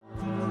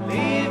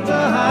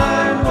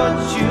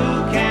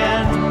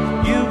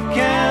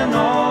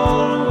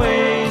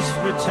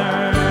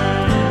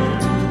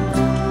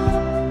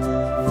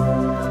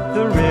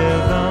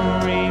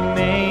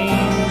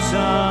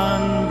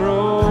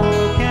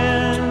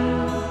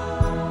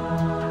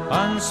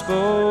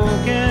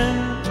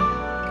unspoken,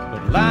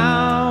 but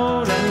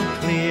loud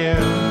and clear.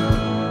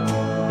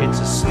 It's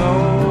a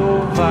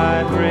slow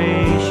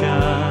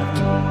vibration,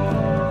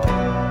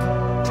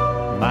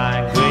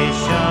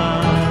 migration.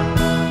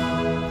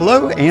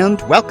 Hello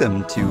and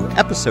welcome to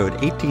episode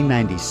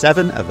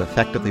 1897 of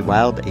Effectively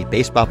Wild, a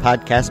baseball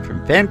podcast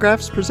from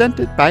Fangraphs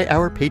presented by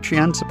our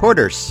Patreon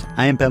supporters.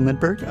 I am Ben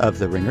Lindbergh of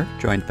The Ringer,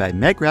 joined by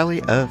Meg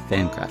Rowley of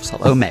Fangraphs.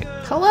 Hello, Meg.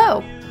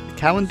 Hello.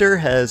 The calendar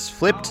has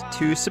flipped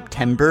to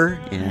September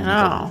in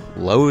the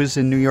lows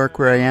in New York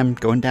where I am,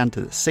 going down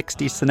to the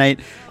 60s tonight.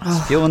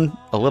 It's feeling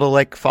a little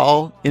like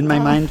fall in my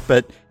mind,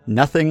 but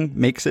nothing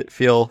makes it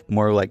feel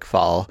more like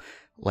fall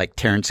like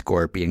Terrence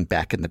Gore being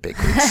back in the big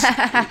leagues.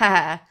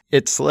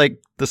 It's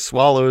like the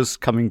Swallows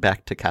coming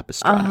back to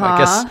Capistrano. I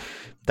guess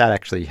that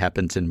actually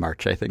happens in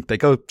March, I think. They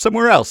go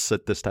somewhere else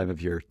at this time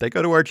of year. They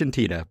go to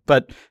Argentina.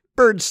 But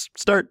birds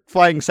start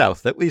flying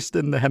south, at least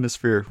in the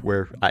hemisphere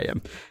where I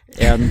am.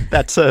 And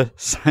that's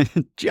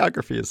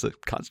geography is a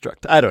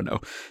construct. I don't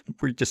know.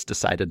 We just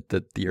decided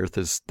that the Earth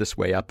is this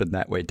way up and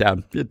that way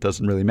down. It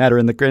doesn't really matter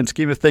in the grand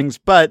scheme of things.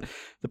 But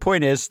the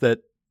point is that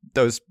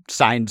those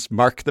signs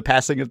mark the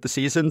passing of the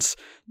seasons,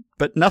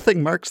 but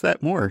nothing marks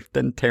that more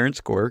than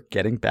Terrence Gore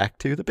getting back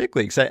to the big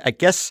leagues. I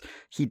guess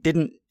he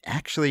didn't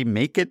actually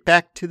make it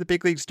back to the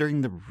big leagues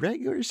during the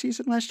regular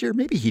season last year.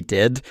 Maybe he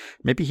did.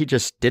 Maybe he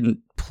just didn't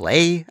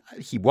play.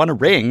 He won a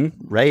ring,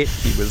 right?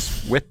 He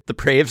was with the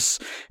Braves.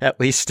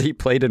 At least he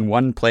played in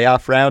one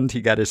playoff round.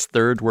 He got his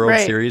third World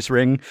Series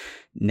ring.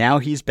 Now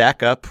he's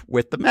back up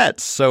with the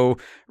Mets. So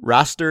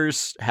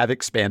rosters have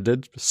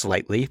expanded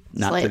slightly,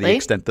 not to the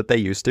extent that they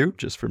used to,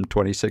 just from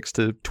 26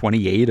 to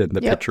 28 and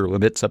the pitcher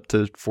limits up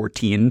to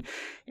 14.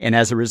 And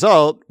as a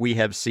result, we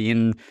have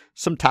seen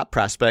some top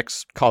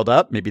prospects called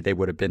up. Maybe they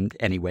would have been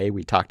anyway.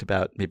 We talked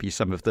about maybe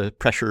some of the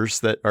pressures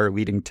that are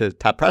leading to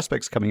top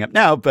prospects coming up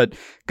now. But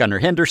Gunnar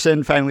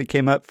Henderson finally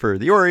came up for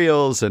the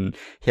Orioles and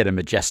hit a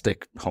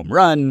majestic home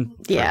run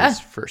for his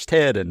first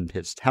hit, and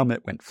his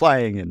helmet went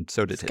flying, and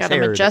so did his hair. Got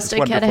a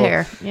majestic head of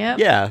hair. Yep.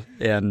 Yeah.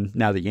 And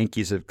now the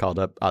Yankees have called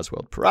up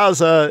Oswald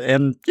Peraza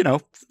and,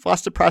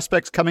 lots of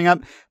prospects coming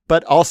up.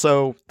 But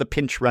also the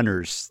pinch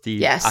runners,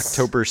 the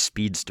October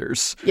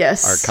speedsters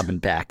are coming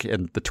back.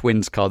 And the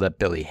Twins called up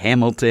Billy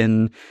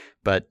Hamilton.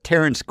 But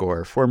Terrence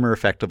Gore, former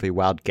Effectively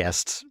Wild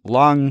guest,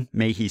 long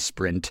may he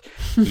sprint.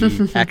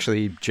 He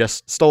actually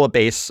just stole a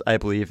base, I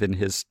believe, in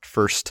his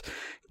first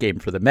game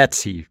for the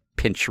Mets. He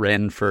pinch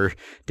ran for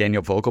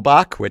Daniel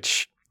Vogelbach,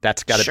 which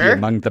that's got to be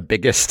among the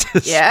biggest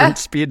sprint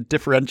speed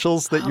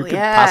differentials that you could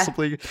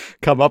possibly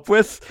come up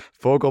with.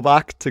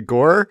 Vogelbach to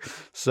Gore.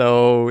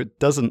 So it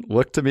doesn't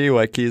look to me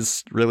like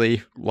he's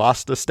really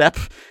lost a step,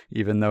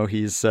 even though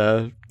he's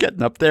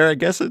getting up there. I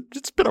guess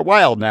it's been a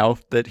while now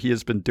that he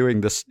has been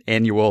doing this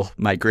annual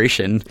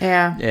migration.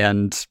 Yeah.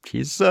 And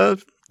he's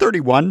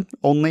 31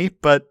 only,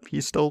 but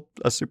he's still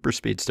a super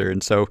speedster.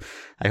 And so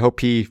I hope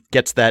he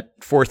gets that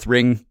fourth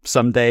ring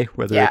someday,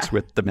 whether it's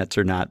with the Mets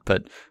or not.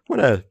 But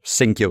what a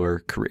singular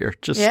career.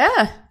 Just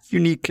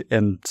unique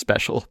and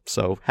special.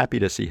 So happy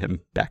to see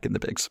him back in the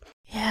bigs.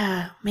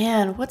 Yeah,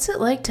 man, what's it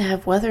like to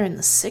have weather in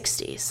the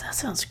 60s? That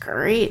sounds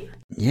great.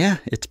 Yeah,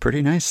 it's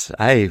pretty nice.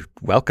 I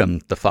welcome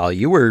the fall.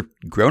 You were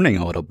groaning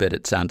a little bit,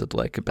 it sounded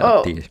like,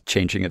 about the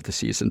changing of the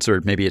seasons,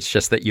 or maybe it's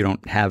just that you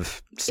don't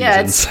have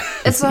seasons. Yeah,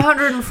 it's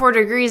 104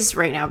 degrees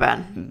right now,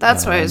 Ben.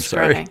 That's why I was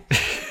groaning.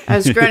 I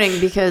was groaning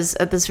because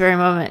at this very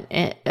moment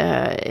in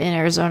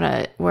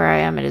Arizona, where I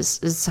am,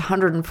 it's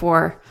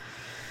 104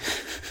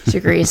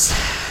 degrees.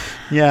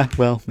 Yeah,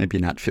 well, maybe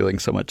not feeling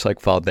so much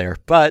like fall there,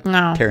 but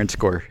Terrence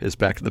Gore is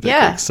back in the big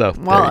leagues, so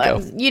there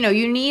you go.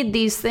 You need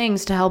these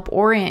things to help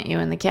orient you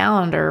in the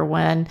calendar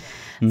when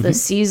the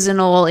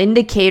seasonal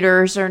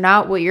indicators are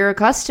not what you're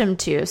accustomed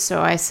to.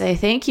 So I say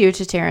thank you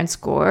to Terrence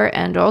Gore,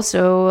 and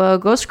also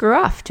go screw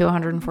off to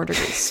 104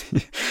 degrees.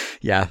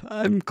 Yeah,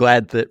 I'm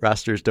glad that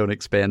rosters don't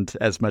expand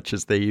as much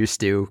as they used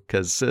to,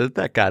 because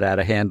that got out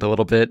of hand a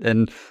little bit.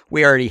 And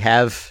we already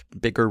have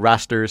bigger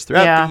rosters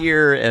throughout the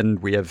year, and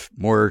we have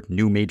more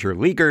new major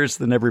leaguers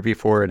than ever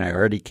before. And I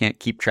already can't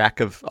keep track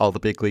of all the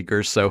big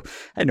leaguers. So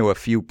I know a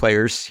few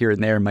players here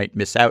and there might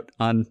miss out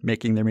on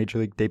making their major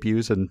league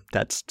debuts, and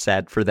that's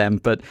sad for them.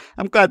 But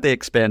I'm glad they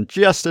expand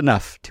just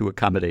enough to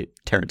accommodate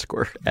Terrence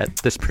Gore at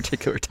this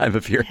particular time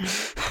of year.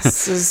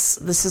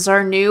 This is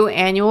our new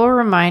annual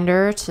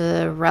reminder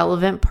to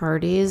relevant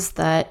parties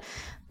that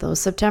those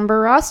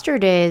September roster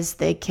days,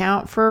 they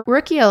count for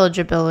rookie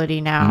eligibility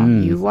now.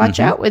 You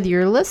watch out with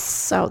your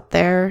lists out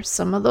there.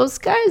 Some of those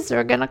guys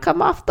are going to come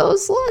off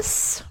those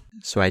lists.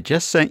 So I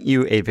just sent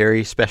you a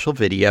very special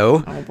video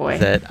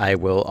that I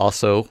will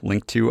also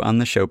link to on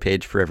the show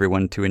page for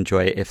everyone to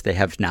enjoy if they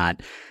have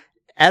not.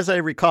 As I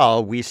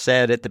recall, we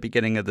said at the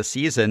beginning of the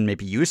season,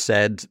 maybe you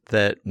said,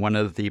 that one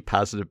of the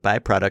positive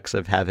byproducts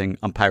of having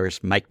umpires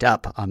mic'd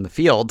up on the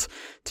field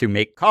to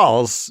make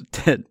calls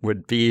that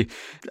would be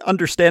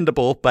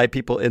understandable by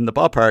people in the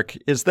ballpark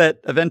is that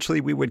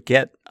eventually we would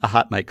get a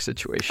hot mic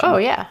situation. Oh,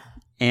 yeah.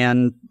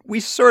 And we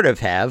sort of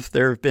have.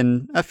 There have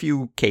been a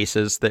few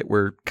cases that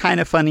were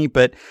kind of funny,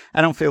 but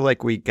I don't feel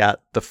like we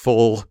got the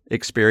full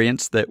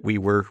experience that we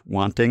were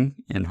wanting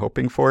and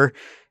hoping for.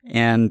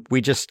 And we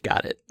just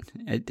got it.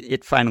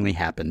 It finally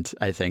happened,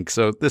 I think.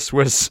 So this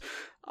was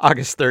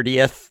August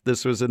 30th.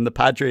 This was in the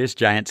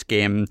Padres-Giants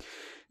game.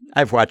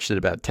 I've watched it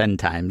about 10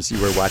 times.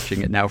 You were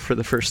watching it now for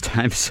the first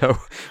time, so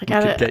you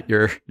could get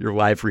your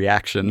live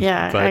reaction.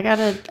 Yeah, but I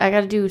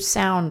gotta do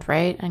sound,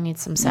 right? I need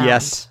some sound.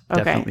 Yes,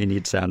 okay. Definitely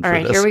need sound All for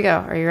right, this. here we go.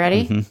 Are you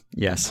ready? Mm-hmm.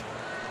 Yes.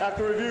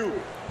 After review.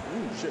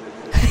 Ooh, shit.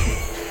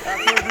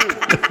 After review.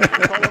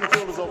 Call on the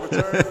field is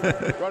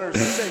overturned.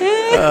 Runners safe.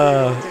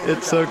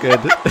 It's so good.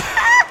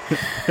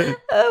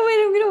 Oh, wait,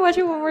 I'm gonna watch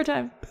it one more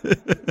time.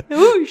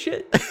 Oh,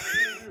 shit.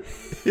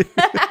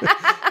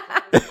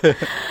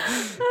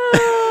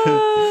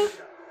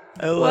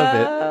 I love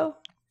it.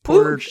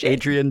 Poor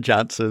Adrian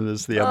Johnson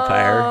is the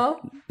umpire.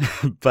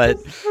 But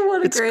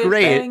what a it's great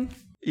thing.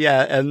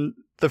 Yeah, and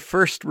the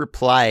first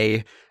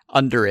reply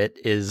under it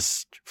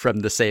is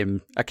from the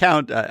same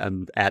account.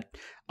 At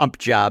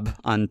UmpJob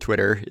on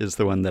Twitter is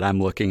the one that I'm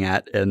looking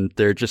at, and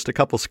there are just a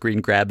couple screen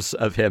grabs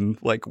of him,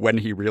 like when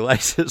he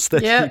realizes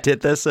that he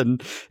did this,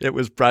 and it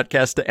was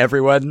broadcast to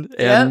everyone,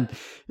 and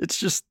it's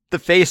just the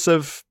face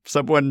of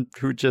someone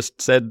who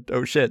just said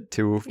 "oh shit"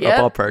 to a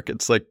ballpark.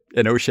 It's like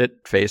an "oh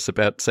shit" face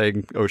about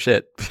saying "oh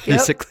shit,"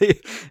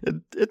 basically.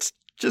 It's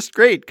just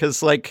great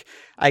because, like,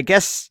 I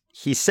guess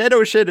he said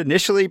 "oh shit"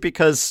 initially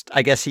because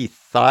I guess he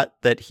thought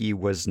that he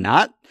was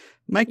not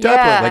mic'd up,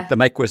 or like the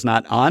mic was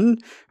not on,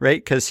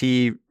 right? Because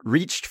he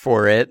reached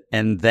for it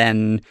and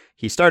then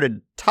he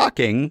started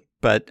talking,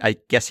 but I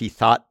guess he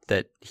thought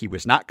that he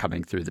was not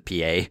coming through the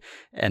PA.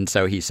 And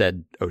so he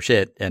said, "oh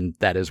shit." And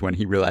that is when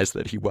he realized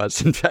that he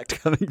was in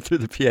fact coming through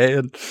the PA.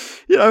 And,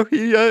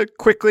 he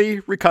quickly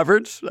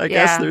recovered. I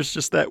guess there's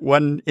just that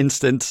one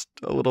instant,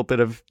 a little bit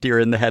of deer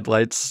in the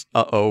headlights.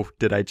 Uh-oh,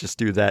 did I just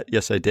do that?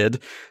 Yes, I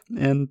did.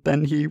 And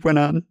then he went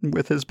on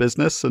with his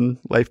business and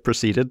life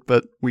proceeded.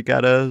 But we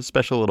got a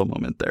special little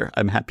moment there.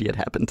 I'm happy it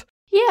happened.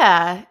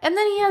 Yeah, and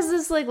then he has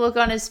this like look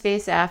on his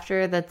face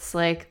after that's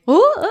like,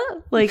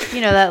 oh, like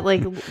that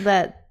like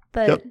that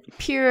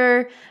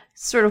pure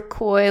sort of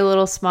coy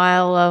little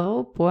smile of,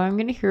 oh boy, I'm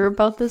gonna hear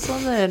about this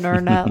on the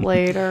internet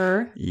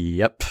later.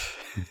 Yep.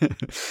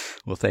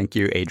 Well, thank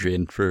you,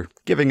 Adrian, for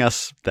giving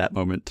us that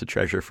moment to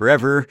treasure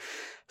forever.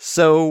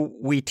 So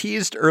we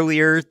teased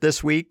earlier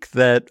this week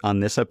that on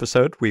this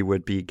episode, we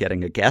would be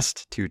getting a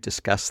guest to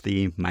discuss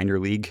the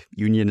minor league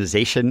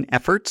unionization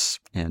efforts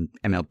and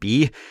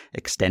MLB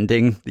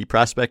extending the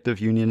prospect of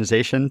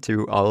unionization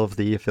to all of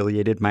the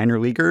affiliated minor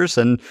leaguers.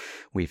 And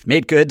we've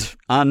made good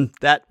on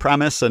that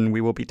promise. And we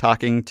will be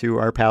talking to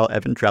our pal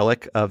Evan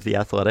Drellich of The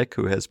Athletic,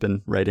 who has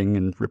been writing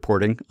and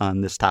reporting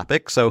on this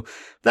topic. So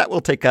that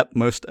will take up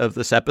most of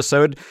this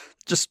episode.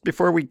 Just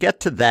before we get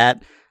to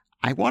that,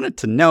 I wanted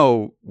to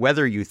know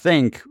whether you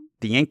think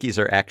the Yankees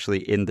are actually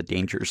in the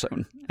danger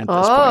zone at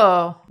this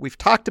point. We've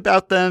talked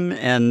about them,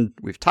 and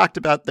we've talked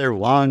about their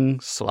long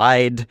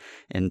slide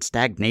and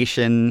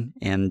stagnation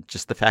and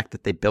just the fact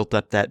that they built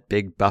up that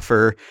big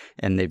buffer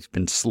and they've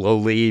been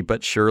slowly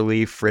but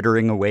surely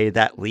frittering away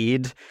that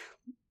lead.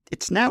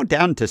 It's now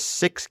down to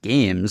 6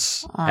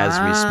 games as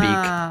we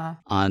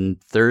speak on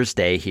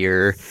Thursday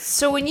here.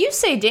 So when you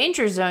say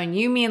danger zone,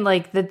 you mean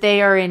like that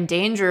they are in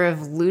danger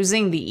of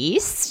losing the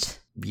East?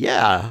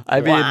 Yeah, I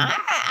mean,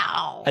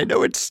 I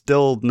know it's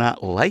still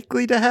not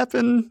likely to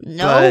happen.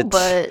 No,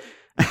 but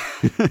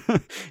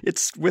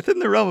it's within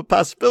the realm of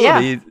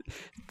possibility. Yeah.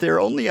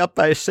 They're only up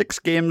by 6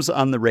 games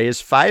on the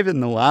Rays, 5 in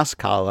the loss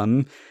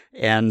column,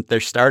 and they're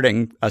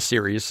starting a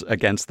series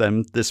against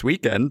them this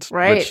weekend,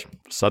 which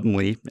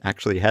suddenly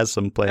actually has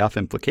some playoff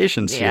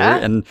implications here.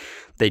 And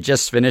they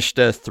just finished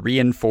a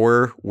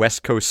 3-4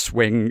 West Coast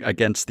swing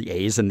against the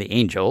A's and the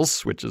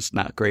Angels, which is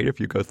not great if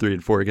you go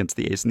 3-4 against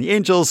the A's and the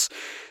Angels.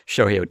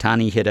 Shohei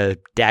Ohtani hit a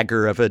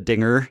dagger of a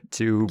dinger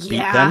to beat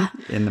them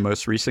in the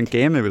most recent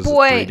game. It was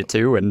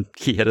 3-2, and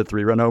he hit a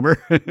 3-run homer.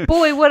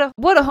 Boy,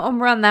 what a home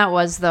run that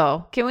was,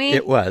 though. Can we?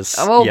 It was.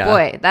 Oh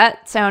boy,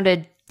 that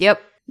sounded.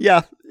 Yep.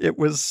 Yeah, it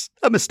was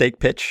a mistake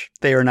pitch.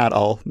 They are not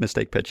all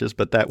mistake pitches,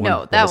 but that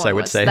one was, I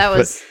would say. That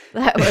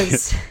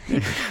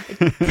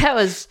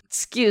was,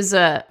 excuse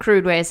a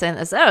crude way of saying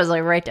this, that was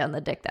like right down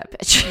the dick, that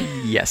pitch.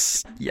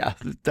 Yes, yeah,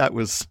 that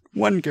was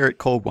one Garrett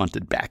Cole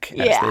wanted back,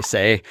 as they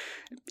say.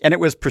 And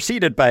it was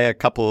preceded by a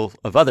couple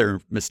of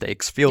other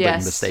mistakes, fielding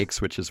mistakes,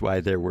 which is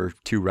why there were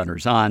 2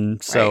 runners on.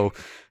 So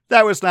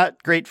that was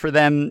not great for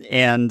them.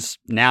 And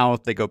now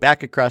they go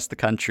back across the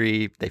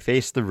country. They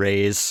face the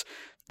Rays.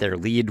 Their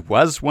lead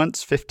was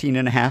once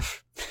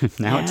 15.5.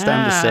 Now it's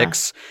down to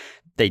 6.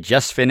 They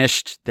just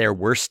finished their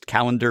worst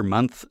calendar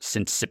month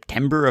since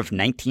September of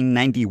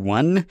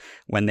 1991,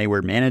 when they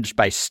were managed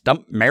by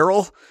Stump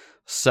Merrill.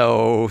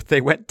 So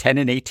they went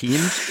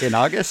 10-18 in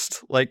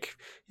August. Like,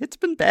 it's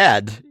been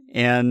bad.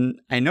 And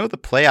I know the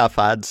playoff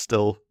odds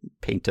still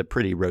paint a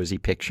pretty rosy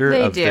picture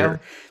of their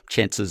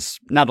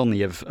chances, not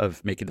only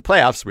of making the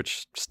playoffs,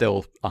 which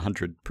still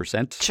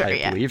 100%,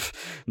 I believe,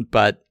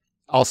 but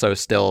also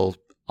still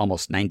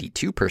almost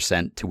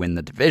 92% to win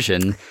the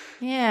division.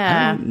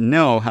 Yeah. I don't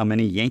know how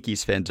many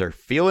Yankees fans are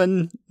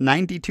feeling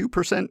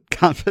 92%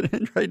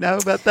 confident right now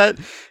about that,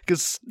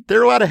 because there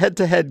are a lot of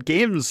head-to-head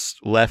games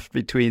left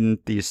between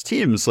these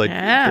teams. Like,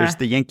 there's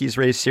the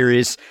Yankees-Rays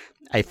series.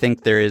 I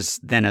think there is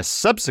then a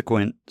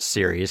subsequent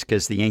series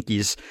because the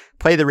Yankees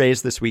play the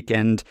Rays this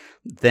weekend,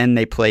 then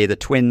they play the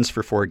Twins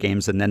for 4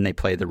 games, and then they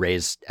play the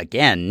Rays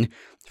again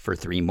for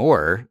 3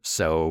 more.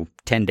 So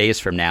 10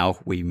 days from now,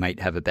 we might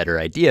have a better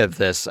idea of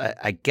this.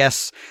 I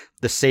guess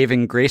the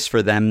saving grace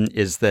for them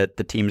is that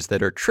the teams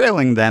that are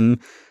trailing them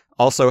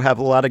also have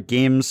a lot of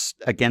games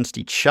against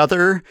each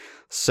other.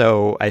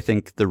 So I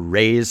think the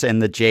Rays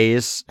and the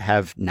Jays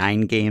have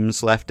 9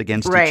 games left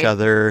against each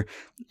other.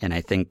 And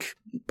I think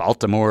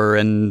Baltimore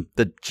and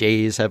the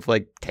Jays have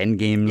like 10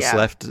 games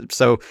left.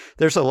 So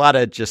there's a lot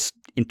of just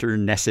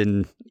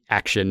internecine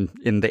action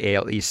in the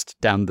AL East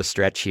down the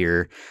stretch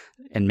here.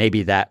 And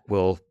maybe that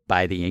will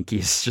buy the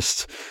Yankees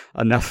just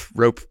enough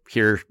rope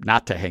here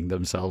not to hang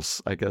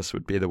themselves, I guess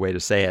would be the way to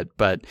say it.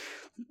 But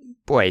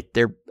boy,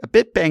 they're a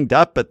bit banged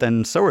up, but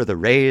then so are the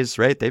Rays,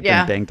 right? They've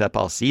been banged up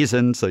all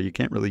season, so you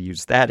can't really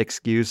use that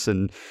excuse.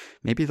 And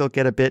maybe they'll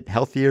get a bit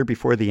healthier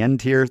before the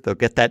end here. They'll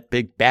get that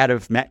big bat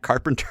of Matt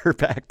Carpenter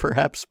back,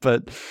 perhaps.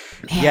 But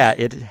yeah,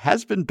 it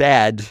has been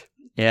bad.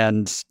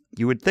 And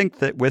you would think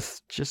that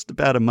with just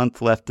about a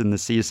month left in the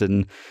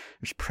season,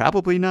 there's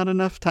probably not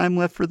enough time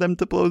left for them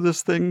to blow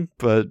this thing.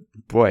 But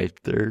boy,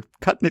 they're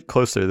cutting it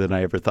closer than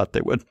I ever thought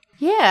they would.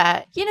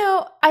 Yeah. You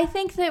know, I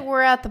think that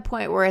we're at the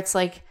point where it's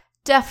like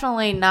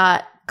definitely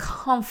not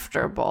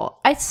comfortable.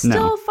 I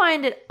still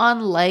find it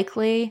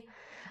unlikely.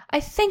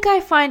 I think I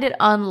find it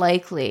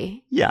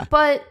unlikely. Yeah.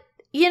 But,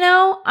 you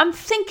know, I'm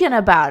thinking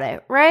about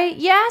it, right?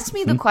 You asked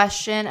me the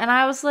question and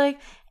I was like,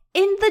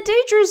 in the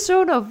danger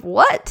zone of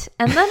what?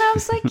 And then I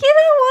was like, you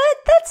know what?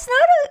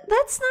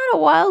 That's not a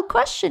wild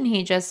question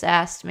he just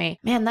asked me.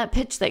 Man, that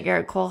pitch that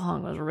Garrett Cole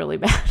hung was really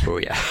bad. Oh,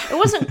 yeah. It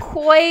wasn't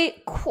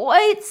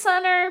quite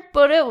center,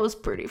 but it was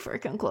pretty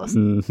freaking close.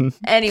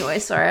 Anyway,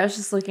 sorry, I was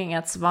just looking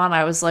at Savannah.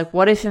 I was like,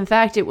 what if in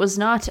fact it was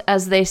not,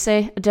 as they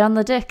say, down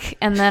the dick?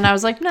 And then I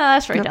was like, no,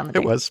 that's right, down the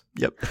dick. It was.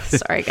 Yep.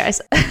 Sorry,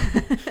 guys.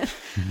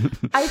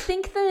 I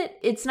think that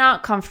it's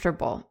not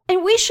comfortable.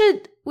 And we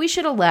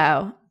should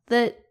allow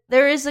that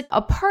there is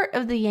a part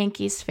of the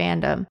Yankees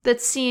fandom that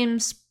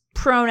seems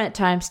prone at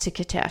times to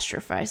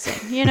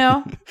catastrophizing, you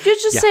know? You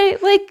just say,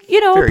 like,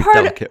 you know, very a part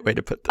delicate way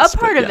to put this, a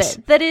part of it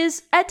that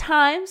is at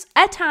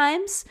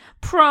times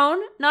prone,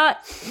 not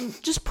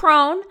just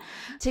prone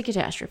to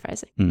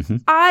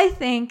catastrophizing. I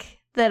think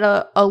that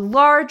a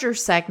larger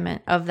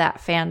segment of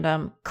that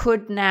fandom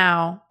could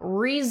now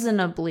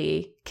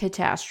reasonably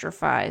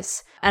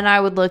catastrophize, and I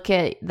would look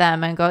at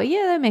them and go,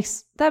 yeah,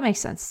 that makes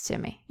sense to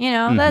me. You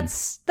know,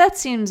 that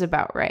seems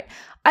about right.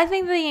 I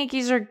think the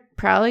Yankees are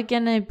probably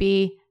gonna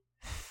be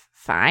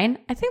fine.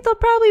 I think they'll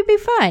probably be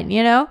fine,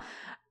 you know?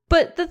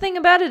 But the thing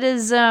about it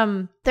is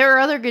there are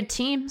other good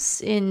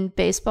teams in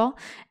baseball,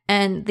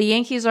 and the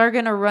Yankees are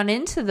going to run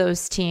into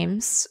those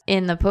teams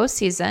in the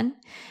postseason.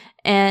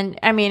 And,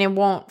 I mean, it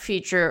won't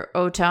feature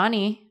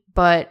Ohtani,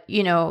 but,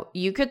 you know,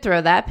 you could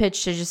throw that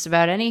pitch to just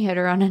about any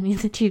hitter on any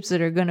of the teams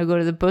that are going to go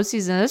to the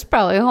postseason. That's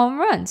probably a home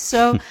run.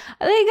 So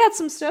they got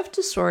some stuff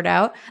to sort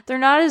out. They're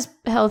not as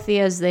healthy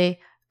as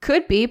they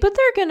could be, but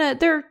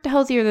they're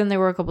healthier than they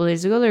were a couple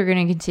days ago. They're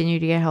going to continue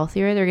to get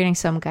healthier. They're getting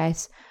some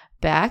guys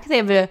back. They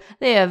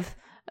have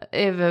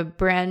a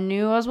brand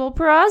new Oswald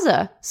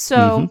Peraza.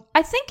 So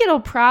I think it'll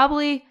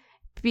probably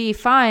be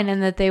fine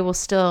and that they will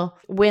still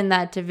win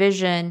that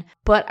division.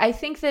 But I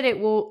think that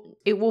it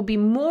will be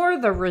more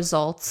the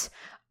results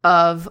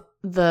of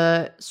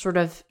the sort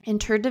of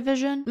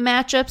interdivision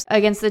matchups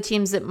against the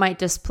teams that might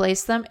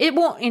displace them. It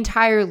won't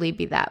entirely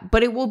be that,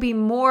 but it will be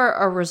more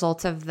a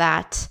result of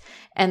that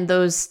and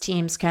those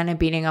teams kind of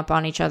beating up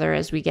on each other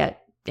as we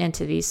get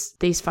into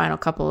these final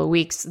couple of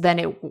weeks than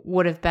it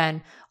would have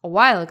been a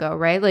while ago,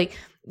 right? Like,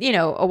 you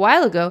know, a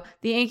while ago,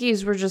 the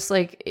Yankees were just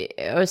like,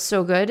 it was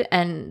so good,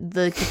 and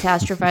the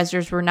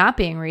catastrophizers were not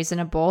being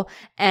reasonable,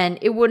 and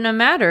it wouldn't have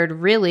mattered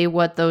really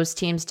what those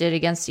teams did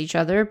against each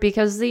other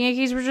because the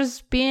Yankees were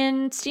just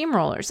being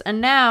steamrollers. And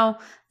now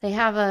they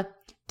have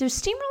do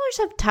steamrollers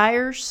have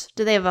tires?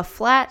 Do they have a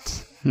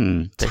flat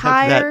They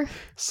tire? have that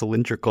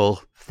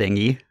cylindrical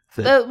thingy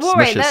that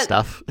smushes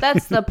stuff.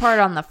 That's the part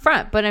on the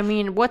front. But I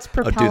mean, what's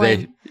propelling? Oh,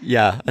 do they?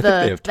 Yeah, I think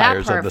they have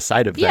tires on the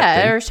side of that. Yeah,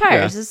 thing. there's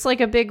tires. Yeah. It's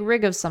like a big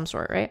rig of some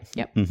sort, right?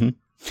 Yep.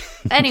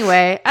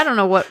 Anyway, I don't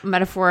know what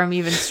metaphor I'm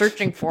even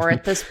searching for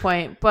at this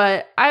point,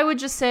 but I would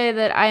just say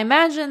that I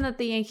imagine that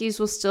the Yankees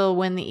will still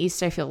win the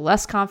East. I feel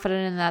less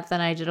confident in that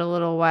than I did a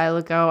little while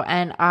ago,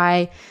 and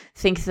I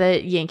think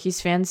that Yankees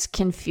fans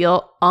can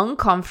feel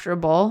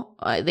uncomfortable.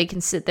 They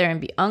can sit there and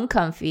be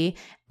uncomfy,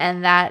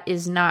 and that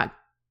is not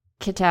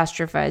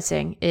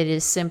catastrophizing. It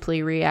is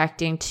simply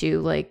reacting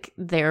to like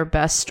their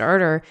best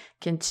starter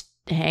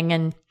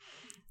hanging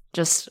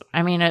just,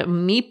 I mean, a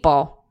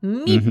meatball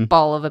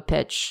of a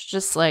pitch.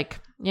 Just like,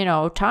 you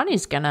know,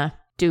 Ohtani's gonna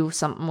do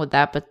something with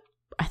that, but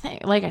I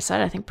think, like I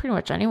said, I think pretty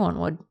much anyone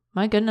would.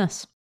 My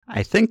goodness.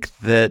 I think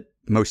that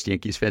most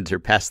Yankees fans are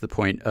past the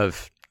point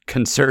of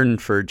concern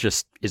for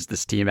just, is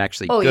this team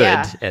actually good?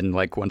 Yeah. And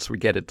like, once we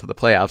get into the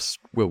playoffs,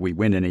 will we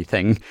win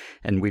anything?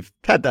 And we've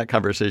had that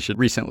conversation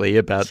recently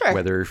about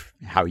whether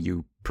how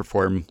you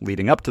perform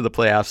leading up to the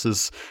playoffs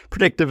is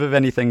predictive of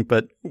anything.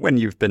 But when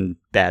you've been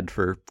bad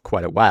for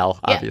quite a while,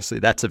 obviously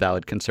that's a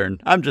valid concern.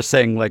 I'm just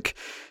saying, like,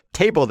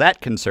 table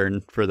that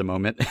concern for the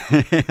moment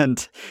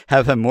and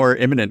have a more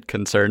imminent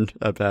concern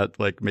about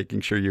like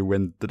making sure you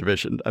win the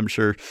division. I'm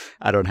sure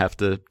I don't have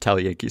to tell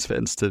Yankees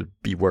fans to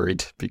be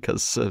worried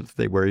because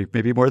they worry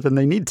maybe more than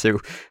they need to.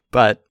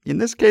 But in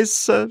this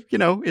case,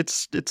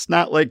 it's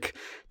not like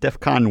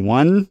DEFCON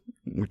 1,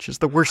 which is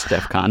the worst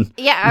DEFCON.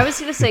 Yeah, I was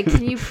going to say,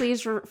 can you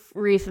please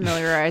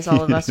re-familiarize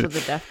all of us with the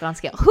DEFCON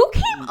scale? Who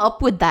came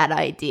up with that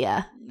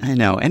idea? I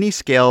know. Any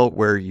scale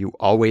where you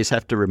always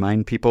have to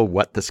remind people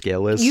what the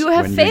scale is you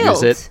have when failed. you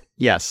use it.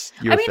 Yes,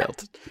 you have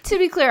failed. To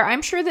be clear,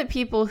 I'm sure that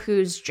people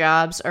whose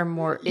jobs are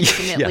more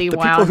intimately the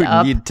wound people who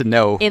up need to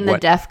know in the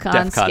what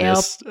DEFCON scale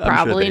is,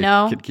 probably sure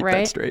know, can keep right?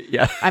 That straight.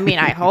 Yeah. I mean,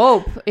 I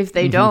hope. If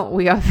they don't,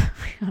 we have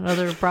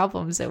other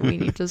problems that we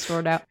need to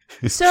sort out.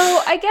 So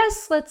I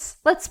guess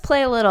let's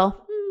play a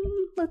little.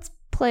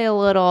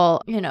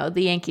 The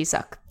Yankees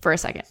suck for a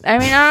second. I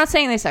mean, I'm not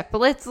saying they suck, but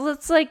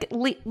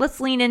let's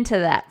lean into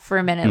that for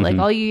a minute. Like,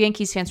 all you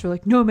Yankees fans were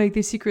like, no, Meg,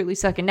 they secretly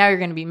suck. And now you're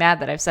going to be mad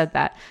that I've said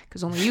that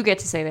because only you get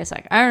to say they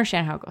suck. I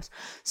understand how it goes.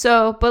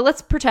 So, but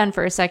let's pretend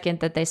for a second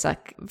that they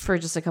suck for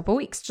just a couple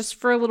weeks, just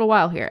for a little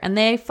while here. And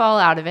they fall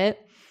out of it.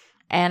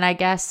 And I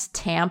guess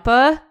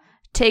Tampa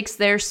takes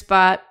their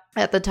spot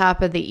at the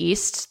top of the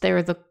East.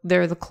 They're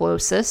the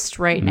closest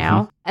right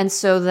now. And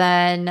so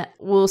then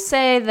we'll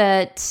say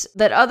that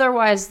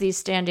otherwise these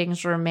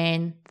standings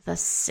remain the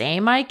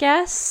same, I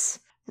guess,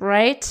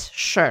 right?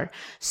 Sure.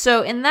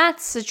 So in that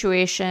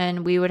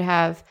situation, we would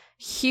have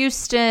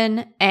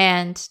Houston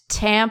and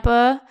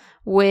Tampa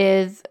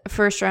with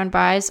first round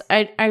buys.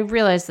 I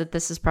realize that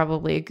this is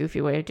probably a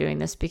goofy way of doing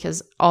this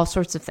because all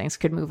sorts of things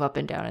could move up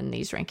and down in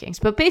these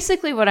rankings. But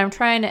basically what I'm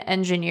trying to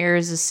engineer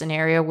is a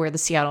scenario where the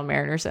Seattle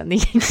Mariners end the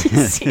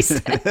Yankees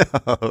season.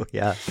 Oh,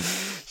 yeah.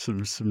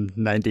 Some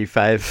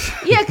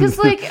 95. Yeah, because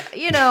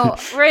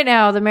right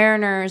now the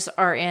Mariners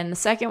are in the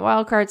second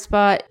wild card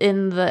spot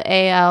in the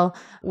AL,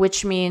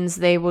 which means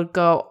they would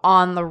go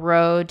on the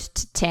road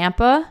to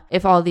Tampa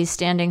if all these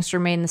standings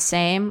remain the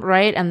same,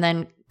 right? And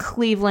then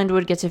Cleveland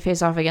would get to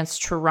face off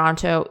against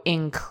Toronto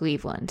in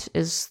Cleveland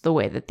is the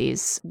way that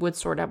these would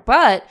sort out.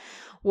 But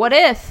what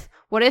if,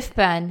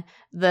 Ben,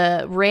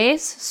 the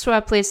Rays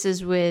swap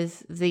places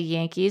with the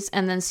Yankees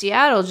and then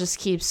Seattle just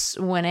keeps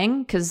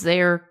winning because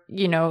they're,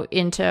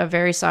 into a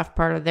very soft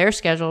part of their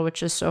schedule,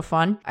 which is so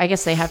fun. I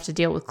guess they have to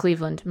deal with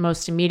Cleveland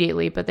most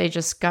immediately, but they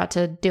just got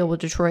to deal with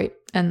Detroit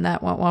and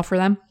that went well for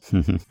them.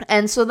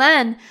 And so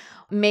then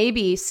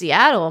maybe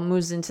Seattle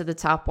moves into the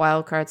top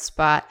wildcard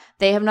spot.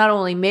 They have not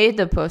only made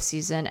the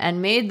postseason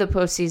and made the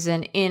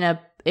postseason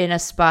in a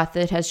spot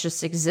that has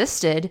just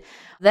existed,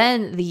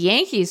 then the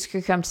Yankees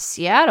could come to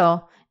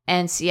Seattle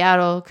and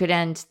Seattle could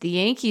end the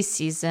Yankees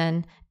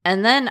season.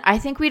 And then I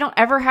think we don't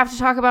ever have to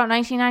talk about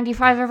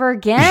 1995 ever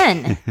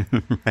again.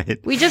 Right.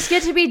 We just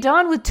get to be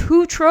done with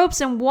two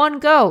tropes in one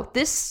go.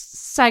 This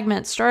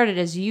segment started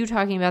as you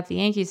talking about the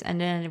Yankees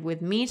and ended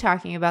with me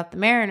talking about the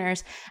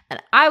Mariners.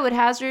 And I would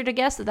hazard a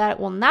guess that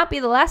will not be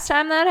the last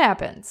time that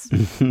happens.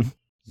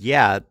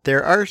 Yeah,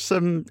 there are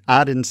some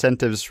odd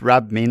incentives.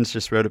 Rob Maines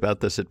just wrote about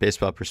this at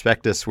Baseball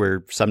Prospectus,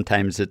 where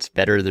sometimes it's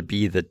better to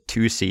be the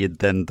 2 seed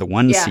than the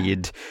 1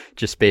 seed,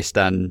 just based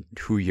on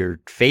who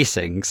you're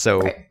facing.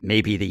 So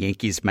maybe the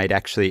Yankees might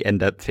actually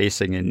end up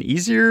facing an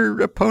easier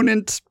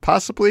opponent,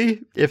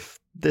 possibly, if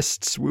this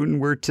swoon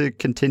were to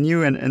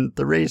continue. And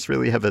the Rays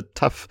really have a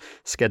tough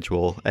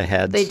schedule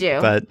ahead. They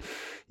do. But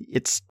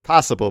it's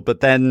possible.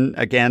 But then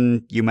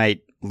again, you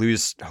might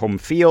lose home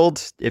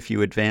field if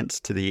you advance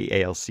to the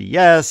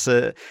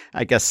ALCS.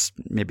 I guess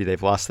maybe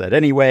they've lost that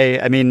anyway.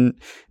 I mean,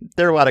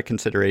 there are a lot of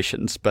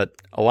considerations, but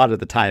a lot of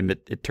the time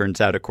it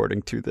turns out,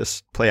 according to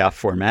this playoff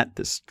format,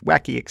 this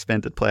wacky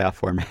expanded playoff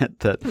format,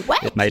 that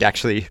it might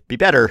actually be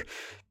better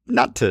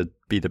not to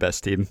be the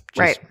best team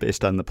just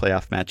based on the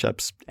playoff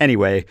matchups.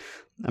 Anyway,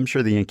 I'm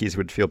sure the Yankees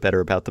would feel better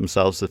about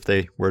themselves if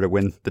they were to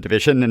win the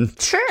division and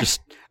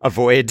just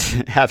avoid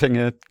having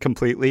a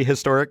completely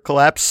historic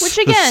collapse. Which,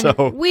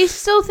 again, we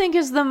still think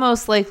is the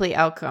most likely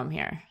outcome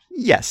here.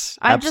 Yes,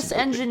 I'm just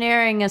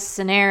engineering a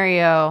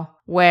scenario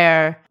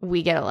where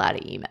we get a lot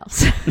of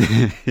emails.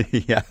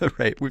 Yeah,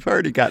 right. We've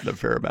already gotten a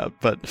fair amount,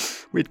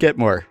 but we'd get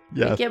more.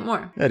 Yeah. We'd get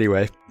more.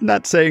 Anyway,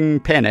 not saying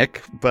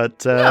panic,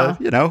 but,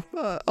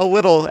 a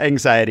little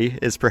anxiety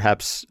is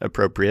perhaps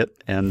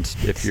appropriate. And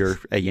if you're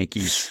a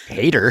Yankees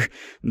hater,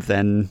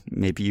 then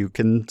maybe you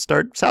can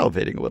start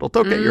salivating a little.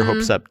 Don't get your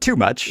hopes up too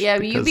much. Yeah,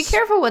 you be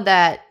careful with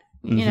that,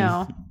 you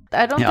know.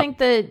 I don't think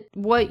that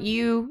what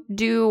you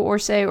do or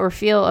say or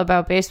feel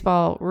about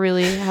baseball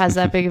really has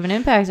that big of an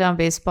impact on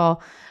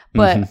baseball.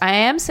 But I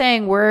am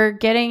saying we're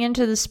getting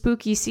into the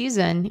spooky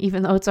season,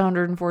 even though it's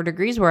 104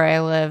 degrees where I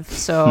live.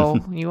 So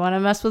you want to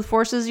mess with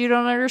forces you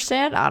don't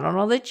understand? I don't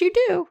know that you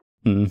do.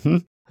 Mm-hmm.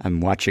 I'm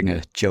watching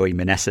a Joey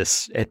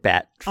Meneses at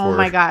bat. Oh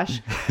my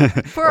gosh.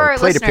 For our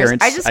listeners,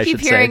 I just keep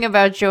hearing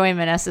about Joey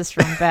Meneses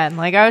from Ben.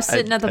 Like I was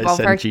sitting at the ballpark.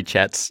 I send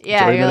G-chats.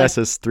 Yeah, Joey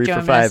Meneses, 3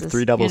 for 5,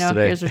 3 doubles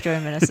today. Here's what Joey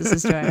Meneses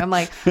is doing. I'm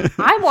like,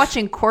 I'm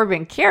watching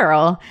Corbin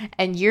Carroll,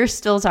 and you're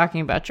still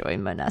talking about Joey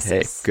Meneses.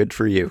 Hey, good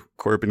for you.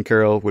 Corbin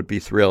Carroll would be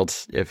thrilled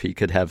if he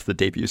could have the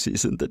debut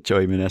season that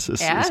Joey Meneses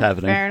is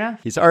having. Fair enough.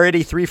 He's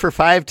already 3 for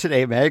 5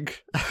 today, Meg.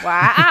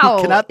 Wow.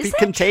 He cannot be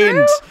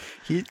contained. True?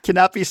 He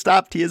cannot be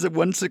stopped. He is at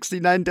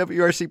 169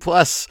 WRC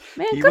plus.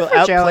 Man, he good will for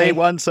outplay Joey.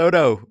 Juan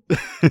Soto.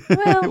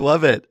 Well, I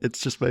love it. It's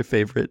just my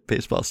favorite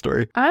baseball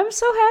story. I'm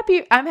so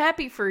happy. I'm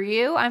happy for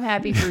you. I'm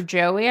happy for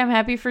Joey. I'm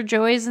happy for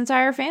Joey's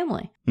entire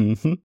family.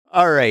 Mm-hmm.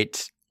 All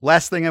right.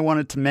 Last thing I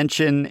wanted to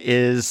mention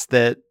is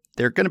that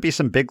there are going to be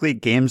some big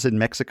league games in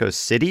Mexico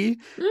City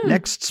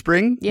next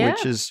spring,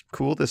 which is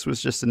cool. This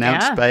was just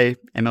announced by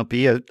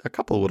MLB. A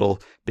couple little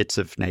bits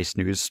of nice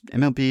news.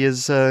 MLB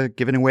is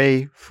giving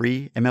away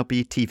free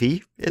MLB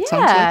TV, it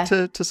sounds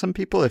like, to some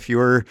people. If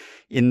you're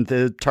in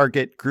the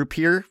target group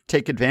here,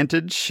 take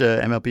advantage.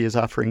 MLB is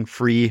offering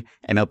free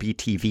MLB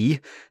TV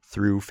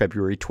through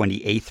February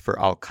 28th for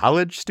all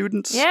college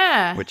students.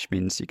 Yeah. Which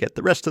means you get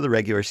the rest of the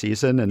regular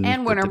season and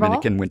the Winter Ball.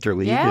 Dominican Winter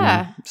League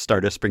and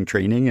start of spring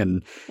training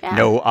and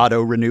no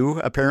auto renew,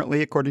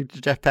 apparently, according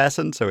to Jeff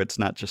Passan. So it's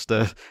not just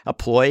a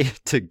ploy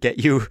to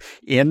get you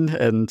in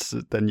and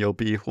then you'll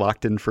be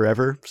locked in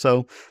forever.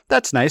 So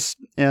that's nice.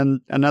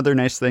 And another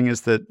nice thing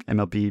is that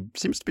MLB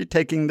seems to be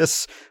taking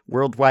this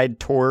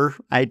worldwide tour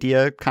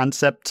idea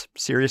concept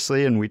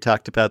seriously. And we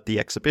talked about the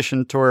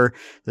exhibition tour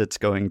that's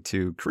going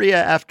to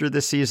Korea after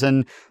this season.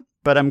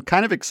 But I'm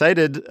kind of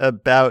excited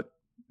about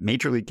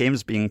Major League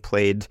games being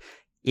played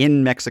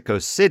in Mexico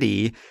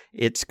City.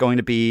 It's going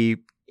to be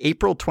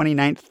April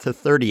 29th to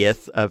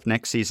 30th of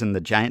next season.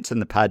 The Giants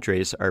and the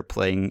Padres are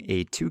playing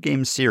a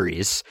 2-game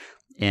series,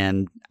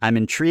 and I'm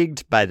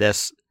intrigued by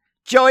this.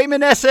 Joey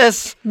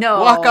Meneses!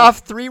 No.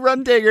 Walk-off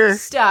 3-run dinger.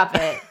 Stop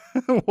it.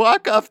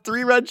 Walk-off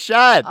 3-run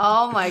shot.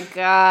 Oh my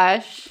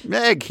gosh.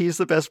 Meg, he's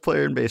the best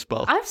player in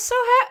baseball. I'm so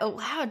happy.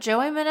 Wow,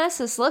 Joey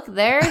Meneses. Look,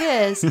 there it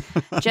is.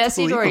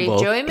 Jesse Doherty.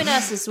 Joey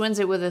Meneses wins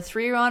it with a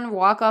 3-run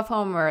walk-off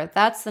homer.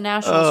 That's the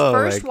Nationals'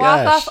 first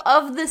walk-off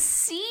of the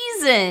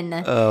season.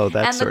 Oh,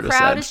 that's sort And of the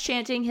crowd sad. is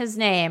chanting his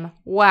name.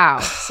 Wow,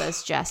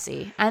 says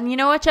Jesse. And you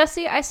know what,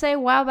 Jesse? I say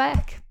wow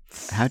back.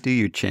 How do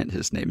you chant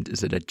his name?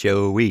 Is it a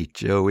Joey,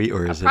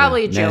 or is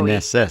probably it a Joey.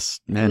 Meneses?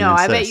 No,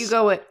 I bet you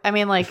go with,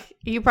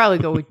 you probably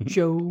go with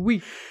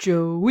Joey.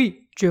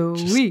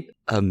 Just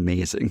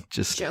amazing.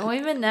 Just Joey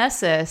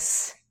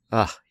Meneses.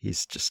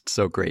 he's just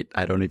so great.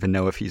 I don't even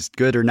know if he's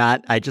good or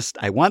not.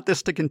 I want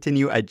this to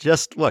continue. I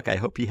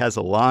hope he has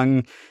a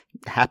long,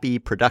 happy,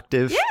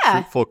 productive,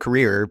 fruitful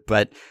career,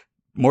 but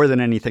more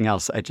than anything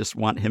else, I just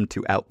want him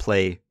to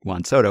outplay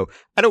Juan Soto.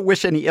 I don't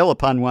wish any ill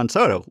upon Juan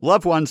Soto.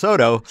 Love Juan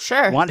Soto.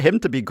 Sure. Want him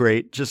to be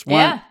great. Just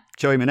want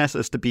Joey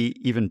Meneses to be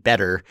even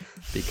better,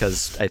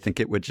 because I think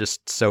it would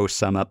just so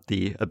sum up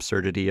the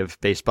absurdity of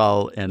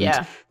baseball and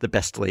the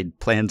best laid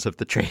plans of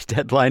the trade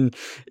deadline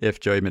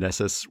if Joey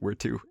Meneses were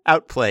to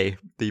outplay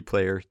the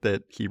player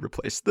that he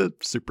replaced, the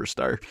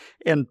superstar,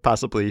 and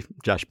possibly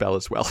Josh Bell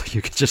as well.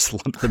 You could just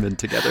lump them in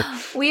together.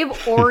 We've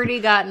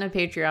already gotten a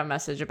Patreon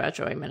message about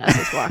Joey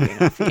Meneses walking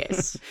off the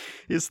case.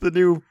 He's the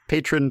new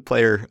patron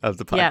player of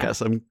the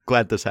podcast. I'm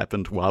glad this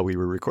happened while we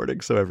were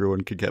recording so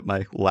everyone could get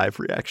my live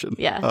reaction.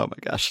 Yeah. Oh my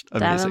gosh.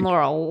 Dan Amazing. and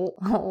Laurel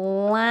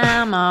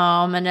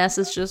Lamo.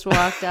 Meneses just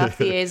walked off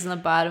the A's in the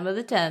bottom of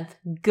the 10th.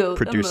 Goat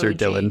Producer emoji.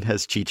 Dylan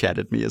has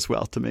chatted me as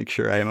well to make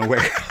sure I am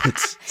aware.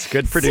 It's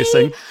good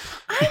producing. See,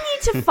 I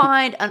need to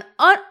find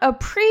a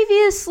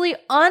previously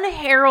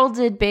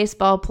unheralded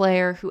baseball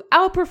player who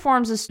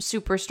outperforms a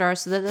superstar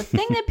so that the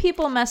thing that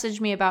people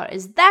message me about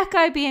is that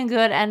guy being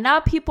good and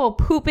not people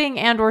pooping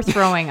and or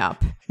throwing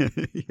up.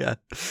 Yeah.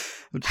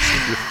 I'm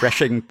just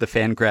refreshing the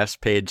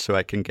Fangraphs page so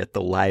I can get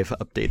the live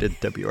updated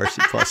WRC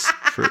Plus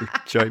for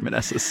Joey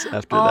Meneses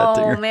after that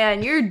dinger. Oh,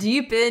 man, you're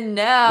deep in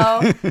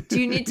now. Do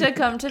you need to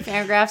come to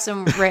Fangraphs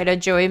and write a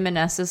Joey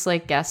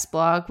Meneses guest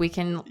blog? We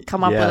can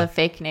come up with a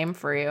fake name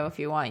for you if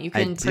you want. You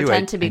can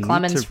pretend to be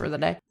Clemens for the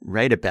day.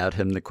 Write about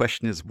him. The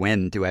question is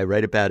when. Do I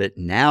write about it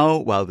now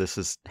while this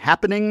is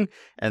happening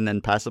and then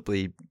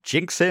possibly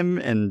jinx him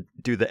and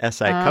do the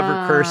SI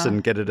cover curse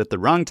and get it at the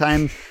wrong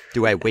time?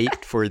 Do I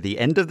wait for the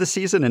end of the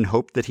season and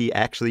hope that he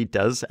actually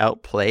does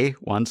outplay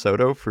Juan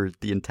Soto for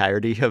the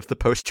entirety of the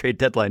post-trade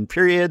deadline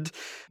period?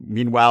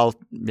 Meanwhile,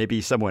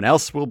 maybe someone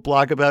else will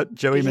blog about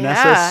Joey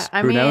Meneses.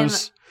 Who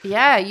knows?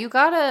 Yeah, you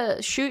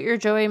gotta shoot your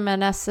Joey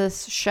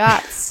Meneses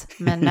shots.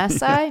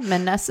 Meneses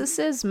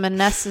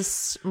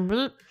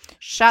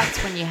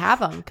shots when you have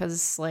them,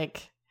 because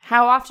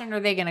how often are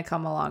they gonna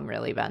come along,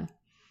 really, Ben?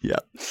 Yeah.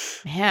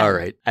 Man. All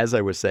right. As I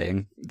was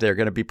saying, they're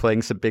going to be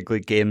playing some big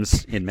league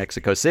games in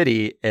Mexico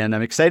City. And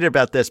I'm excited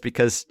about this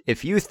because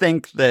if you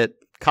think that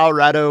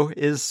Colorado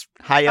is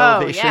high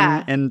elevation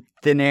and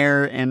thin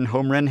air and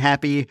home run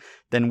happy,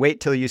 then wait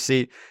till you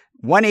see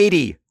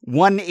 180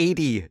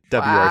 WRC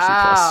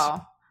plus.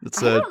 Wow.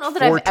 It's I don't know that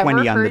 420 I've ever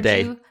on the heard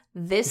day. you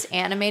this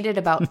animated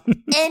about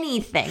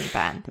anything,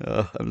 Ben.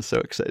 Oh, I'm so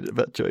excited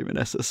about Joey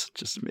Meneses.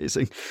 Just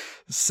amazing.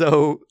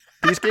 So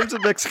these games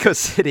in Mexico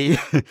City,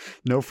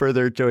 no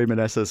further Joey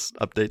Meneses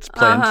updates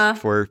planned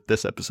for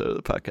this episode of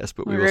the podcast,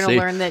 but we will see. We're going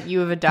to learn that you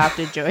have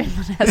adopted Joey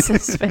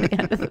Meneses by the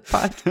end of the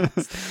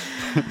podcast.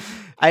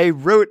 I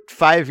wrote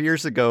 5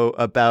 years ago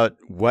about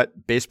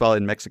what baseball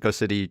in Mexico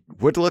City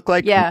would look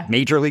like. Yeah.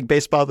 Major League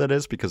Baseball, that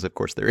is, because of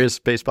course there is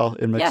baseball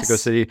in Mexico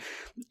City.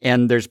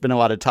 And there's been a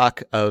lot of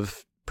talk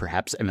of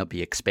perhaps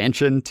MLB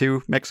expansion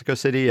to Mexico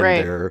City, and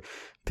there are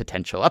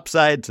potential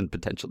upsides and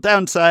potential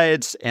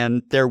downsides.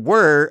 And there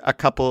were a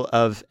couple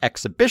of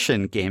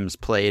exhibition games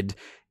played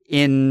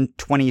in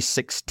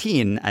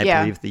 2016. I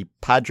believe the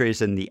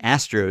Padres and the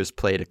Astros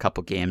played a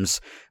couple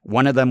games.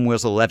 One of them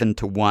was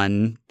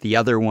 11-1. The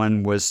other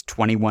one was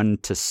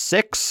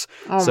 21-6.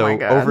 So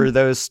over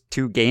those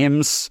two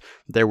games,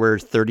 there were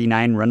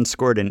 39 runs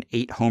scored and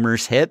 8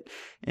 homers hit.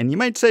 And you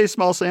might say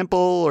small sample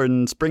or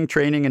in spring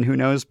training and who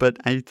knows, but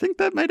I think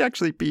that might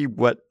actually be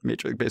what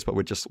Major League Baseball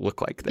would just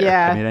look like there.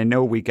 Yeah. I mean, I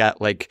know we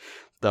got like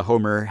the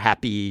Homer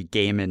happy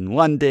game in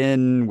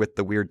London with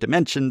the weird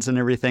dimensions and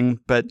everything,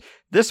 but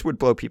this would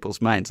blow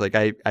people's minds. Like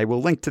I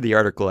will link to the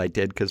article I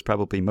did because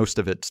probably most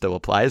of it still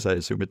applies. I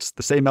assume it's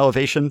the same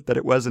elevation that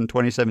it was in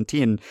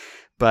 2017,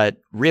 but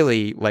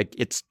really like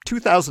it's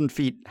 2,000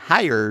 feet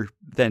higher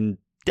than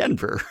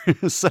Denver.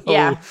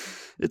 So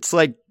it's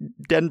like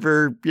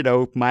Denver,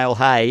 mile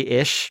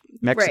high-ish.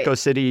 Mexico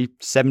City,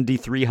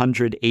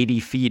 7,380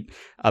 feet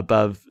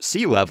above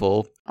sea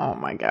level. Oh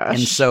my gosh.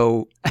 And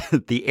so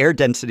the air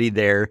density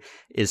there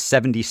is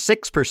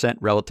 76%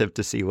 relative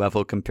to sea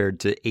level compared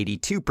to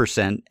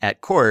 82%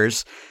 at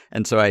Coors.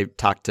 And so I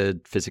talked to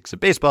physics of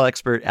baseball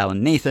expert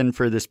Alan Nathan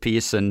for this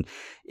piece. And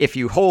if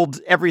you hold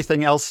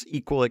everything else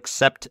equal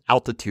except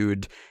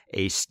altitude,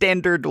 a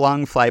standard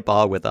long fly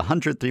ball with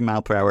 103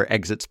 mile per hour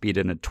exit speed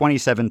and a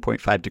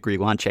 27.5 degree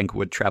launch angle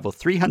would travel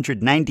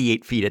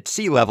 398 feet at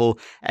sea level,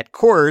 at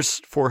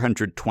Coors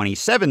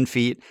 427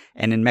 feet,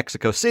 and in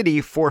Mexico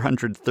City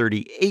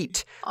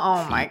 438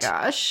 Oh my feet.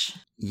 gosh.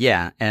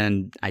 Yeah,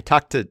 and I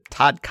talked to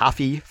Todd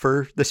Coffey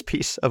for this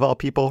piece of all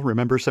people.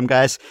 Remember some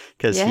guys?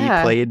 Because he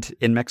played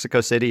in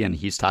Mexico City, and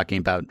he's talking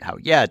about how,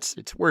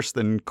 it's worse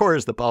than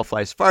Coors. The ball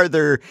flies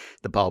farther.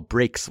 The ball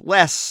breaks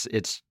less.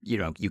 It's,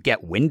 you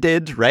get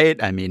winded,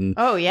 right? I mean,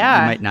 you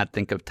might not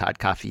think of Todd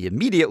Coffey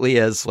immediately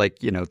as like,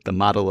 the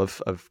model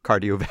of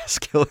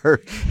cardiovascular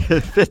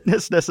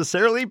fitness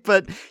necessarily,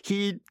 but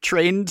he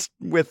trained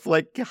with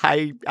like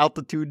high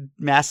altitude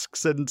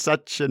masks and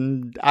such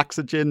and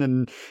oxygen,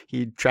 and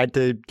he tried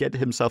to get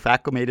himself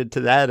acclimated to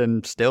that,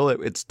 and still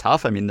it's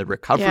tough. I mean, the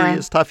recovery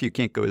is tough. You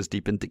can't go as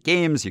deep into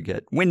games. You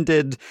get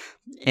winded.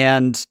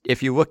 And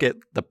if you look at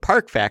the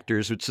park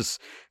factors, which is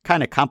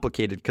kind of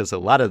complicated because a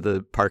lot of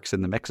the parks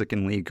in the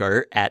Mexican League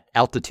are at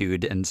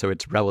altitude, and so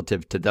it's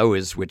relative to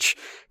those, which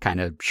kind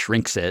of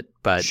shrinks it.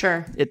 But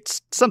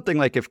it's something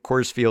like if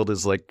Coors Field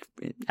is like,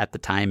 at the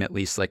time at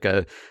least, like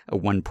a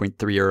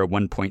 1.3 or a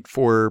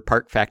 1.4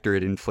 park factor,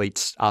 it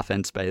inflates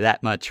offense by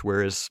that much,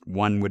 whereas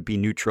 1 would be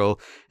neutral.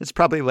 It's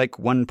probably like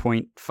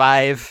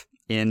 1.5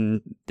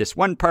 in this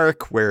one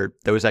park where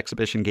those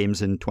exhibition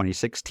games in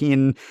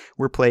 2016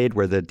 were played,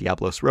 where the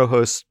Diablos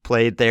Rojos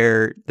played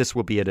there. This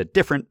will be at a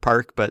different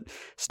park, but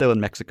still in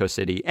Mexico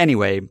City.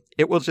 Anyway,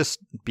 it will just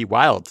be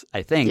wild,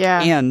 I think.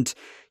 Yeah. And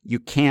you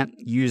can't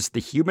use the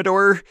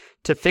humidor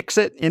to fix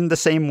it in the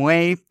same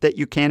way that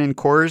you can in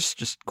Coors.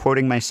 Just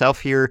quoting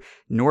myself here,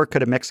 nor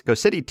could a Mexico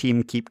City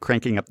team keep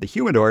cranking up the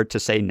humidor to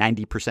say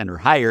 90% or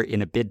higher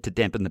in a bid to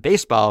dampen the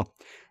baseball.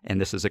 And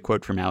this is a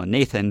quote from Alan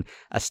Nathan,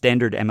 a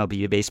standard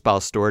MLB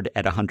baseball stored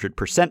at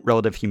 100%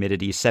 relative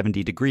humidity,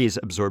 70 degrees,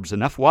 absorbs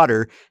enough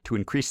water to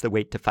increase the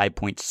weight to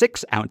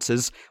 5.6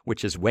 ounces,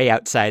 which is way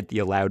outside the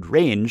allowed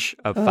range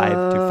of 5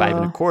 to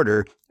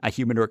 5.25. A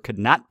humidor could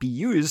not be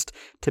used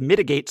to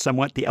mitigate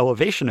somewhat the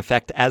elevation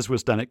effect, as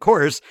was done at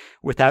Coors,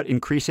 without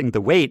increasing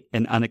the weight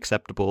an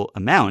unacceptable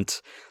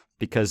amount,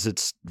 because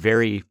it's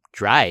very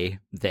dry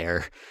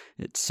there.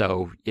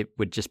 So it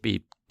would just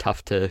be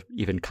tough to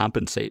even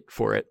compensate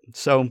for it.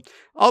 So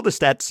all the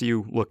stats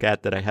you look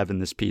at that I have in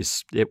this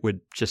piece, it would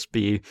just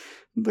be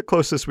the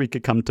closest we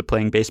could come to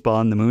playing baseball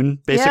on the moon,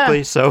 basically.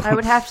 Yeah, so I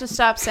would have to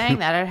stop saying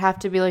that. I'd have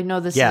to be like, no,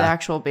 this is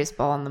actual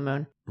baseball on the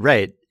moon.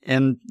 Right.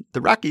 And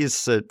the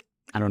Rockies,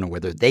 I don't know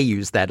whether they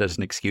use that as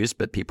an excuse,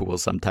 but people will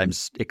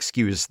sometimes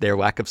excuse their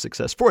lack of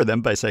success for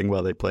them by saying,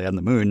 well, they play on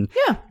the moon.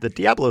 Yeah. The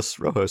Diablos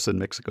Rojos in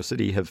Mexico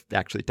City have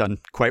actually done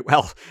quite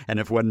well and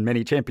have won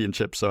many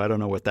championships. So I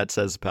don't know what that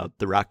says about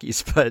the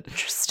Rockies, but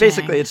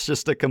basically it's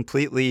just a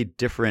completely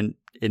different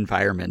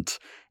environment.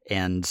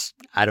 And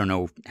I don't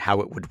know how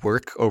it would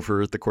work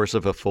over the course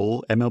of a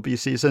full MLB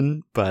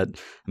season,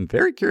 but I'm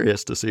very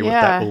curious to see what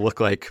that will look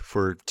like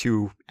for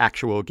 2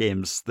 actual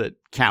games that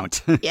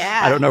count.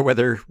 Yeah. I don't know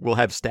whether we'll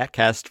have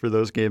StatCast for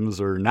those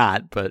games or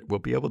not, but we'll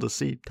be able to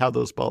see how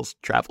those balls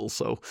travel.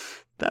 So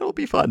that'll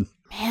be fun.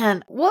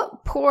 Man,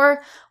 what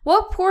poor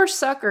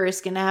sucker is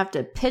going to have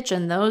to pitch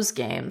in those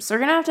games? They're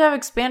going to have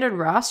expanded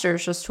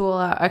rosters just to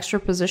allow extra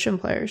position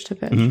players to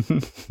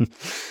pitch.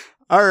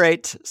 All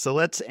right, so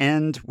let's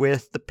end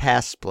with the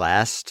Past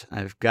Blast.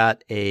 I've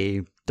got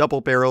a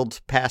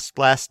double-barreled Past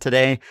Blast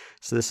today.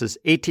 So this is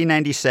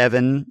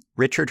 1897.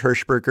 Richard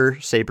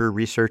Hirschberger, Sabre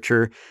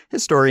researcher,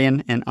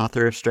 historian, and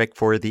author of Strike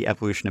for the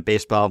Evolution of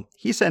Baseball.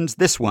 He sends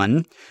this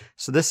one.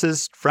 So this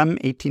is from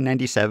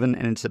 1897,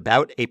 and it's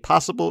about a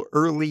possible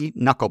early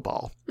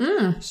knuckleball.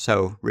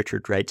 So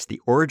Richard writes,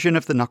 the origin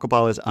of the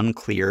knuckleball is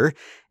unclear.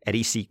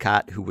 Eddie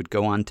Cicotte, who would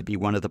go on to be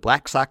one of the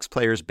Black Sox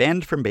players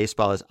banned from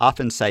baseball, is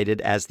often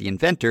cited as the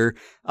inventor.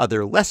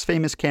 Other less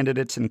famous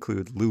candidates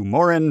include Lou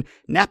Morin,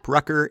 Nap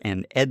Rucker,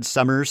 and Ed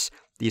Summers.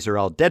 These are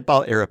all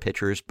deadball era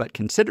pitchers, but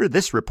consider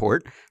this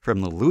report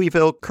from the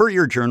Louisville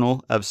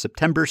Courier-Journal of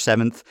September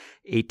 7th,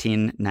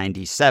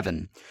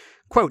 1897.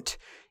 Quote,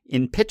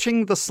 in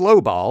pitching the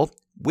slow ball,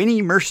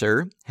 Winnie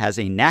Mercer has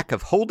a knack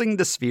of holding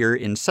the sphere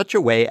in such a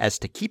way as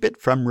to keep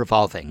it from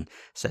revolving,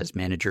 says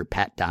manager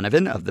Pat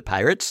Donovan of the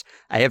Pirates.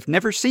 I have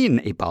never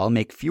seen a ball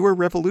make fewer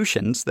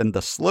revolutions than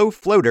the slow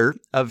floater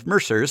of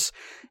Mercer's,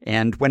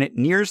 and when it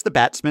nears the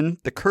batsman,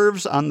 the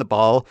curves on the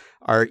ball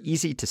are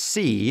easy to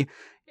see.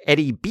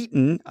 Eddie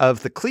Beaton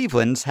of the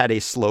Clevelands had a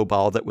slow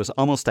ball that was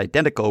almost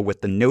identical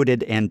with the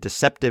noted and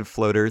deceptive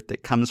floater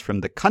that comes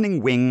from the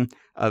cunning wing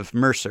of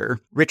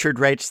Mercer. Richard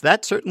writes,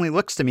 that certainly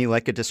looks to me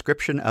like a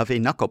description of a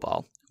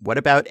knuckleball. What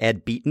about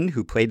Ed Beaton,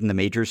 who played in the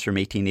majors from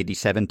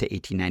 1887 to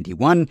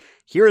 1891?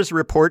 Here is a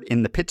report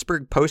in the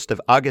Pittsburgh Post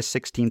of August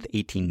 16th,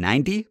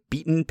 1890.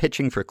 Beaton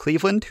pitching for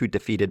Cleveland, who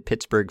defeated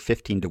Pittsburgh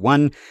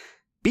 15-1.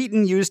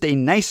 Beaton used a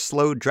nice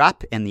slow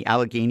drop, and the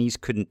Alleghenies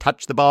couldn't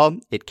touch the ball.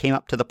 It came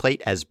up to the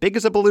plate as big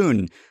as a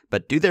balloon,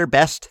 but do their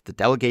best, the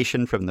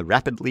delegation from the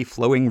rapidly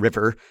flowing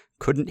river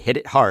couldn't hit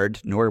it hard,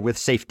 nor with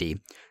safety.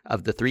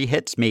 Of the 3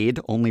 hits made,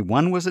 only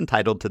one was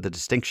entitled to the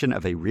distinction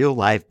of a real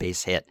live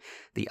base hit.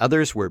 The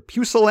others were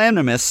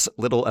pusillanimous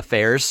little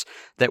affairs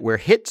that were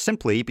hit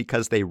simply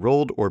because they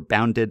rolled or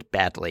bounded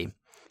badly.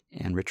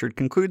 And Richard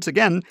concludes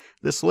again,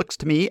 this looks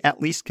to me at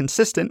least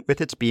consistent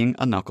with its being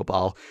a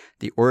knuckleball.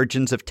 The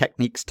origins of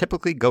techniques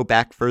typically go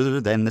back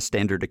further than the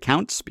standard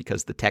accounts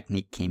because the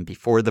technique came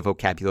before the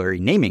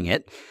vocabulary naming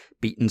it.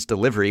 Beaton's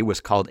delivery was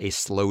called a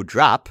slow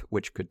drop,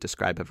 which could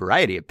describe a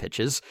variety of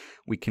pitches.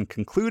 We can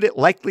conclude it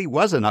likely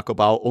was a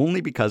knuckleball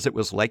only because it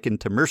was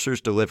likened to Mercer's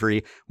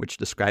delivery, which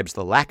describes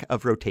the lack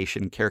of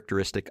rotation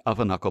characteristic of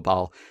a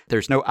knuckleball.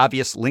 There's no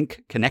obvious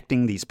link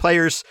connecting these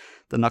players.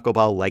 The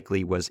knuckleball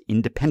likely was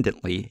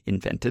independently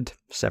invented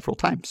several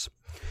times,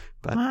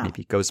 but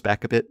maybe goes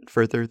back a bit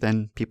further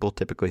than people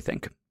typically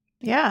think.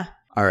 Yeah.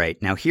 All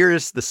right, now here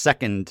is the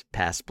second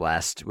Past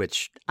Blast,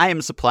 which I am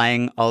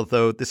supplying,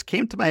 although this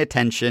came to my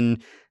attention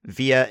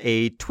via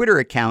a Twitter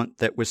account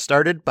that was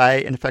started by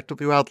an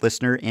Effectively Wild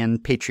listener and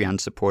Patreon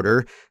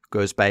supporter, who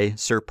goes by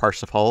Sir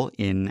Parsifal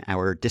in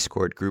our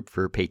Discord group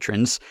for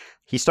patrons.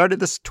 He started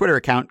this Twitter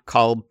account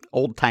called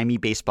Old Timey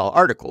Baseball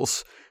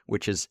Articles,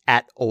 which is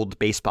at Old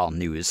Baseball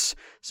News.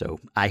 So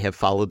I have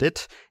followed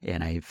it,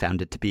 and I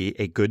found it to be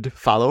a good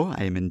follow.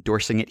 I am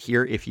endorsing it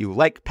here. If you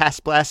like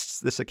Past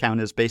Blasts, this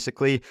account is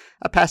basically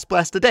a Past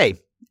Blast a day,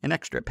 an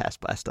extra Past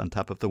Blast on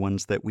top of the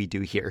ones that we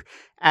do here,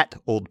 at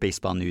Old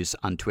Baseball News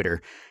on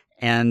Twitter.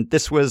 And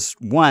this was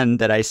one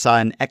that I saw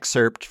an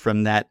excerpt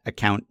from that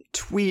account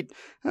tweet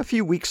a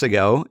few weeks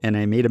ago, and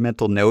I made a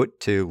mental note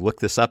to look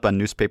this up on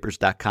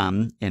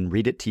newspapers.com and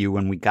read it to you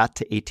when we got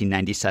to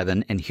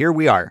 1897, and here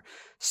we are.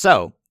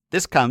 So,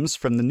 this comes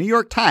from the New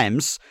York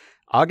Times,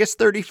 August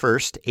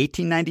 31st,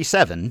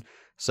 1897,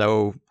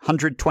 so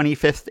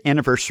 125th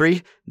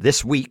anniversary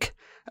this week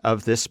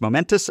of this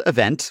momentous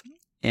event,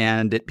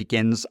 and it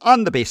begins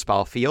on the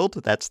baseball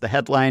field. That's the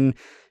headline.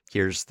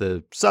 Here's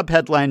the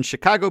subheadline,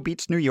 Chicago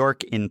beats New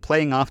York in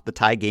playing off the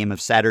tie game of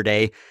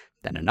Saturday.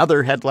 Then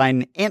another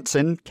headline,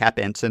 Anson, Cap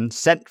Anson,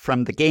 sent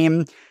from the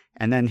game.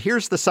 And then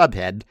here's the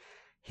subhead,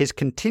 his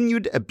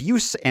continued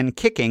abuse and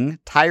kicking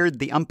tired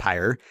the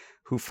umpire,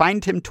 who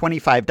fined him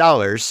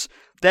 $25.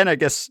 Then I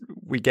guess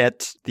we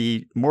get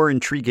the more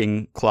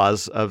intriguing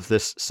clause of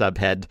this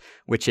subhead,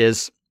 which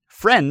is,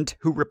 friend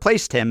who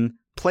replaced him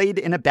played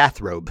in a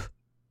bathrobe.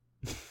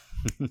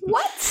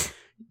 What?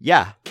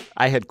 Yeah,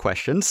 I had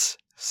questions.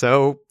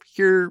 So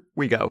here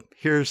we go.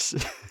 Here's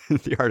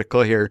the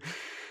article here.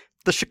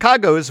 The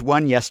Chicagos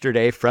won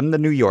yesterday from the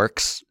New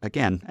Yorks.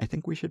 Again, I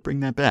think we should bring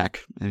that back.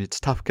 And it's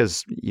tough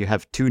because you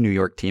have 2 New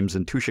York teams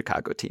and 2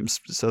 Chicago teams,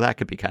 so that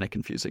could be kind of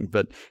confusing.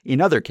 But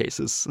in other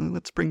cases,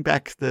 let's bring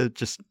back the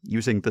just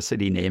using the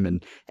city name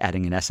and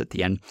adding an S at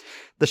the end.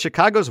 The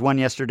Chicagos won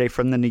yesterday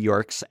from the New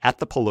Yorks at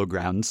the Polo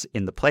Grounds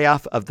in the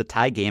playoff of the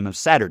tie game of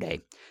Saturday.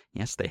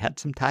 Yes, they had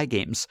some tie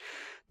games.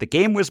 The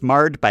game was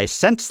marred by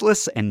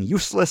senseless and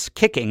useless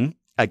kicking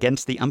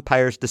against the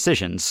umpire's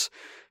decisions.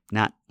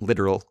 Not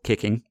literal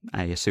kicking,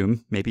 I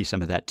assume. Maybe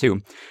some of that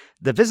too.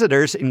 The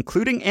visitors,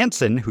 including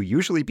Anson, who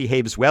usually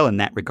behaves well in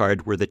that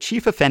regard, were the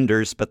chief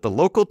offenders, but the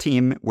local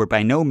team were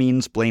by no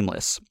means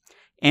blameless.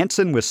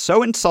 Anson was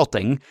so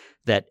insulting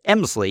that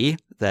Emsley,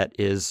 that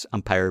is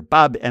umpire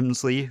Bob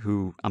Emsley,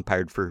 who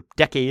umpired for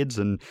decades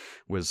and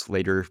was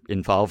later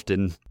involved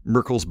in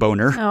Merkel's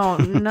boner. Oh,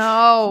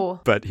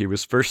 no. But he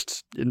was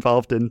first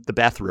involved in the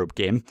bathrobe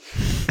game.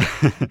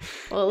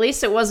 Well, at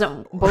least it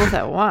wasn't both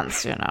at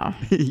once,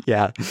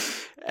 Yeah.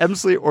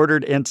 Emsley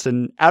ordered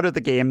Anson out of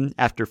the game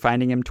after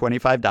fining him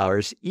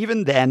 $25.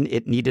 Even then,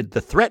 it needed the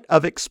threat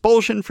of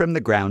expulsion from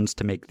the grounds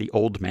to make the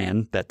old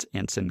man, that's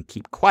Anson,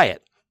 keep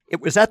quiet.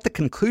 It was at the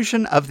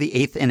conclusion of the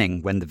 8th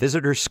inning, when the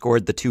visitors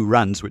scored the 2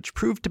 runs, which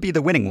proved to be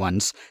the winning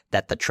ones,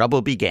 that the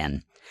trouble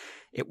began.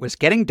 It was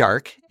getting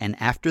dark, and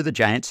after the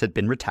Giants had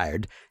been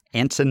retired,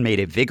 Anson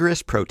made a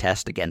vigorous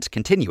protest against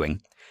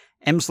continuing.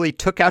 Emsley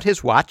took out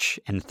his watch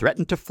and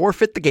threatened to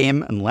forfeit the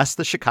game unless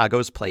the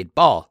Chicagos played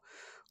ball.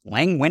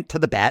 Lang went to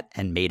the bat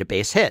and made a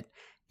base hit.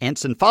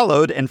 Anson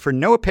followed and for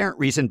no apparent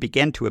reason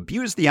began to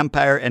abuse the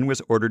umpire and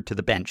was ordered to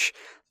the bench.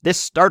 This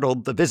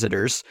startled the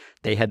visitors.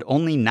 They had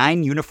only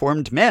 9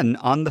 uniformed men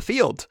on the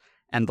field,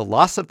 and the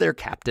loss of their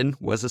captain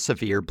was a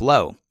severe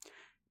blow.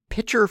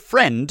 Pitcher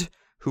Friend,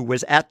 who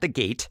was at the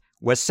gate,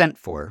 was sent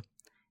for.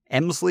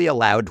 Emsley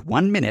allowed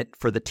 1 minute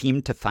for the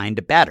team to find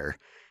a batter,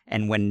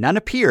 and when none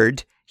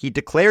appeared, he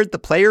declared the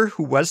player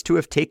who was to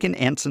have taken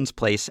Anson's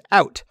place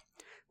out.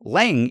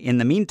 Lang, in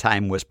the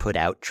meantime, was put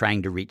out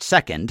trying to reach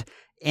second.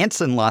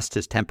 Anson lost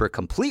his temper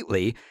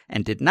completely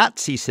and did not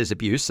cease his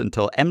abuse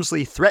until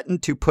Emsley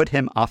threatened to put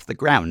him off the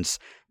grounds.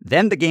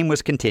 Then the game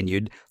was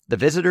continued. The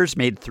visitors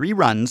made 3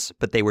 runs,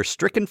 but they were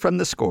stricken from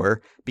the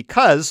score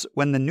because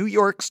when the New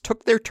Yorks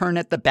took their turn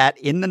at the bat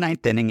in the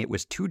 9th inning, it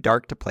was too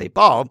dark to play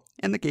ball,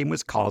 and the game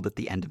was called at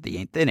the end of the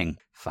 8th inning.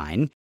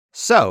 Fine.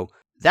 So,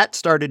 that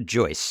started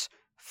Joyce.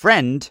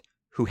 Friend,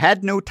 who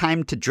had no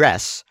time to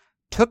dress,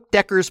 took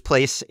Decker's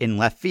place in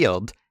left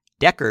field,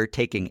 Decker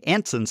taking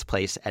Anson's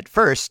place at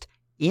first,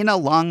 in a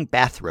long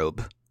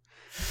bathrobe.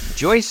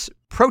 Joyce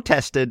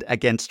protested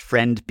against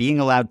Friend being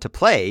allowed to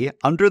play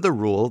under the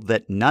rule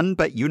that none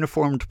but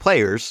uniformed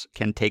players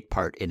can take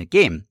part in a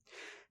game.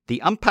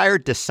 The umpire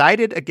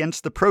decided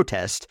against the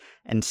protest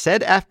and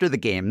said after the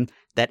game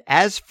that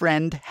as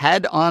Friend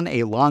had on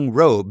a long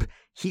robe,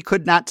 he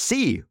could not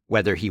see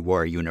whether he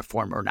wore a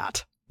uniform or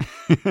not.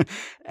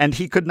 And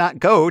he could not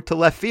go to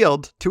left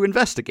field to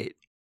investigate.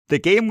 The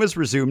game was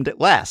resumed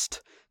at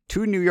last.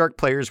 2 New York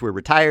players were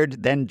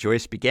retired, then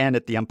Joyce began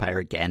at the umpire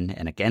again,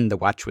 and again the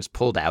watch was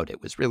pulled out.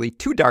 It was really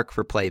too dark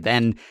for play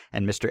then,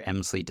 and Mr.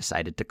 Emsley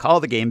decided to call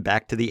the game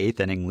back to the 8th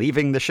inning,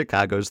 leaving the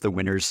Chicagos the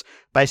winners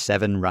by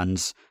 7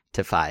 runs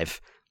to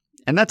 5.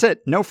 And that's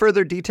it. No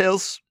further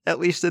details, at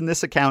least in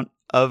this account,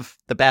 of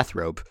the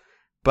bathrobe.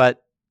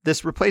 But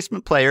this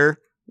replacement player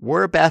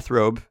wore a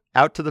bathrobe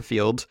out to the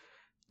field.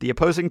 The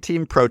opposing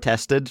team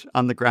protested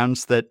on the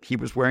grounds that he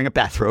was wearing a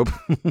bathrobe,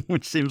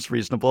 which seems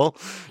reasonable.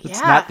 It's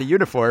not the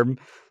uniform.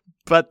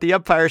 But the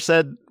umpire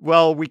said,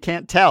 well, we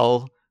can't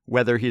tell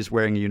whether he's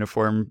wearing a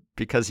uniform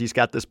because he's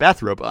got this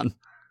bathrobe on.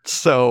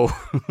 So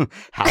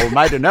how am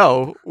I to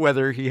know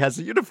whether he has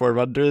a uniform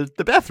under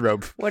the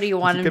bathrobe? What do you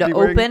want him to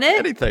open it?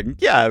 Anything.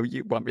 Yeah,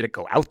 you want me to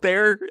go out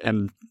there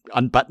and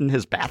unbutton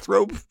his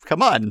bathrobe?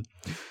 Come on.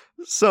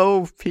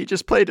 So he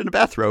just played in a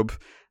bathrobe.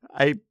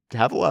 I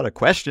have a lot of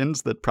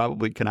questions that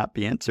probably cannot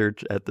be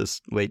answered at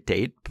this late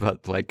date,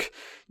 but like,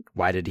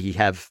 why did he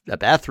have a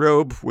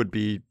bathrobe would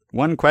be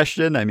one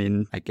question. I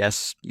mean, I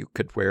guess you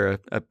could wear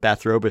a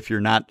bathrobe if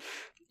you're not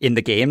in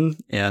the game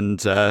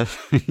and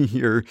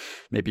you're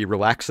maybe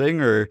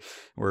relaxing or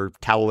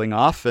toweling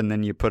off, and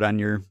then you put on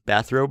your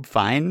bathrobe,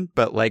 fine.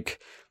 But like,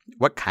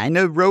 what kind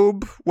of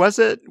robe was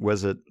it?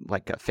 Was it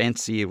like a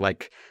fancy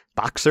like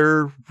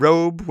boxer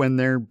robe when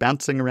they're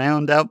bouncing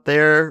around out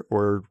there,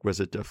 or was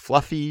it a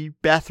fluffy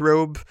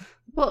bathrobe?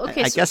 Well,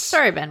 okay, I guess.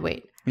 Sorry, Ben.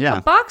 Wait. Yeah.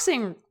 A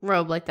boxing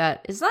robe like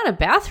that is not a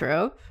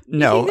bathrobe.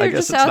 No, they're I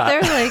guess just it's out not.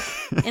 there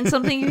like in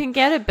something you can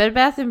get at Bed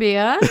Bath &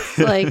 Beyond.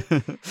 Like,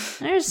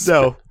 there's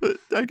No,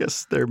 I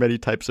guess there are many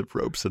types of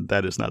robes, and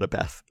that is not a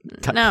bath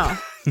type. No.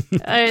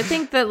 I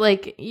think that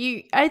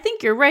I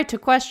think you're right to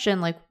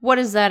question like, what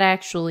does that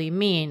actually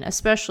mean,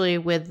 especially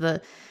with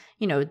the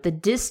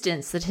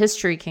distance that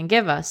history can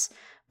give us.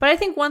 But I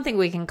think one thing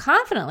we can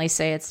confidently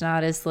say it's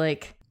not is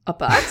like a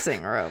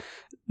boxing robe.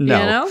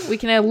 No. We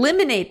can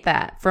eliminate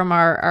that from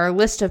our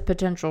list of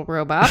potential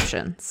robe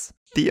options.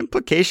 The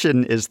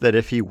implication is that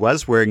if he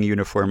was wearing a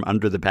uniform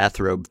under the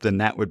bathrobe, then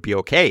that would be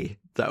okay,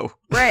 though.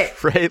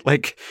 Right. Right?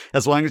 Like,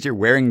 as long as you're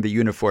wearing the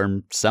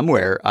uniform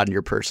somewhere on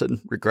your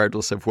person,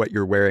 regardless of what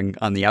you're wearing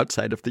on the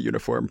outside of the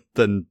uniform,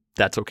 then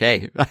that's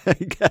okay, I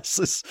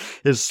guess,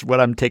 is what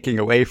I'm taking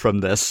away from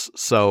this.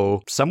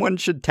 So someone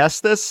should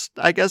test this,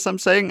 I guess I'm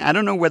saying. I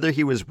don't know whether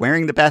he was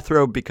wearing the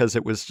bathrobe because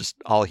it was just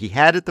all he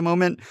had at the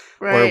moment,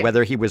 Right. or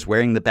whether he was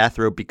wearing the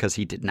bathrobe because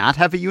he did not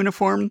have a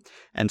uniform,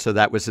 and so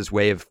that was his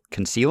way of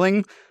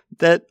concealing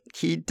that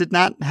he did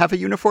not have a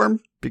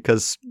uniform.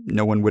 because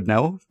no one would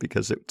know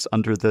because it's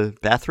under the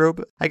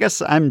bathrobe. I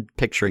guess I'm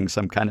picturing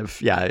some kind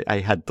of, I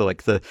had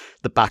the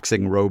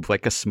boxing robe,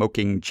 like a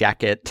smoking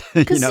jacket,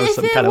 some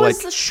kind of like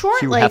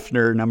short, Hugh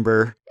Hefner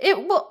number.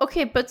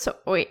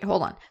 Wait,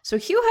 hold on. So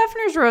Hugh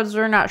Hefner's robes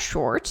were not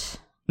short.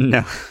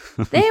 No.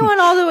 They went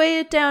all the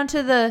way down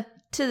to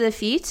the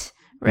feet,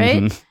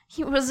 right? Mm-hmm.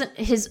 He wasn't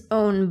his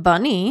own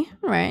bunny,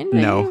 right?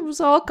 No. It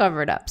was all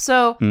covered up.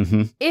 So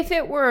if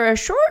it were a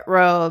short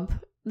robe,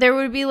 there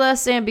would be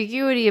less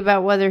ambiguity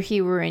about whether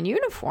he were in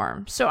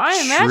uniform. So I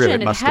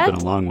imagine it must have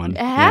been a long one. It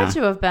had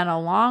to have been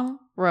a long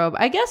robe.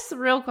 I guess the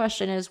real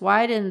question is,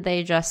 why didn't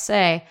they just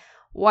say,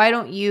 why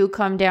don't you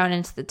come down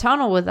into the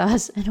tunnel with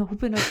us and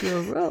open up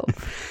your robe?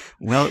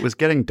 Well, it was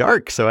getting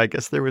dark, so I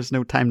guess there was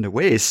no time to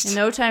waste.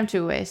 No time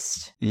to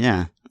waste.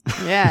 Yeah.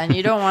 Yeah, and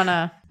you don't want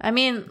to... I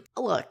mean,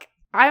 look,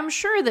 I'm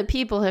sure that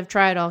people have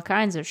tried all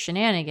kinds of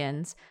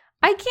shenanigans.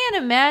 I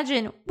can't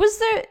imagine...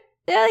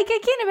 I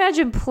can't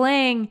imagine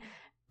playing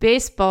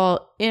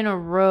baseball in a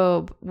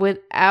robe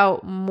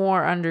without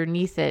more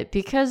underneath it,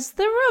 because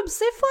the robes,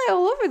 they fly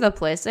all over the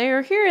place. They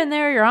are here and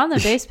there. You're on the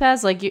base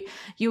paths. Like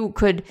you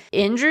could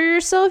injure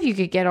yourself. You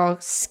could get all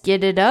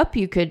skidded up.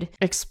 You could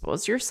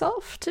expose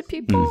yourself to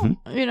people.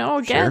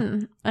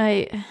 Again,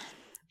 sure.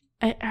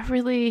 I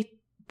really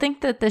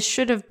think that this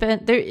should have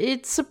been there.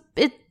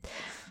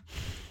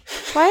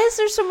 Why is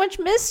there so much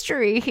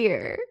mystery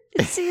here?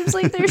 It seems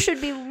like there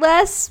should be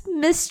less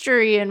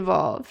mystery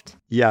involved.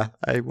 Yeah,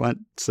 I want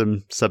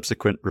some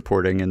subsequent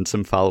reporting and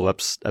some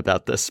follow-ups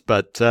about this.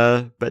 But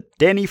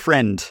Danny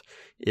Friend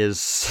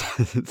is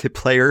the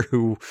player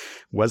who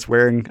was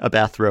wearing a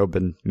bathrobe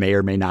and may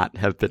or may not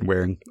have been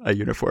wearing a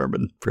uniform,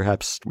 and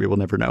perhaps we will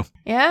never know.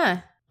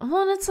 Yeah.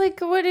 Well, it's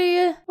like,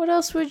 what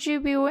else would you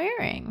be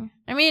wearing?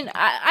 I mean,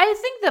 I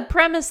think the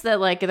premise that,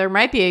 like, there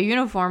might be a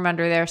uniform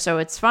under there, so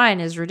it's fine,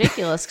 is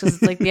ridiculous, because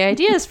it's like the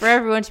idea is for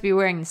everyone to be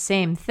wearing the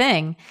same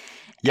thing.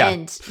 Yeah.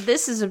 And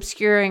this is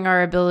obscuring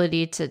our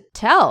ability to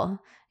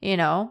tell.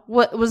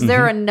 What was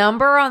there a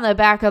number on the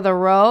back of the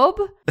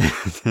robe?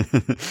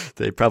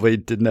 They probably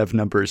didn't have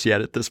numbers yet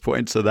at this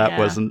point, so that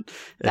wasn't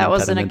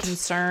a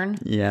concern.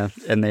 Yeah,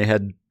 and they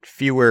had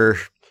fewer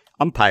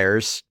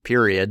umpires,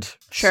 period.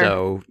 Sure.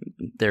 So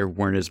there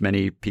weren't as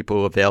many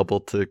people available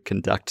to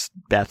conduct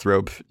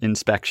bathrobe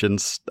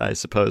inspections, I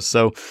suppose.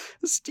 So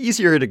it's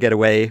easier to get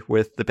away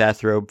with the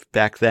bathrobe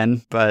back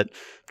then. But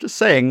just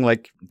saying,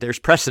 like, there's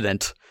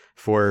precedent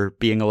for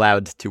being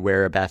allowed to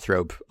wear a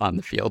bathrobe on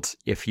the field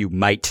if you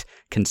might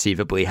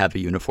conceivably have a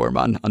uniform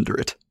on under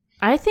it.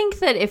 I think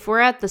that if we're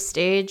at the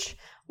stage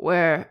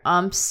where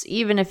umps,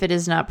 even if it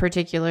is not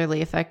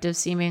particularly effective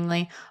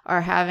seemingly,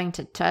 are having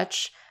to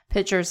touch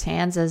pitchers'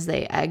 hands as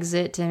they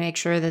exit to make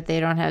sure that they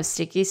don't have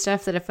sticky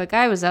stuff, that if a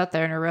guy was out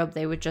there in a robe,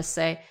 they would just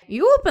say,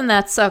 you open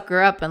that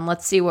sucker up and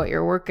let's see what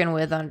you're working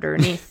with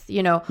underneath.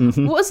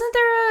 Wasn't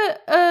there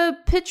a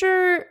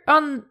pitcher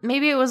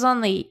he was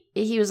on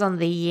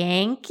the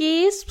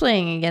Yankees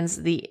playing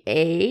against the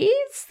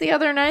A's the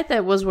other night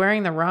that was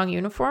wearing the wrong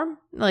uniform?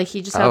 Like,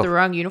 he just had the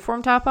wrong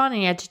uniform top on and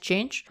he had to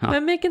change. Huh. Am I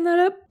making that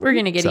up? We're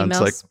going to get emails.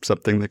 Sounds like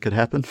something that could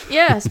happen.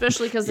 Yeah,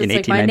 especially because it's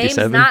like, my name's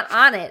not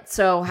on it.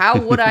 So how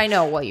would I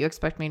know? What, you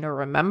expect me to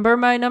remember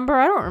my number?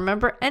 I don't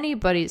remember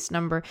anybody's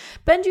number.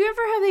 Ben, do you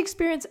ever have the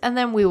experience? And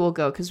then we will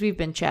go, because we've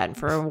been chatting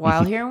for a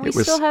while here. And we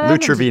still have Lou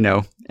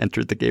Trevino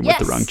entered the game with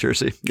the wrong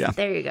jersey. Yeah.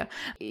 There you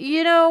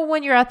go.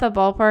 When you're at the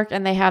ballpark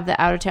and they have the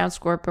out-of-town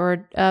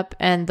scoreboard up,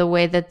 and the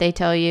way that they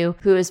tell you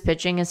who is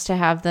pitching is to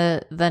have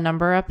the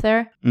number up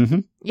there?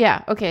 Mm-hmm.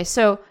 Yeah. Okay.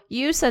 So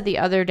you said the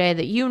other day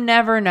that you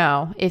never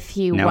know if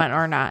he went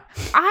or not.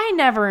 I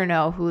never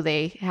know who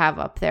they have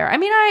up there. I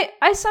mean,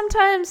 I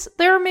sometimes,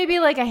 there are maybe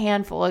like a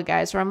handful of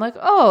guys where I'm like,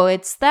 oh,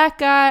 it's that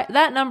guy,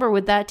 that number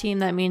with that team.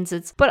 That means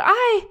it's, but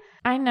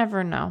I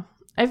never know.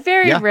 I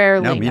very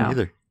rarely know. No, me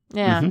neither.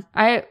 Yeah.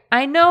 Mm-hmm.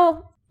 I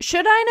know.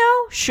 Should I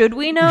know? Should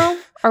we know?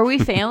 Are we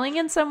failing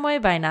in some way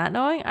by not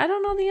knowing? I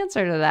don't know the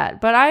answer to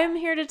that, but I am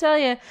here to tell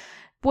you,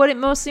 what it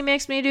mostly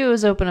makes me do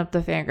is open up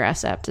the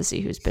Fangraphs app to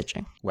see who's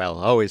pitching. Well,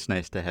 always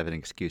nice to have an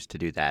excuse to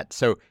do that.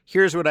 So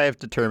here's what I have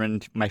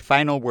determined. My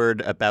final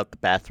word about the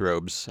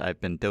bathrobes. I've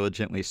been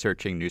diligently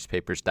searching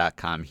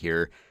newspapers.com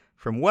here.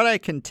 From what I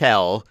can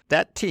tell,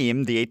 that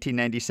team, the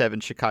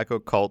 1897 Chicago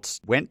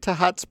Colts, went to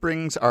Hot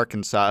Springs,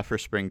 Arkansas for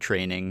spring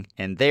training,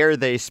 and there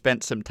they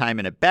spent some time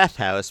in a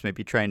bathhouse,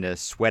 maybe trying to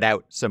sweat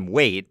out some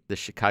weight. The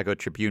Chicago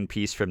Tribune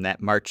piece from that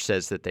March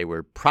says that they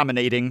were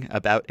promenading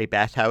about a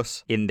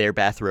bathhouse in their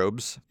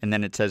bathrobes. And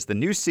then it says the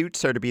new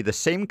suits are to be the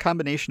same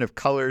combination of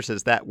colors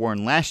as that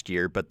worn last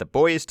year, but the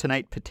boys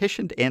tonight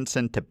petitioned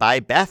Anson to buy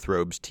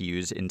bathrobes to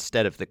use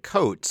instead of the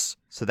coats.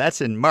 So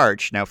that's in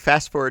March. Now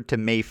fast forward to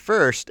May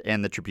 1st,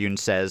 and the Tribune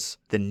says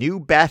the new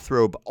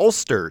bathrobe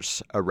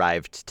ulsters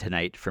arrived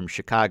tonight from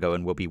Chicago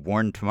and will be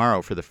worn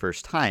tomorrow for the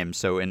first time.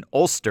 So an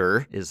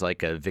ulster is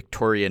like a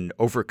Victorian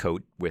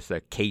overcoat with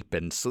a cape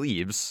and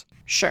sleeves.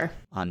 Sure.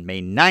 On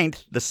May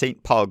 9th, the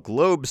St. Paul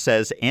Globe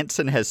says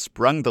Anson has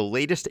sprung the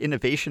latest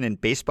innovation in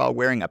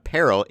baseball-wearing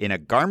apparel in a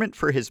garment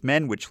for his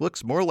men which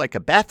looks more like a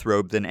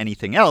bathrobe than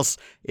anything else.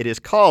 It is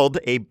called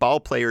a ball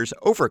player's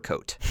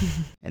overcoat.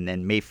 And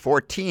then May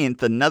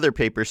 14th, another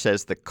paper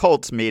says the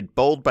Colts, made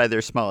bold by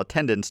their small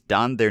attendance,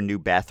 donned their new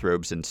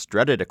bathrobes and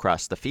strutted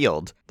across the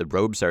field. The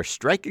robes are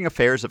striking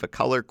affairs of a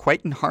color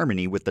quite in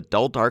harmony with the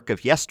dull dark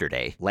of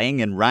yesterday.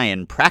 Lang and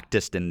Ryan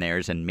practiced in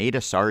theirs and made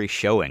a sorry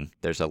showing.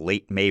 There's a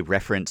late May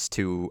reference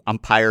to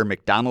umpire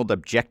McDonald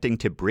objecting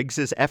to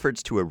Briggs's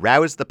efforts to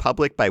arouse the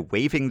public by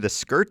waving the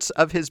skirts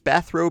of his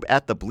bathrobe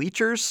at the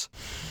bleachers.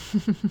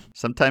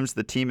 Sometimes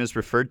the team is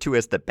referred to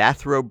as the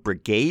Bathrobe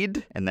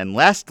Brigade. And then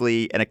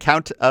lastly, an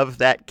account of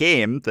that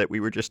game that we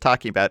were just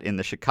talking about in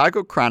the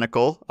Chicago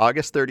Chronicle,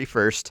 August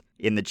 31st.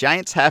 In the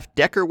Giants half,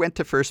 Decker went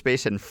to first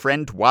base and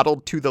Friend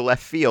waddled to the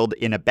left field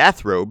in a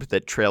bathrobe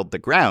that trailed the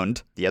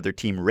ground. The other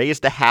team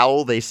raised a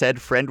howl. They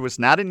said Friend was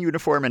not in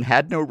uniform and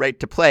had no right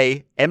to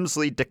play.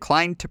 Emsley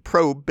declined to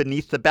probe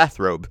beneath the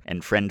bathrobe,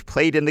 and Friend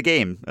played in the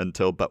game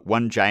until but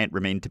one Giant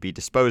remained to be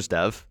disposed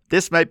of.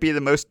 This might be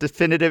the most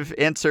definitive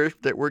answer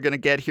that we're going to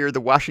get here. The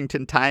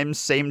Washington Times,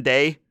 same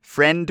day.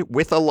 Friend,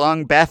 with a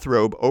long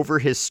bathrobe over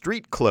his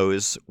street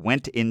clothes,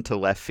 went into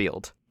left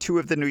field. Two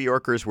of the New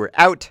Yorkers were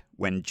out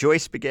when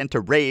Joyce began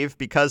to rave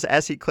because,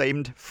 as he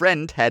claimed,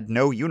 Friend had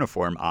no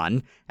uniform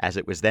on, as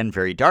it was then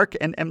very dark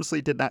and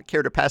Emsley did not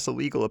care to pass a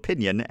legal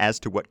opinion as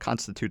to what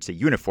constitutes a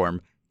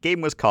uniform.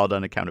 Game was called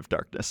on account of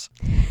darkness.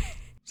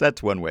 So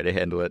that's one way to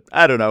handle it.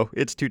 I don't know.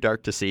 It's too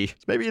dark to see.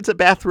 Maybe it's a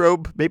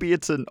bathrobe. Maybe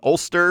it's an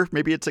ulster.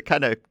 Maybe it's a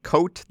kind of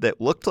coat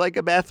that looked like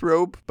a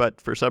bathrobe,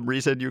 but for some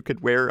reason you could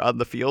wear on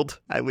the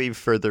field. I leave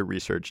further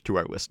research to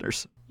our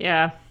listeners.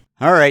 Yeah.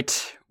 All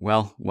right.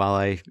 Well, while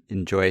I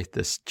enjoy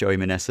this Joey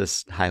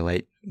Meneses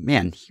highlight,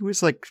 man, he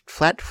was like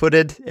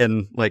flat-footed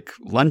and like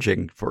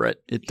lunging for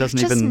it. It doesn't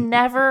You've even... just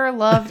never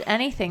loved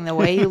anything the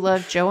way you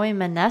love Joey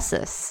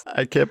Meneses.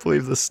 I can't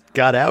believe this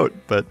got out,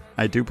 but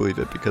I do believe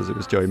it because it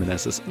was Joey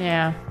Meneses.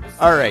 Yeah.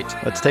 All right,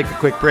 let's take a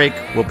quick break.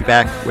 We'll be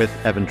back with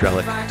Evan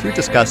Drellick to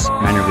discuss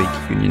minor league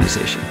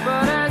unionization.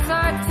 But as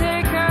I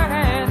take her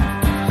hand,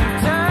 she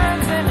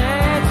turns and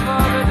heads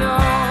for the door.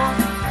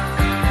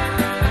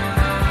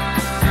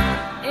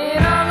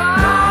 In a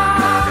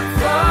long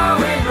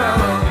flowing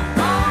road,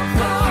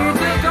 she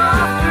took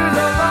off through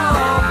the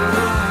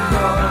ballroom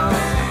door.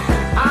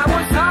 I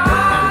was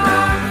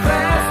hard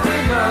pressed to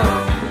know,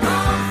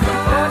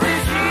 what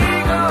did she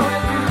go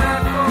through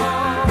that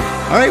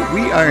for? All right,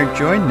 we are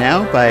joined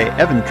now by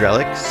Evan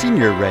Drellick,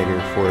 senior writer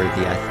for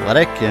The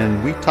Athletic,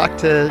 and we talk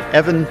to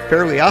Evan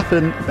fairly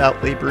often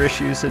about labor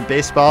issues in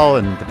baseball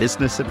and the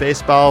business of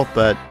baseball,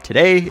 but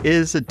today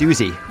is a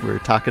doozy. We're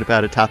talking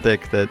about a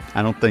topic that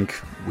I don't think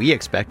we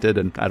expected,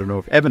 and I don't know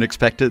if Evan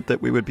expected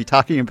that we would be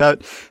talking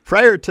about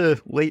prior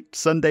to late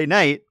Sunday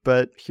night,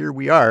 but here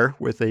we are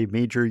with a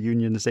major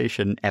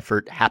unionization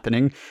effort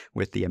happening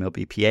with the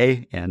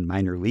MLBPA and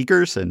minor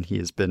leaguers, and he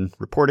has been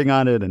reporting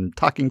on it and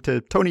talking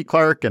to Tony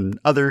Clark and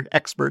other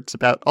experts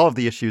about all of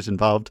the issues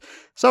involved.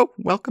 So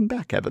welcome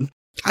back, Evan.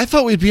 I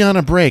thought we'd be on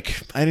a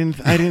break. I didn't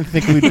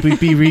think we'd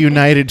be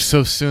reunited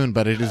so soon,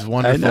 but it is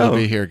wonderful to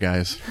be here,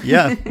 guys.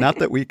 Yeah, not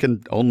that we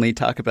can only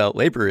talk about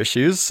labor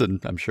issues, and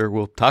I'm sure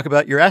we'll talk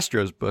about your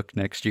Astros book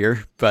next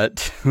year,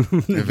 but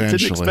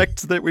didn't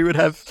expect that we would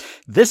have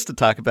this to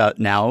talk about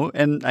now,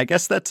 and I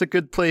guess that's a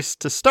good place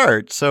to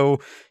start. So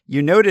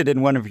you noted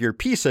in one of your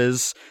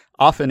pieces,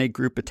 often a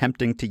group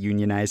attempting to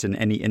unionize in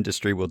any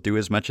industry will do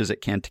as much as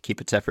it can to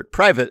keep its effort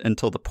private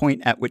until the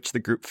point at which the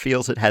group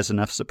feels it has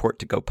enough support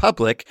to go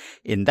public.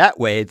 In that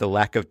way, the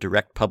lack of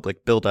direct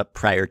public buildup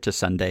prior to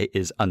Sunday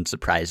is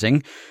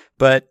unsurprising.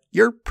 But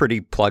you're pretty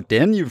plugged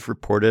in. You've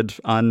reported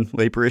on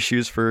labor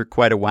issues for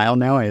quite a while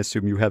now. I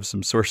assume you have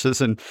some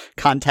sources and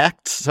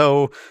contacts.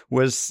 So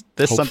was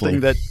this something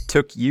that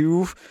took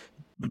you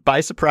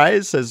by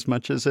surprise as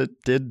much as it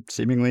did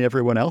seemingly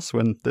everyone else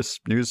when this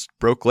news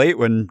broke late,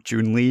 when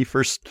June Lee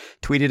first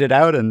tweeted it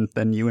out and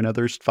then you and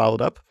others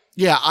followed up?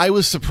 Yeah, I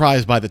was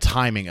surprised by the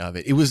timing of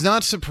it. It was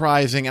not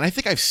surprising, and I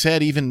think I've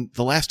said even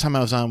the last time I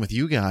was on with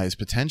you guys,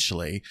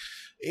 potentially,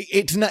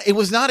 it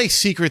was not a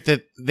secret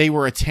that they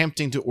were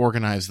attempting to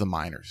organize the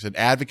minors, that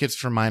Advocates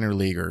for Minor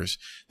Leaguers,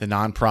 the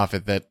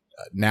nonprofit that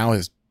now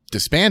has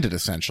disbanded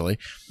essentially,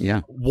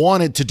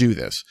 wanted to do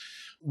this.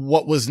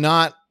 What was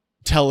not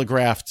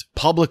telegraphed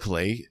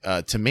publicly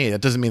to me, that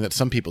doesn't mean that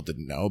some people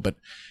didn't know, but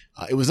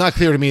it was not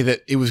clear to me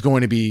that it was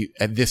going to be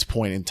at this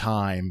point in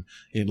time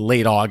in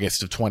late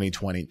August of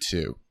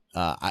 2022.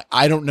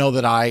 I don't know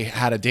that I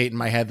had a date in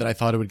my head that I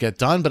thought it would get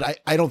done, but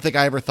I don't think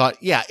I ever thought,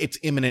 yeah, it's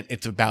imminent,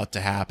 it's about to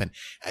happen.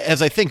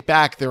 As I think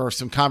back, there are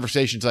some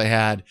conversations I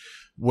had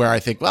where I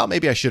think, well,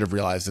 maybe I should have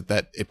realized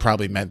that it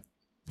probably meant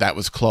that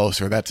was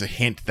close, or that's a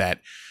hint that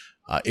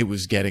it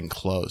was getting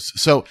close.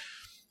 So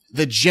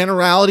the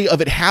generality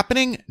of it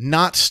happening,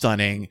 not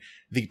stunning.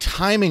 The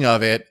timing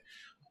of it,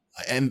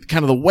 And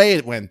kind of the way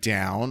it went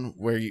down,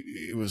 where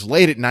it was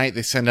late at night,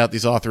 they send out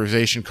these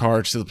authorization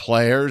cards to the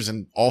players.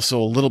 And also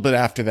a little bit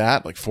after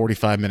that, like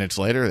 45 minutes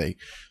later, they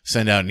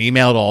send out an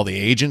email to all the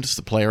agents,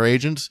 the player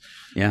agents.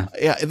 Yeah.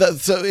 Yeah.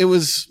 So it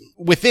was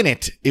within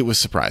it was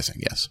surprising.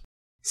 Yes.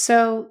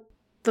 So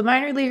the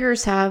minor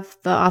leaguers have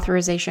the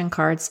authorization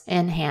cards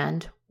in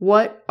hand.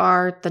 What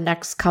are the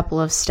next couple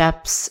of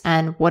steps,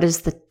 and what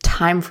is the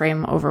time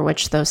frame over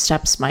which those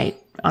steps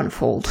might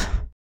unfold?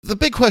 The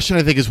big question,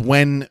 I think, is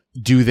when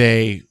do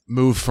they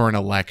move for an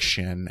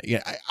election?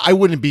 Yeah, I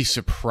wouldn't be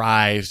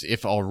surprised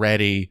if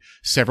already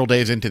several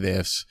days into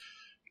this,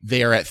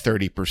 they are at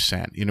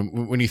 30%. You know,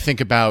 when you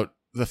think about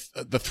the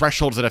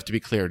thresholds that have to be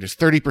cleared, it's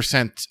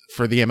 30%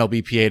 for the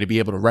MLBPA to be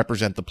able to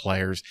represent the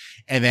players.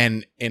 And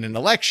then in an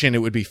election, it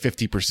would be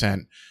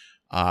 50%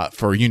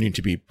 for a union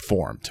to be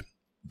formed.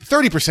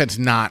 30% is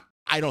not,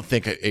 I don't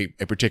think, a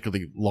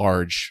particularly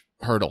large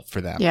hurdle for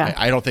them. Yeah.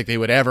 I don't think they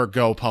would ever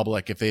go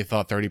public if they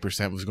thought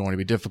 30% was going to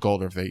be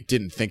difficult, or if they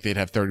didn't think they'd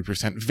have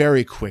 30%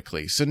 very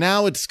quickly. So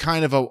now it's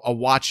kind of a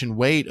watch and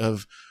wait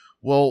of,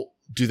 well,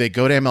 do they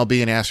go to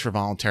MLB and ask for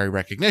voluntary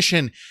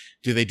recognition?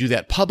 Do they do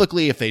that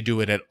publicly if they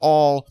do it at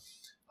all?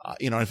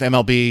 If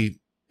MLB,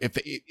 if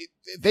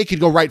they could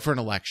go right for an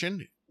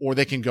election, or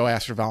they can go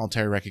ask for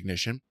voluntary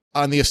recognition.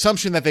 On the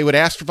assumption that they would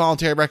ask for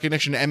voluntary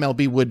recognition,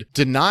 MLB would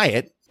deny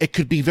it. It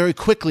could be very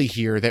quickly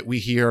here that we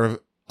hear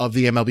of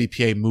the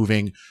MLBPA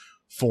moving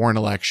for an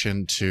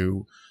election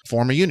to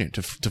form a union,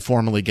 to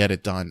formally get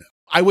it done.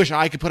 I wish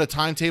I could put a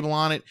timetable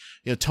on it.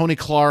 You know, Tony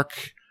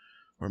Clark,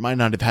 or it might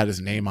not have had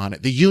his name on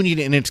it, the union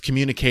in its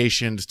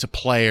communications to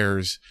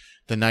players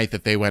the night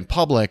that they went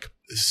public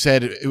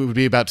said it would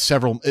be about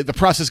the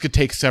process could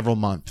take several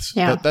months.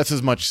 Yeah. That's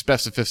as much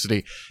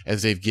specificity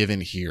as they've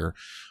given here.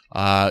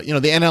 The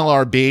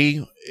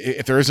NLRB,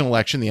 if there is an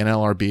election, the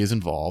NLRB is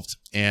involved.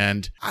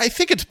 And I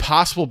think it's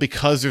possible,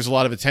 because there's a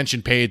lot of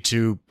attention paid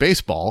to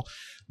baseball,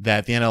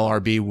 that the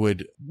NLRB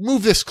would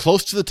move this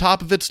close to the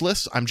top of its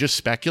list. I'm just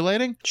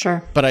speculating.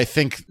 Sure. But I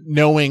think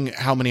knowing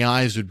how many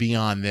eyes would be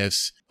on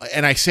this,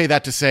 and I say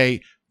that to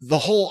say the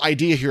whole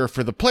idea here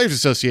for the Players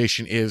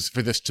Association is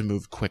for this to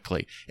move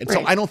quickly. And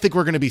so I don't think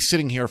we're going to be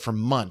sitting here for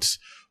months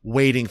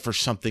waiting for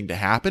something to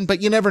happen, but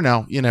you never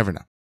know. You never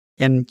know.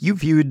 And you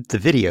viewed the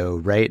video,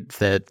 right?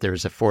 That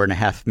there's a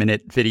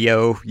 4.5-minute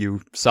video.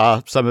 You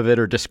saw some of it,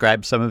 or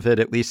described some of it,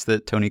 at least,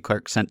 that Tony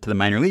Clark sent to the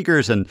minor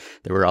leaguers. And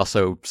there were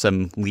also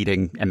some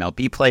leading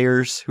MLB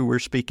players who were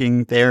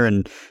speaking there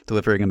and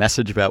delivering a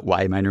message about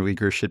why minor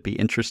leaguers should be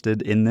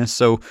interested in this.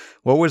 So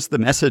what was the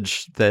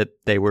message that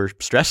they were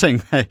stressing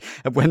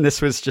when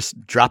this was just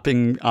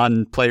dropping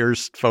on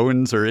players'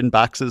 phones or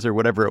inboxes or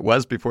whatever it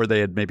was before they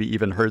had maybe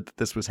even heard that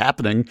this was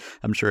happening?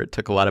 I'm sure it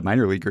took a lot of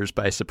minor leaguers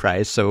by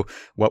surprise. So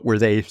what were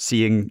they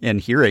seeing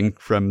and hearing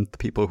from the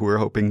people who are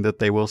hoping that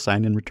they will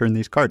sign and return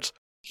these cards?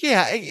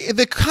 Yeah,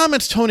 the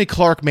comments Tony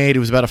Clark made, it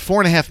was about a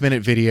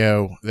 4.5-minute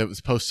video that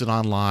was posted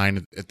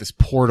online at this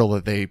portal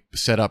that they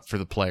set up for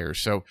the players.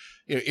 So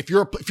if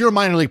you're a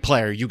minor league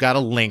player, you got a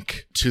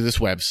link to this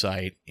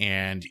website,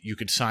 and you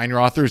could sign your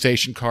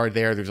authorization card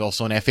there. There's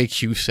also an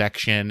FAQ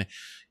section,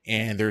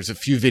 and there's a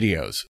few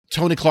videos.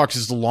 Tony Clark's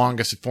is the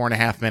longest at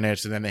 4.5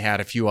 minutes, and then they had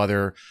a few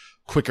other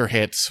quicker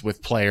hits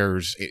with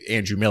players.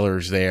 Andrew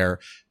Miller's there,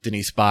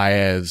 Denise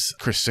Baez,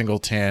 Chris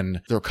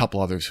Singleton. There were a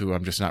couple others who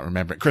I'm just not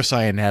remembering. Chris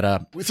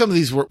Iannetta. Some of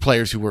these were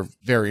players who were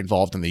very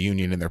involved in the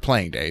union in their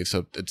playing days,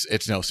 so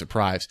it's no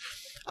surprise.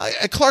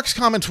 Clark's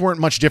comments weren't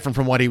much different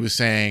from what he was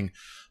saying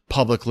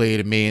publicly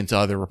to me and to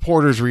other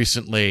reporters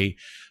recently.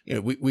 You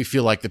know, we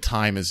feel like the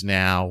time is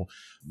now.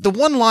 The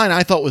one line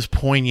I thought was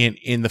poignant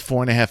in the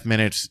 4.5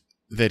 minutes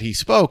that he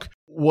spoke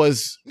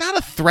was not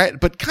a threat,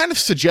 but kind of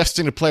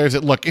suggesting to players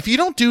that, look, if you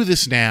don't do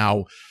this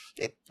now,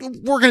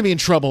 we're going to be in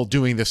trouble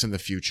doing this in the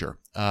future.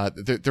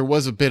 There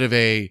was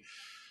a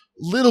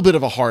little bit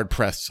of a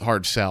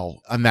hard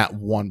sell on that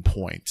one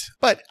point.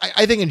 But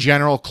I think in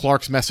general,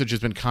 Clark's message has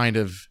been kind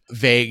of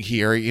vague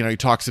here. You know, he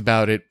talks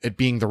about it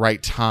being the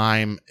right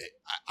time.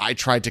 I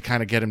tried to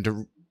kind of get him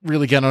to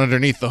really get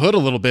underneath the hood a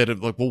little bit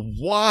of like, well,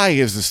 why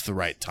is this the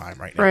right time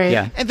right now? Right.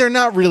 Yeah. And they're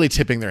not really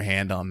tipping their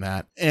hand on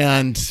that.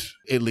 And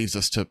it leads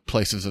us to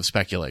places of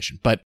speculation.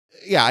 But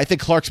yeah, I think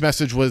Clark's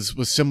message was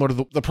similar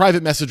to the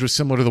private message was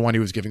similar to the one he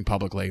was giving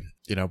publicly.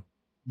 You know,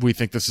 we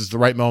think this is the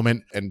right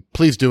moment, and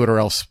please do it, or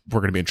else we're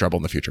going to be in trouble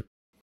in the future.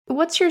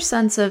 What's your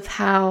sense of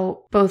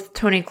how both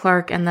Tony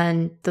Clark and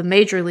then the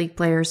major league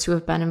players who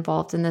have been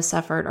involved in this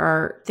effort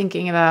are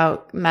thinking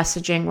about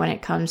messaging when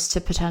it comes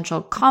to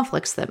potential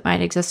conflicts that might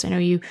exist? I know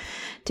you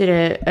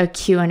did a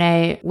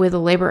Q&A with a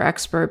labor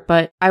expert,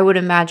 but I would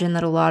imagine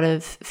that a lot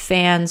of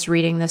fans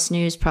reading this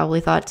news probably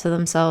thought to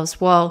themselves,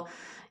 well,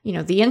 you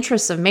know, the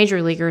interests of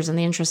major leaguers and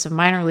the interests of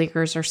minor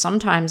leaguers are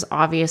sometimes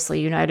obviously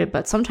united,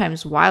 but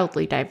sometimes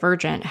wildly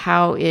divergent.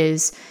 How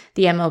is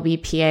the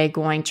MLBPA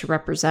going to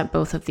represent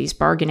both of these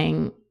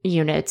bargaining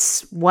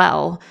units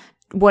well?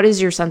 what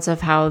is your sense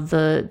of how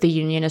the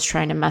union is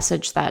trying to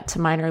message that to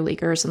minor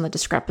leaguers and the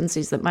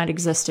discrepancies that might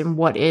exist in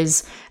what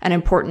is an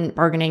important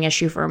bargaining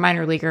issue for a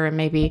minor leaguer and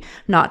maybe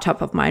not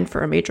top of mind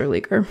for a major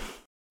leaguer?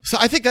 So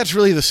I think that's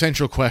really the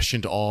central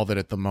question to all of it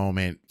at the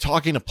moment.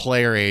 Talking to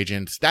player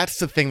agents, that's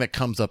the thing that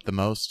comes up the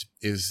most,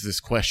 is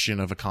this question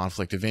of a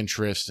conflict of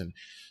interest, and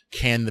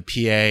can the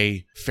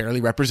PA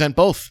fairly represent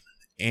both?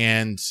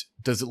 And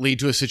does it lead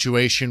to a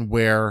situation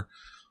where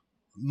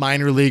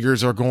minor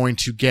leaguers are going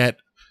to get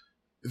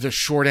the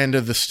short end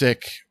of the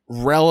stick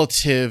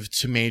relative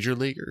to major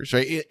leaguers,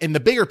 right? In the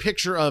bigger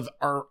picture of,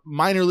 are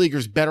minor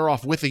leaguers better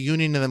off with a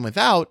union than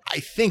without?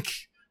 I think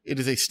it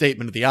is a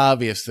statement of the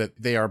obvious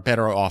that they are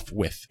better off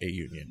with a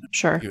union.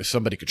 Sure.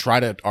 Somebody could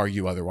try to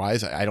argue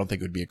otherwise. I don't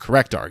think it would be a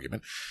correct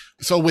argument.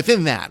 So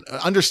within that,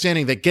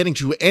 understanding that getting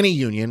to any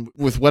union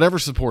with whatever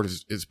support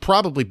is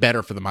probably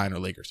better for the minor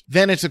leaguers.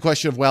 Then it's a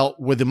question of, well,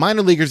 would the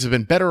minor leaguers have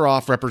been better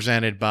off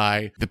represented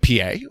by the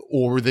PA,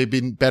 or would they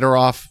been better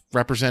off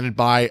represented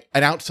by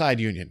an outside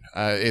union?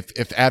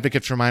 If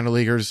advocates for minor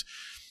leaguers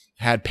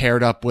had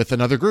paired up with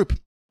another group.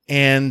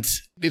 And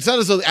it's not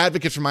as though the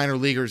advocates for minor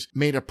leaguers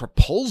made a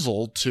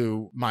proposal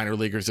to minor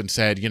leaguers and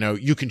said,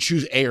 you can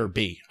choose A or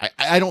B.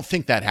 I don't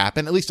think that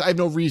happened. At least I have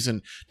no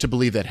reason to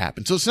believe that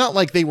happened. So it's not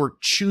like they were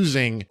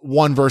choosing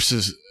one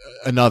versus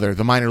another,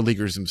 the minor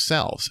leaguers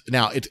themselves.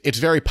 Now, it's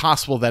very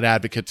possible that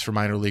advocates for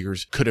minor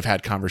leaguers could have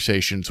had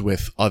conversations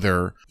with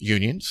other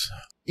unions.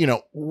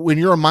 When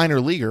you're a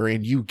minor leaguer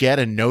and you get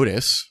a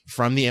notice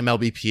from the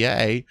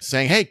MLBPA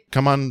saying, hey,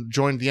 come on,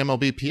 join the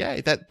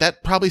MLBPA,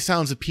 that probably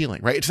sounds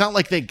appealing, right? It's not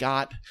like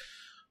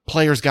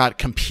players got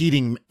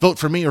competing, vote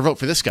for me or vote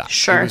for this guy.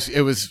 Sure.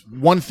 It was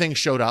one thing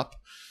showed up,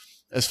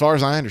 as far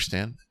as I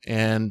understand.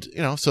 And,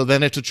 so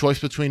then it's a choice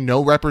between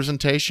no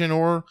representation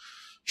or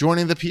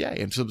joining the PA.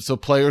 And so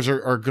players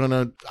are going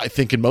to, I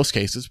think in most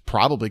cases,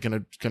 probably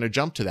going to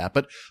jump to that.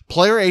 But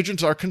player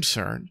agents are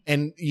concerned,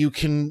 and you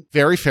can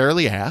very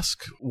fairly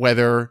ask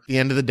whether at the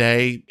end of the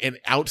day, an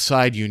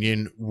outside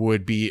union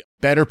would be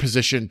better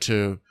positioned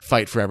to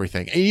fight for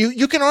everything. And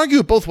you can argue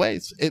it both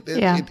ways.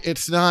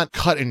 It's not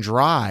cut and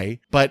dry,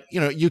 but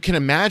you can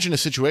imagine a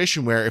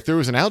situation where if there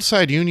was an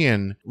outside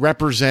union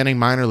representing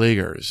minor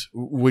leaguers,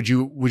 would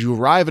you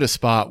arrive at a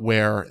spot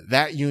where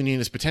that union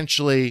is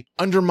potentially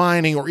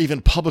undermining or even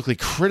publicly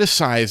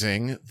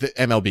criticizing the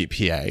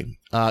MLBPA?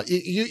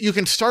 You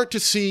can start to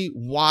see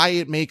why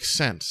it makes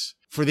sense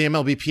for the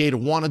MLBPA to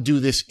want to do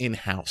this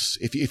in-house.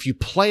 If you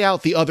play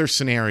out the other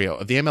scenario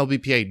of the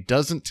MLBPA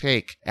doesn't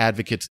take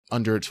advocates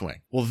under its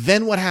wing, well,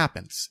 then what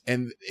happens?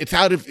 And it's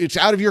out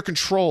of your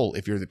control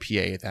if you're the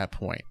PA at that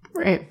point.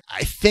 Right.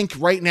 I think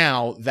right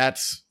now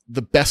that's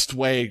the best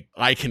way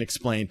I can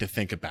explain to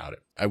think about it.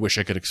 I wish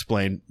I could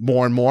explain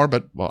more and more,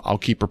 but well, I'll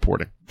keep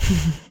reporting.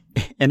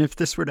 And if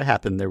this were to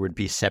happen, there would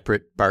be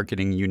separate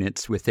bargaining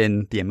units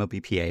within the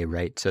MLBPA,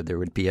 right? So there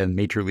would be a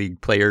major league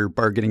player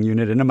bargaining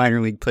unit and a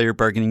minor league player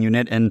bargaining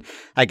unit. And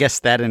I guess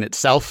that in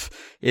itself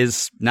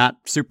is not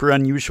super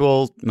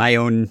unusual. My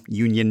own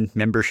union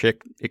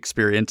membership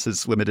experience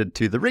is limited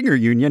to the Ringer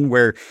Union,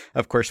 where,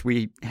 of course,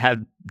 we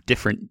have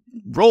different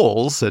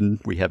roles, and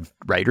we have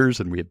writers,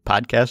 and we have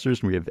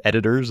podcasters, and we have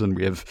editors, and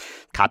we have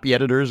copy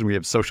editors, and we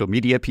have social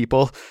media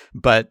people,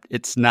 but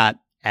it's not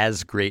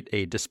as great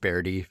a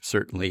disparity,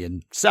 certainly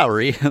in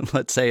salary,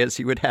 let's say, as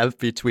you would have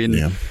between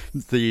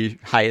the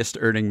highest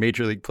earning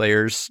major league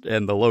players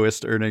and the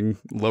lowest earning,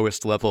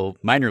 lowest level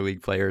minor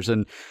league players.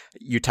 And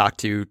you talked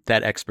to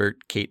that expert,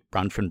 Kate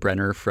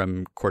Bronfenbrenner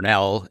from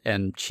Cornell,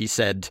 and she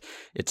said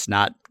it's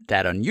not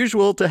that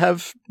unusual to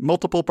have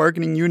multiple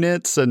bargaining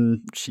units.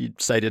 And she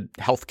cited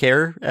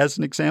healthcare as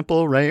an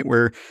example, right,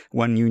 where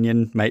one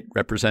union might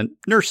represent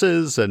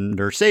nurses and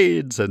nurse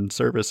aides and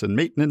service and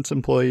maintenance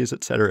employees,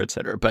 et cetera, et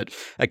cetera. But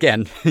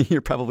again,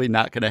 you're probably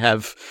not going to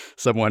have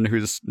someone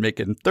who's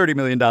making $30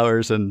 million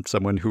and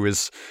someone who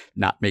is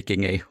not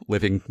making a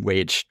living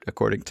wage,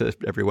 according to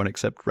everyone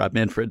except Rob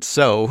Manfred.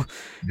 So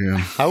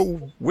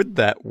how would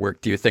that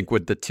work, do you think?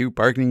 Would the two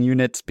bargaining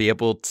units be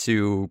able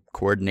to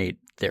coordinate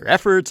their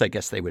efforts? I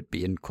guess they would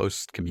be in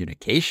close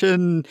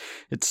communication.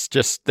 It's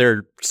just there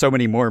are so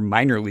many more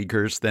minor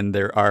leaguers than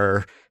there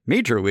are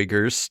major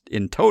leaguers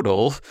in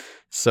total.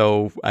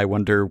 So I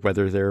wonder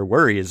whether there are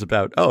worries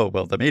about,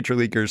 the major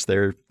leaguers,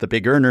 they're the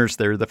big earners,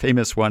 they're the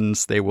famous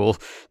ones, they will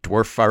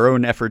dwarf our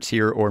own efforts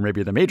here. Or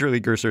maybe the major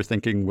leaguers are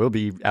thinking we'll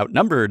be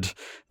outnumbered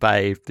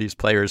by these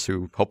players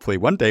who hopefully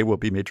one day will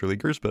be major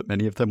leaguers, but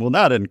many of them will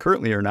not and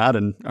currently are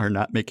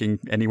not making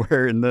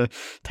anywhere in the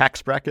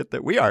tax bracket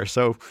that we are.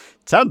 So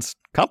it sounds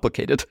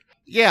complicated.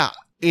 Yeah,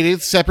 it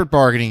is separate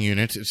bargaining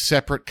units, it's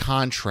separate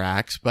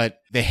contracts, but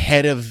the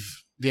head of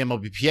the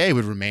MLBPA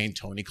would remain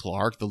Tony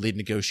Clark. The lead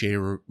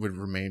negotiator would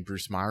remain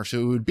Bruce Meyer.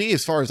 So it would be,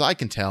 as far as I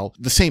can tell,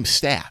 the same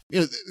staff.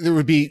 There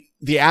would be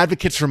the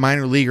advocates for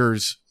minor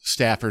leaguers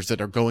staffers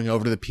that are going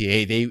over to the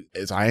PA. They,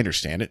 as I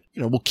understand it,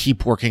 will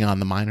keep working on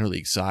the minor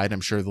league side.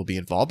 I'm sure they'll be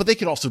involved, but they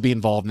could also be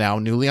involved now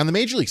newly on the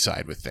major league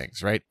side with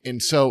things, right?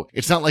 And so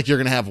it's not like you're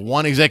going to have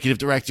one executive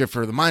director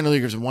for the minor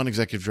leaguers and one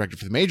executive director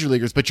for the major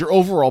leaguers, but your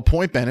overall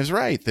point, Ben, is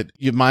right, that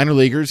your minor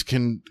leaguers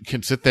can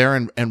sit there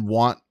and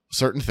want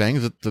certain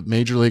things that the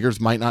major leaguers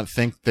might not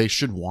think they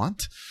should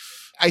want.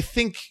 I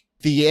think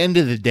the end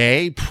of the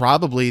day,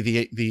 probably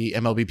the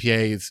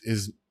MLBPA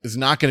is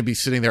not going to be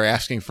sitting there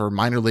asking for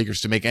minor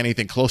leaguers to make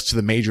anything close to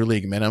the major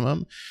league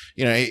minimum.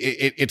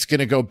 It's going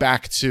to go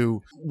back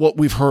to what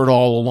we've heard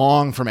all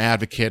along from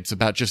advocates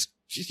about just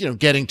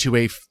getting to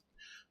a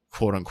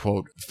quote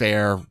unquote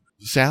fair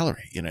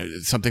salary,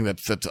 something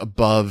that's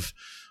above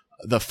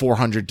the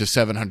 $400 to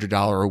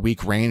 $700 a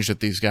week range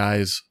that these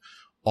guys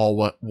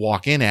all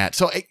walk in at.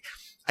 So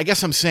I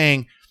guess I'm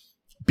saying,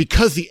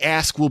 because the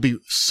ask will be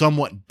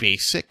somewhat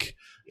basic,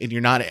 and you're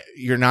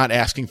not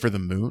asking for the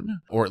moon,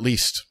 or at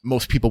least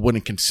most people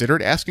wouldn't consider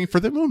it asking for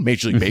the moon.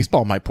 Major League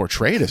Baseball might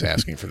portray it as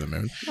asking for the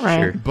moon. Right.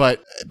 Sure.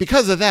 But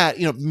because of that,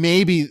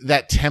 maybe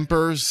that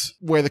tempers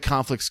where the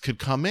conflicts could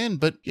come in.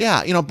 But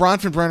yeah,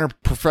 Bronfenbrenner,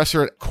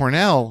 professor at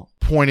Cornell,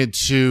 pointed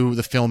to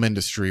the film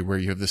industry where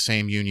you have the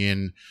same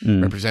union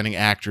representing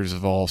actors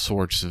of all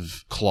sorts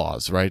of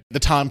claws, right? The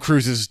Tom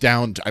Cruise is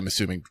down to, I'm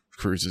assuming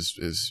Cruise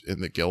is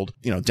in the guild,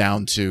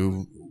 down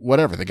to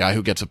whatever, the guy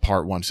who gets a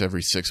part once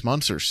every 6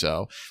 months or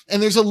so.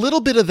 And there's a little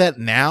bit of that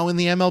now in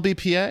the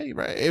MLBPA,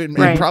 right? And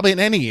probably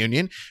in any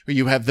union, where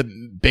you have the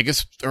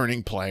biggest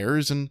earning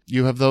players and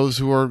you have those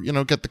who are,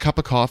 get the cup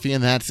of coffee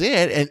and that's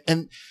it.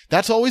 And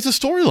that's always a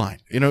storyline,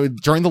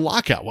 during the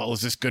lockout. Well,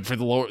 is this good for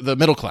the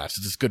middle class?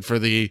 Is this good for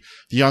the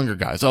younger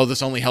guys? Oh,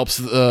 this only helps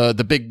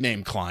the big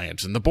name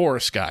clients and the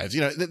Boris guys.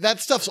 That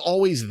stuff's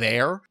always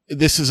there.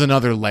 This is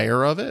another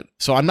layer of it.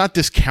 So I'm not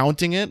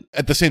discounting it.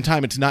 At the same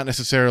time, it's not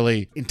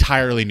necessarily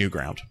entirely new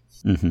ground.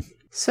 Mm-hmm.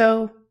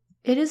 So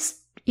it is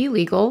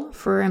illegal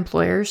for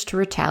employers to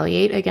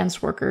retaliate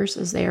against workers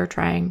as they are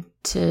trying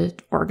to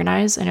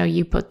organize. I know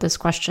you put this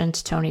question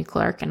to Tony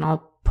Clark, and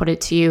I'll put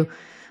it to you.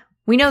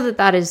 We know that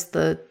that is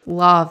the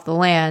law of the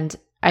land.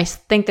 I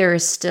think there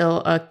is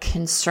still a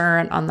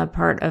concern on the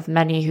part of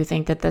many who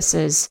think that this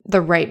is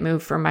the right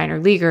move for minor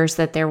leaguers,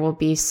 that there will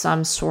be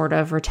some sort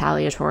of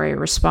retaliatory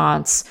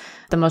response,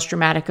 the most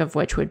dramatic of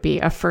which would be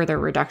a further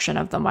reduction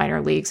of the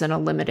minor leagues and a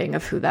limiting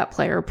of who that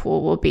player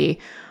pool will be.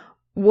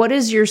 What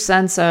is your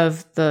sense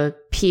of the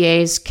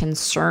PA's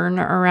concern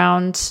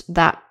around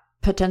that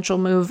potential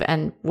move?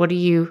 And what do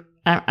you...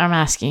 I'm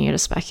asking you to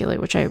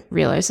speculate, which I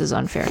realize is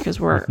unfair because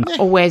we're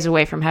a ways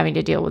away from having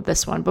to deal with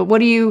this one. But what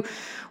do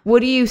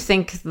you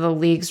think the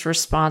league's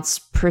response,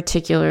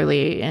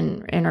 particularly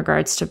in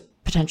regards to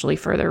potentially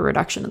further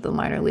reduction of the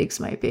minor leagues,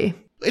 might be?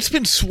 It's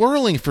been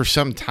swirling for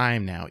some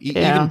time now.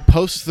 Even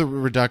post the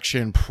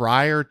reduction,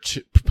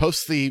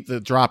 post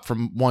the drop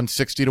from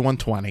 160 to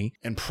 120,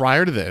 and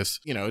prior to this,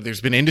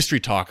 there's been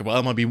industry talk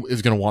about MLB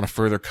is going to want a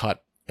further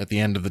cut at the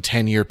end of the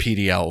 10-year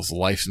PDLs,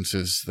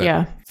 licenses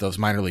that those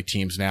minor league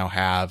teams now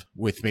have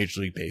with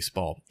Major League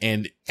Baseball.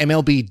 And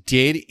MLB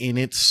did, in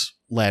its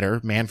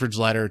letter, Manfred's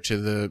letter to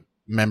the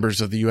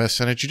members of the U.S.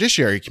 Senate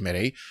Judiciary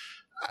Committee,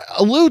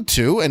 allude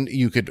to, and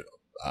you could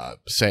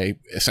say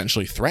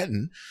essentially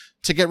threaten,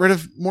 to get rid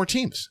of more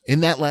teams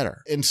in that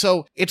letter. And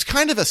so it's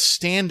kind of a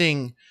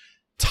standing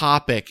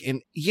topic.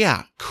 And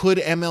could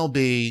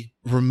MLB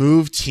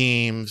remove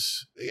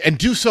teams and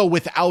do so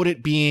without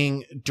it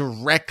being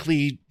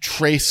directly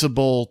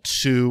traceable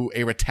to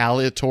a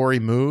retaliatory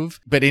move,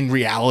 but in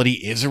reality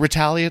is a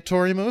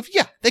retaliatory move?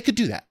 Yeah, they could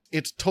do that.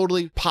 It's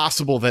totally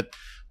possible that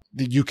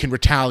you can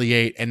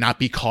retaliate and not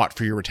be caught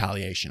for your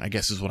retaliation, I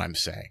guess is what I'm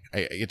saying.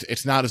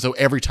 It's not as though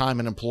every time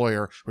an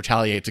employer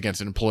retaliates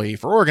against an employee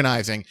for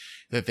organizing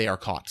that they are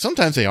caught.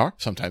 Sometimes they are,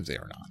 sometimes they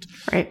are not.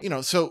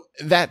 Right. So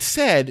that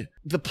said,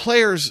 the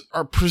players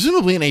are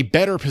presumably in a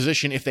better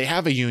position if they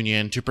have a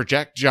union to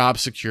project job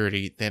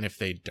security than if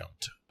they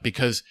don't.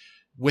 Because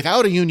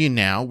without a union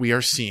now, we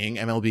are seeing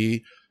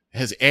MLB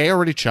has A,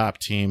 already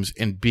chopped teams,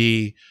 and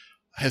B,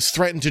 has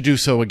threatened to do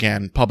so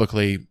again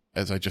publicly,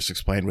 as I just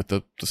explained with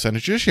the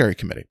Senate Judiciary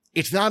Committee.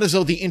 It's not as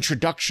though the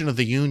introduction of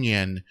the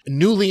union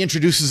newly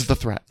introduces the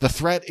threat. The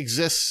threat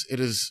exists. It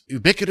is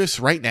ubiquitous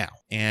right now.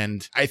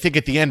 And I think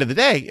at the end of the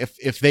day,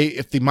 if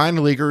the minor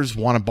leaguers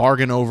want to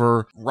bargain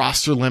over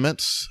roster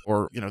limits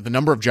or, the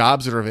number of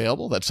jobs that are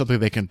available, that's something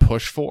they can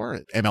push for.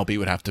 MLB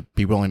would have to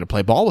be willing to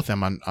play ball with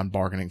them on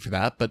bargaining for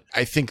that. But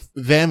I think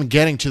them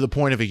getting to the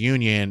point of a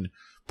union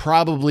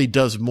probably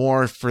does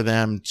more for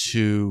them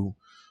to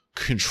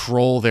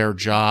control their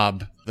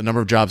job, the number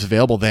of jobs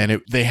available,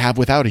 than they have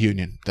without a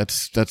union.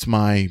 That's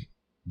my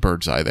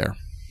bird's eye there.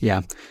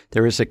 Yeah,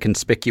 there is a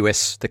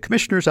conspicuous, the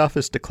commissioner's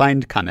office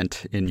declined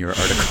comment in your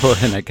article,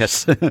 and I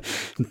guess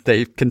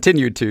they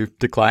continue to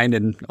decline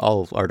in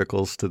all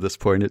articles to this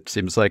point, it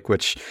seems like,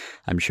 which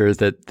I'm sure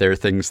that there are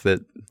things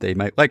that they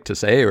might like to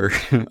say or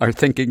are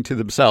thinking to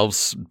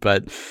themselves,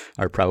 but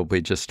are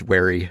probably just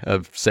wary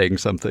of saying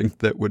something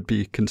that would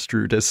be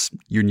construed as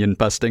union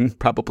busting,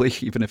 probably,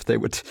 even if they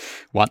would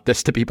want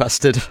this to be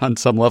busted on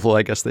some level.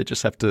 I guess they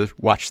just have to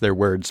watch their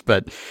words,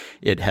 but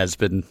it has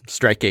been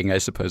striking, I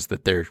suppose,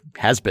 that there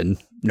has been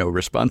no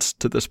response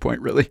to this point,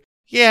 really.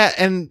 Yeah,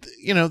 and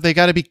they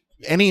got to be.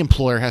 Any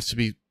employer has to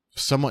be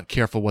somewhat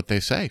careful what they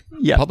say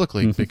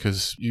publicly,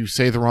 because you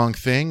say the wrong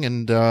thing,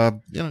 and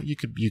you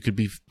could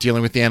be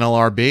dealing with the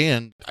NLRB,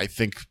 and I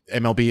think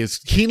MLB is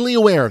keenly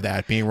aware of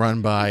that, being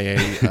run by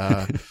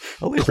a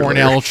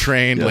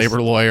Cornell-trained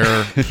labor lawyer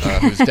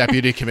whose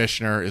deputy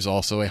commissioner is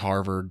also a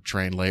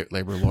Harvard-trained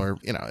labor lawyer.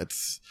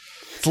 It's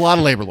a lot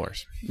of labor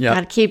lawyers. Yeah,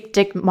 got to keep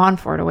Dick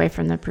Monfort away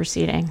from the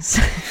proceedings.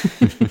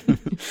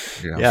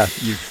 Yeah,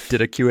 you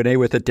did a Q&A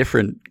with a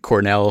different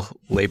Cornell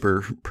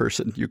labor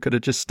person. You could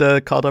have just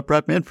called up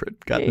Rob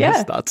Manfred, gotten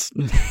his thoughts.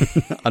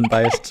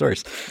 Unbiased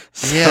source.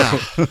 So.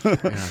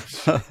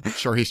 I'm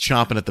sure he's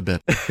chomping at the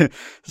bit.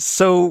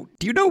 So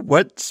do you know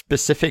what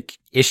specific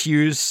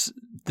issues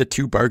the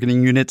two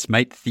bargaining units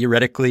might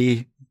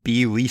theoretically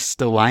be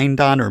least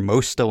aligned on or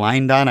most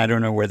aligned on? I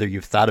don't know whether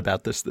you've thought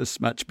about this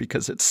much,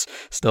 because it's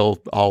still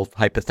all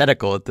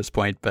hypothetical at this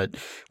point, but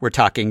we're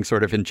talking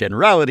sort of in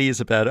generalities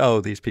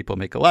about, these people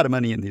make a lot of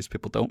money and these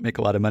people don't make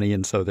a lot of money,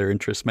 and so their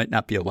interests might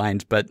not be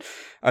aligned. But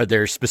are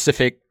there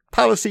specific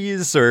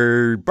policies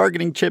or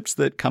bargaining chips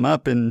that come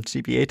up in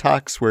CBA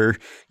talks where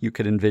you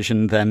could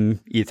envision them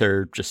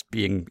either just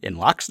being in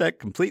lockstep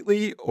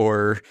completely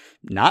or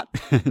not,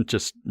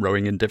 just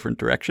rowing in different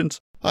directions?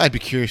 Well, I'd be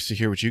curious to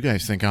hear what you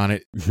guys think on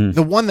it.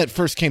 The one that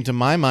first came to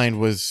my mind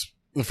was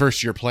the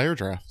first-year player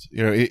draft.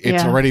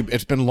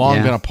 It's been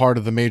long been a part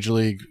of the Major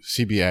League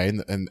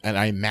CBA, and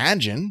I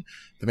imagine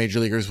the Major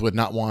Leaguers would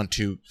not want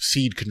to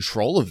cede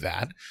control of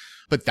that.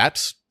 But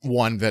that's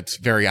one that's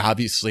very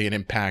obviously an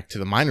impact to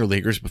the minor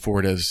leaguers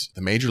before it is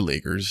the major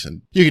leaguers.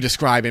 And you could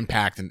describe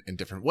impact in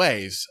different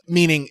ways,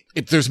 meaning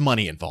if there's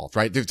money involved,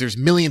 right? There's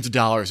millions of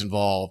dollars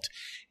involved.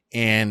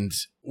 And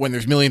when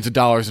there's millions of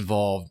dollars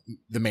involved,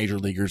 the major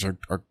leaguers are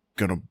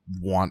going to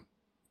want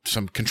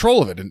some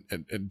control of it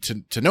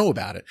and to know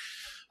about it.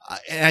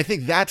 And I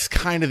think that's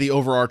kind of the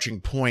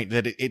overarching point,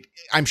 that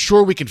I'm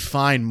sure we can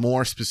find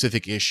more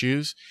specific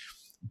issues,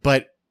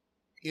 but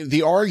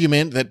the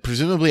argument that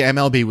presumably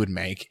MLB would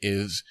make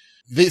is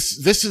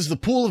this is the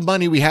pool of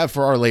money we have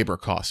for our labor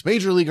costs,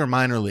 major league or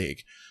minor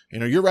league.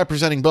 You're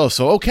representing both.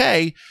 So,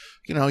 okay,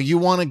 you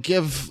want to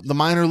give the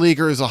minor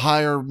leaguers a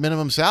higher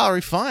minimum salary,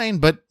 fine,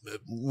 but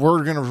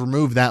we're going to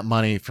remove that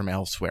money from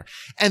elsewhere.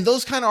 And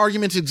those kind of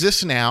arguments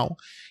exist now.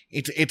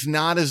 It's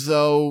not as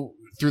though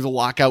through the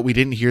lockout we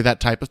didn't hear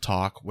that type of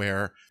talk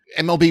where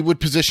MLB would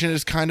position it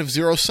as kind of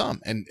zero sum,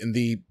 and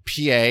the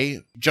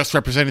PA, just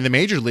representing the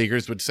major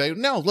leaguers, would say,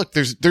 no, look,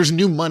 there's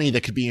new money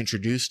that could be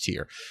introduced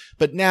here.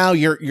 But now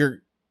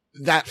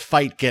that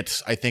fight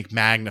gets, I think,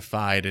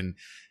 magnified and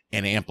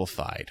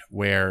amplified,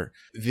 where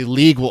the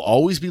league will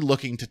always be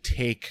looking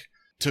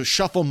to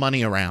shuffle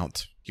money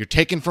around. You're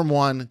taking from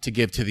one to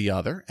give to the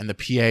other, and the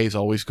PA is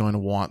always going to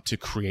want to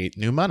create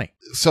new money.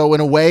 So in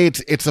a way,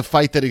 it's a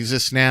fight that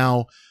exists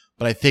now,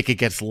 but I think it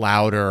gets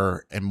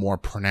louder and more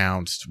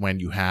pronounced when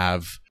you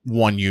have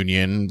one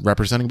union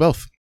representing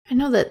both. I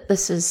know that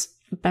this has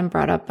been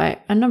brought up by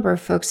a number of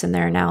folks in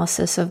their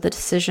analysis of the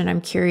decision. I'm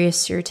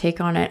curious your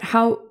take on it.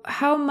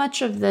 How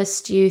much of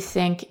this do you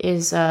think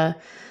is a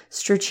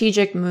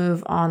strategic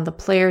move on the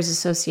Players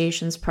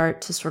Association's part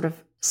to sort of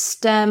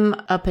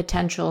stem a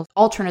potential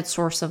alternate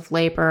source of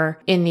labor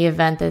in the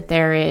event that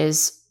there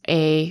is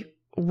a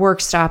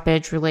work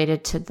stoppage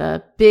related to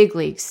the big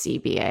league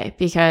CBA?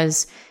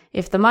 Because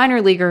if the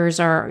minor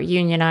leaguers are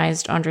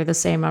unionized under the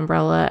same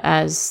umbrella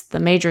as the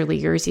major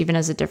leaguers, even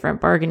as a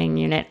different bargaining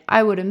unit,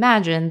 I would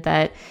imagine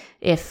that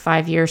if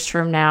 5 years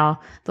from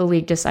now the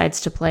league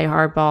decides to play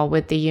hardball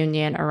with the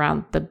union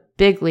around the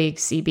big league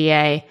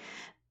CBA,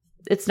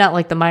 it's not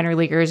like the minor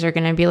leaguers are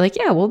going to be like,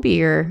 yeah, we'll be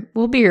your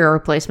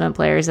replacement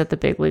players at the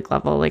big league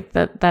level. Like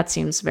that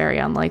seems very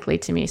unlikely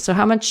to me. So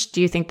how much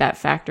do you think that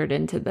factored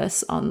into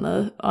this on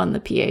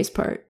the PA's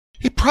part?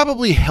 It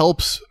probably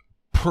helps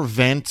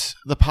prevent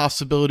the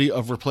possibility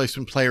of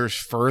replacement players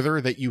further,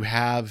 that you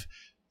have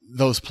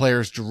those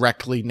players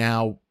directly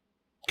now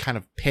kind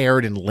of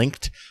paired and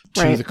linked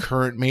to the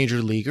current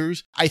major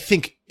leaguers. I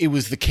think it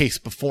was the case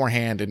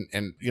beforehand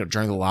and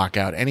during the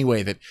lockout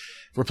anyway, that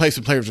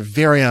replacement players are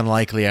very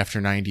unlikely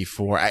after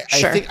 94. I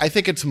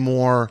think it's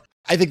more,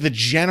 I think the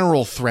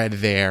general thread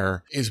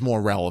there is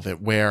more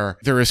relevant, where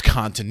there is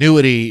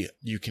continuity.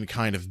 You can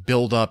kind of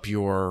build up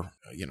your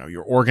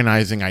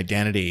organizing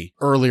identity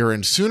earlier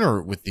and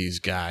sooner with these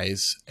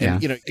guys.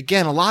 And,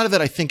 again, a lot of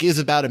it I think is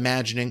about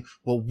imagining,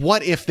 well,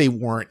 what if they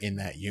weren't in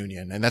that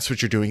union? And that's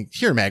what you're doing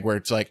here, Meg, where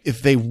it's like,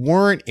 if they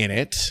weren't in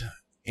it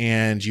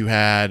and you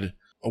had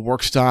a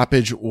work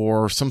stoppage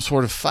or some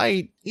sort of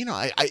fight,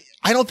 I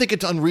don't think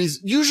it's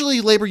unreasonable.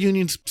 Usually labor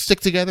unions stick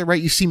together,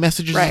 right? You see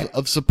messages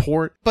of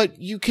support, but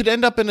you could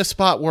end up in a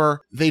spot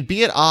where they'd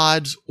be at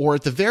odds, or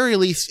at the very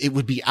least, it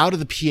would be out of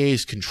the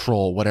PA's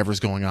control, whatever's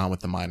going on with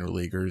the minor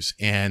leaguers.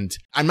 And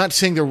I'm not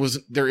saying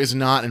there is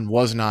not and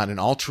was not an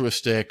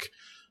altruistic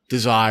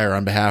desire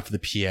on behalf of the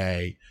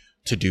PA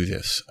to do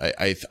this.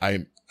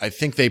 I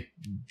think they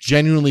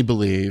genuinely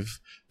believe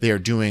they are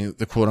doing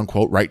the quote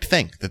unquote right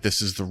thing, that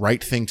this is the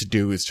right thing to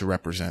do, is to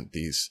represent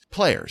these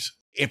players.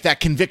 If that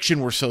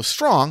conviction were so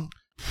strong,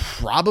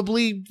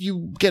 probably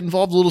you get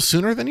involved a little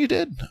sooner than you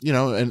did,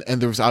 and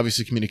there was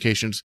obviously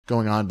communications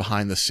going on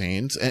behind the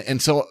scenes.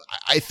 And so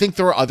I think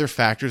there are other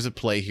factors at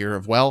play here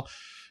of, well,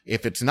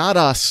 if it's not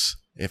us,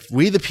 if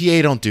we, the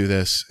PA, don't do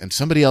this and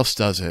somebody else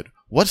does it,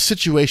 what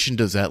situation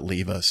does that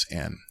leave us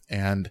in?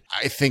 And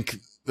I think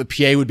the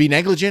PA would be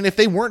negligent if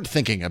they weren't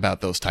thinking about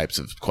those types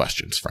of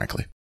questions,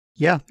 frankly.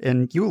 Yeah,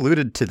 and you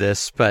alluded to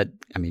this, but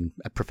I mean,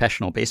 a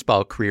professional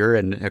baseball career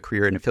and a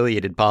career in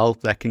affiliated ball,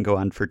 that can go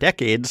on for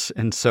decades.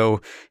 And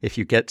so if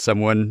you get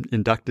someone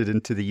inducted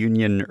into the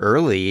union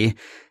early,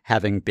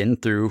 having been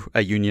through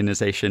a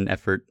unionization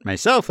effort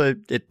myself,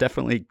 it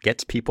definitely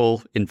gets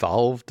people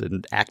involved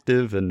and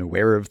active and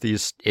aware of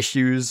these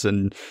issues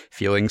and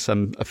feeling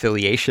some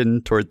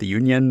affiliation toward the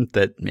union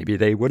that maybe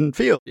they wouldn't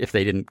feel if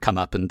they didn't come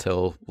up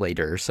until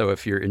later. So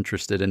if you're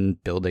interested in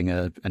building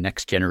a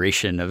next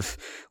generation of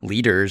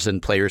leaders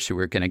and players who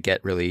are going to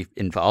get really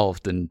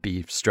involved and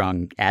be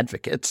strong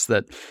advocates,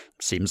 that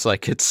seems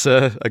like it's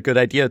a good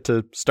idea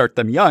to start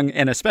them young,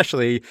 and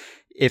especially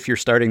if you're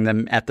starting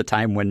them at the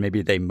time when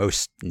maybe they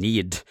most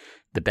need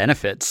the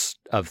benefits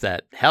of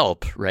that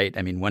help, right?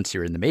 I mean, once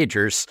you're in the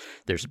majors,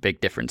 there's a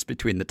big difference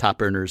between the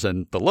top earners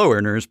and the low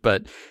earners.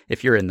 But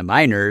if you're in the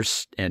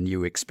minors and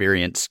you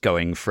experience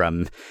going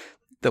from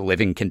the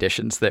living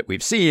conditions that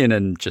we've seen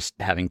and just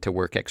having to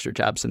work extra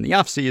jobs in the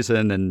off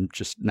season and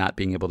just not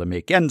being able to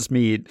make ends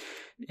meet,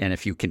 and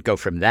if you can go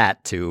from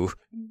that to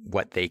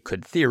what they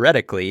could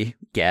theoretically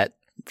get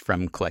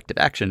from collective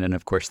action. And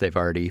of course, they've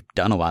already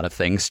done a lot of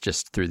things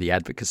just through the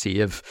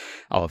advocacy of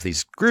all of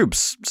these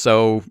groups.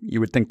 So you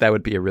would think that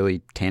would be a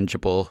really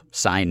tangible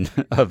sign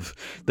of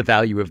the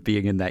value of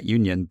being in that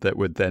union that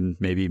would then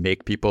maybe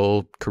make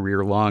people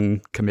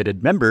career-long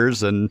committed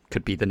members and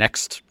could be the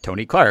next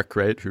Tony Clark,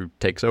 right, who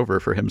takes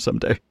over for him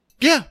someday.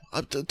 Yeah,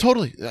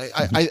 totally.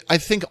 I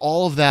think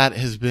all of that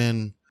has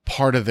been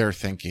part of their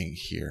thinking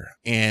here.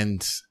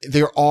 And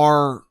there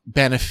are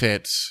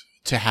benefits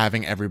to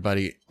having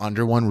everybody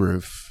under one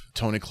roof.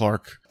 Tony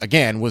Clark,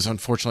 again, was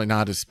unfortunately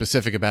not as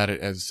specific about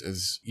it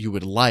as you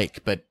would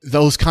like, but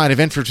those kind of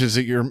inferences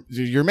that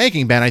you're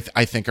making, Ben,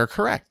 I think are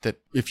correct. That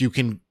if you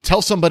can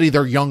tell somebody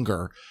they're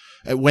younger,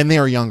 when they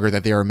are younger,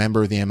 that they are a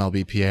member of the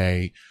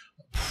MLBPA,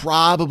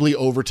 probably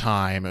over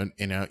time, and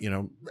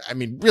I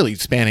mean, really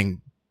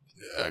spanning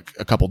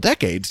a couple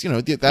decades,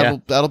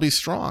 that'll be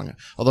strong.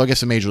 Although I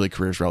guess a major league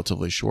career is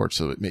relatively short,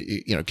 so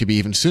it could be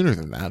even sooner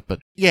than that. But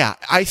yeah,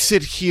 I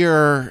sit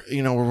here,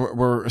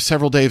 we're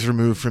several days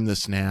removed from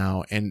this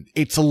now, and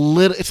it's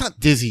not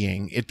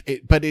dizzying,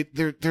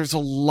 there's a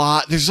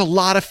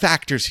lot of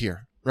factors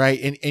here,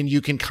 right? And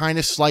you can kind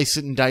of slice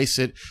it and dice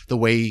it the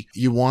way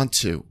you want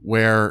to,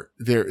 where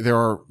there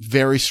are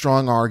very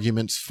strong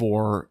arguments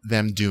for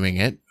them doing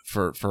it,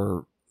 for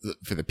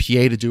the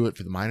PA to do it,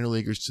 for the minor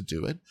leaguers to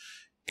do it.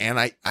 And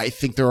I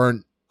think there are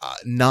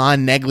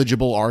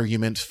non-negligible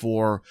arguments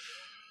for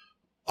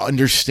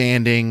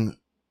understanding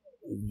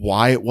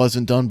why it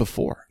wasn't done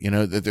before.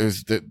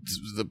 There's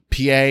the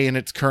PA in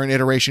its current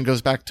iteration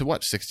goes back to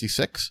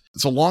 66?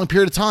 It's a long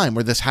period of time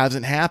where this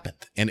hasn't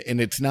happened. And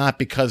it's not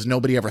because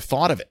nobody ever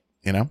thought of it,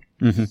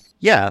 Mm-hmm.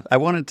 Yeah, I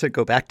wanted to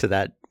go back to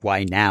that.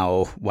 Why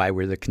now? Why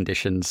were the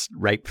conditions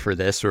ripe for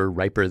this, or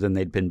riper than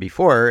they'd been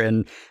before?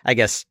 And I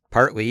guess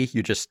partly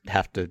you just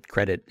have to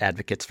credit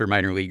advocates for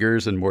minor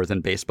leaguers and More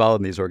Than Baseball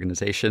and these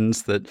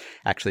organizations that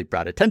actually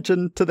brought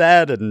attention to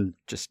that and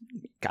just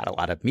got a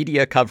lot of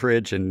media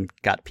coverage and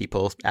got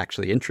people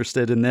actually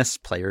interested in this,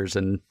 players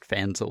and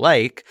fans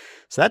alike.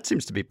 So that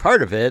seems to be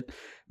part of it.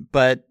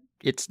 But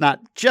it's not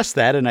just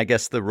that, and I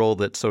guess the role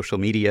that social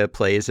media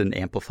plays in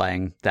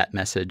amplifying that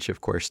message,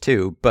 of course,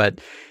 too.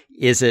 But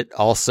is it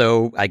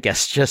also, I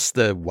guess, just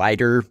the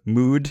wider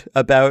mood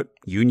about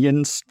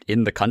unions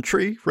in the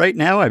country right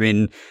now? I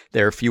mean,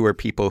 there are fewer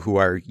people who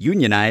are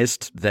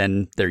unionized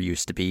than there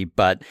used to be,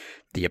 but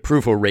the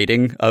approval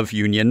rating of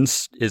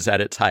unions is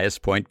at its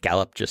highest point.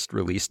 Gallup just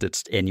released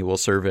its annual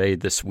survey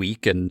this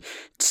week, and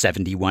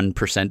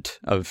 71%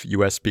 of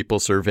U.S. people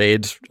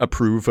surveyed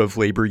approve of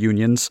labor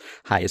unions,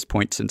 highest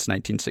point since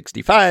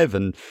 1965.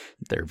 And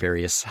there are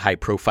various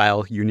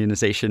high-profile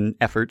unionization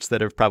efforts that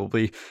have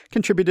probably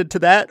contributed to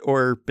that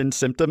or been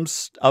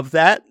symptoms of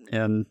that,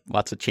 and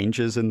lots of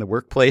changes in the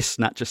workplace,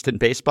 not just in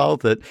baseball,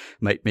 that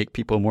might make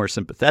people more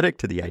sympathetic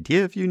to the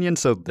idea of unions.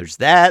 So there's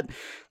that.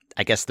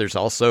 I guess there's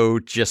also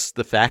just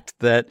the fact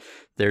that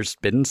there's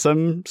been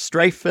some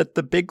strife at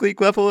the big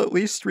league level, at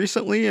least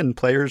recently, and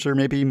players are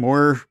maybe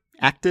more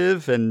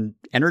active and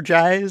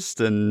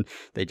energized, and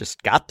they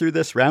just got through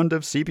this round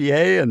of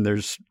CBA, and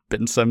there's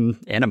been some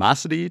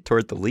animosity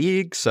toward the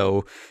league,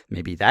 so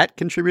maybe that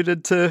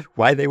contributed to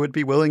why they would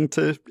be willing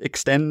to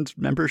extend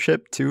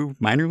membership to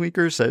minor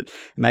leaguers. Am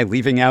I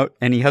leaving out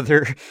any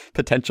other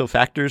potential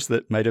factors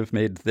that might have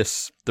made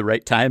this the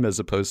right time as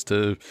opposed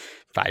to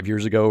 5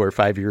 years ago or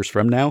 5 years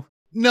from now?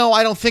 No,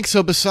 I don't think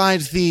so.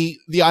 Besides the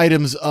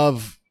items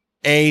of,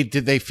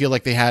 did they feel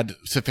like they had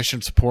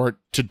sufficient support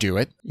to do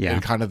it? Yeah.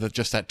 And kind of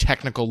just that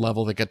technical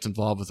level that gets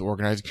involved with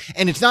organizing.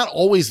 And it's not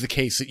always the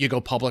case that you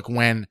go public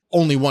when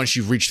only once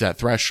you've reached that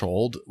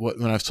threshold.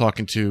 When I was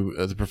talking to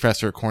the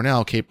professor at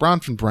Cornell, Kate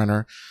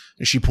Bronfenbrenner,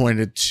 she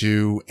pointed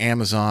to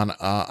Amazon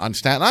on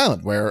Staten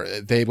Island,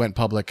 where they went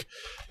public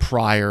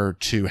prior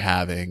to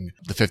having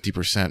the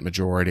 50%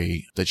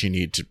 majority that you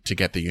need to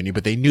get the union.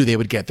 But they knew they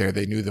would get there.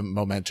 They knew the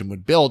momentum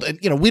would build. And,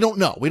 we don't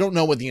know. We don't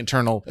know what the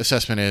internal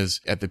assessment is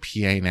at the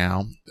PA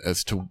now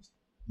as to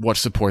what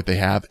support they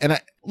have. And I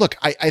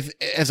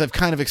as I've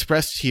kind of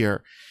expressed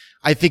here,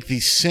 I think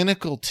the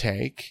cynical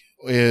take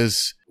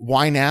is,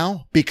 why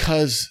now?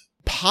 Because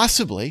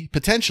possibly,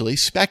 potentially,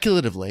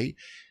 speculatively,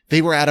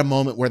 they were at a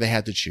moment where they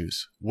had to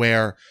choose,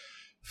 where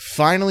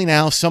finally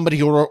now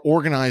somebody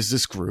organized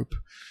this group.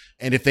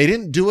 And if they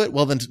didn't do it,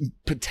 well, then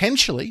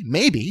potentially,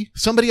 maybe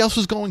somebody else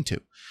was going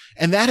to.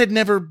 And that had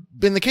never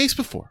been the case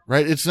before,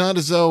 right? It's not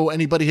as though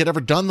anybody had ever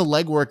done the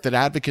legwork that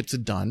advocates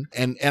had done.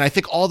 And I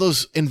think all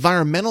those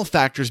environmental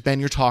factors, Ben,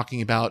 you're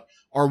talking about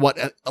are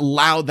what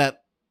allowed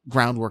that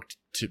groundwork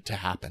to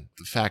happen.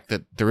 The fact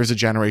that there is a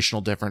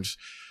generational difference.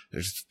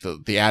 There's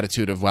the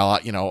attitude of, well,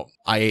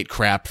 I ate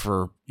crap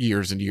for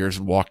years and years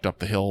and walked up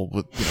the hill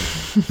with,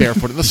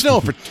 barefoot in the snow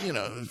for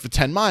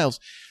 10 miles.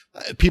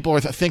 People are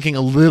thinking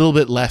a little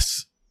bit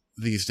less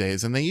these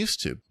days than they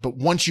used to. But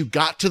once you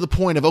got to the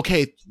point of,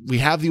 okay, we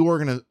have the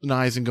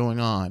organizing going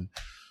on,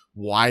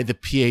 why the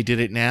PA did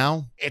it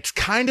now? It's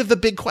kind of the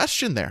big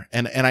question there.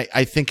 And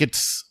I think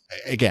it's,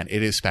 again,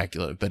 it is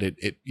speculative, but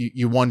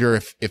you wonder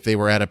if they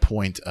were at a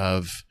point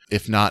of,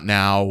 if not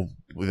now,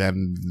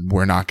 then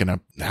we're not going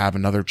to have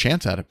another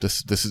chance at it.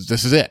 This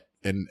is it.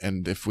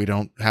 And if we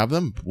don't have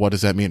them, what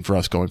does that mean for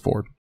us going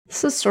forward?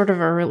 This is sort of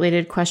a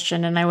related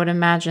question, and I would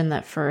imagine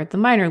that for the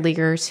minor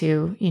leaguers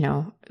who,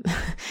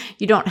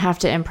 you don't have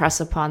to impress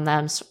upon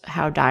them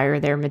how dire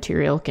their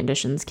material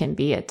conditions can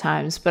be at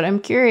times. But I'm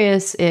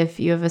curious if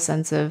you have a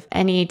sense of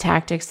any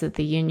tactics that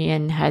the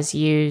union has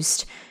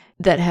used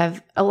that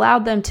have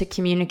allowed them to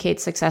communicate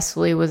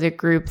successfully with a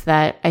group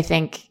that I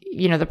think,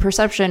 the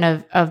perception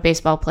of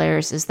baseball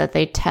players is that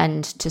they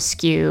tend to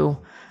skew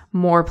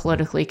more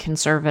politically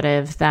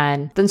conservative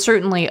than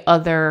certainly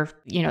other,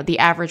 the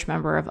average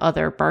member of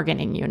other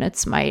bargaining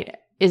units might.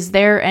 Is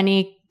there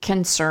any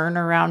concern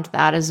around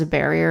that as a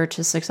barrier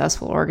to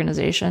successful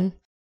organization?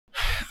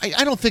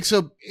 I don't think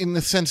so, in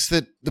the sense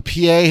that the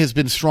PA has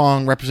been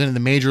strong representing the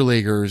major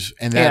leaguers,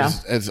 and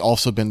that has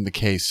also been the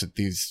case that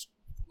these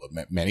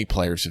many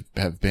players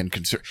have been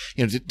concerned,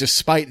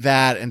 despite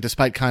that, and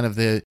despite kind of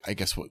the, I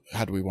guess,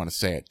 how do we want to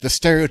say it? The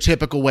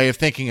stereotypical way of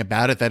thinking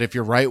about it, that if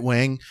you're right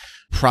wing,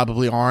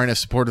 probably aren't as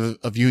supportive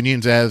of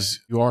unions as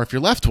you are if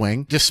you're left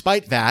wing.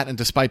 Despite that, and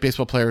despite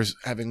baseball players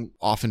having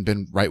often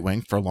been right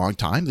wing for a long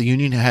time, the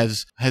union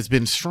has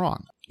been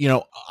strong.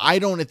 I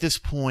don't at this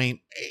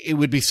point, it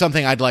would be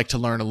something I'd like to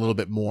learn a little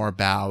bit more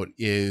about,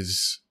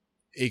 is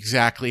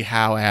exactly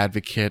how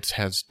Advocates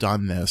has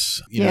done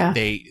this.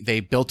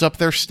 They built up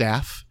their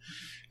staff.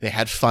 They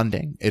had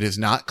funding. It is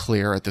not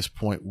clear at this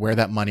point where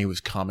that money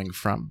was coming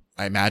from.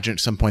 I imagine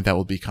at some point that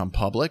will become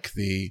public.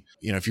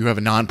 If you have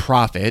a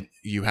nonprofit,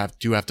 you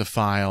do have to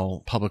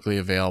file publicly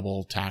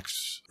available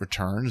tax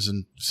returns.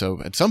 And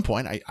so at some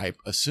point, I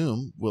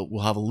assume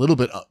we'll have a little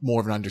bit more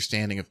of an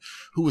understanding of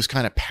who was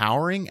kind of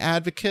powering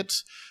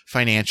Advocates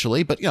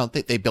financially. But,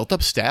 they built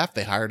up staff.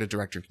 They hired a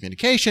director of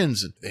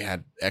communications. They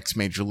had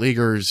ex-major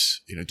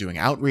leaguers, doing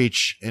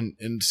outreach.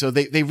 And so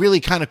they really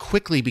kind of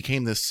quickly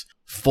became this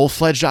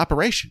full-fledged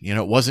operation.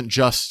 It wasn't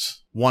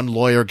just one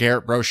lawyer,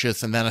 Garrett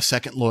Brocious, and then a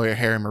second lawyer,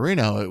 Harry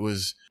Marino. It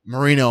was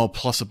Marino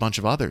plus a bunch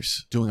of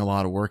others doing a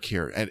lot of work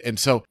here. And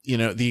so,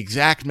 the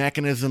exact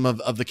mechanism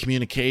of the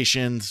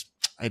communications,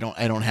 I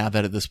don't have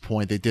that at this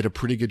point. They did a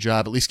pretty good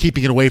job, at least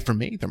keeping it away from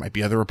me. There might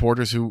be other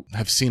reporters who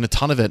have seen a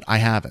ton of it. I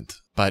haven't.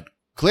 But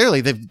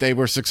clearly they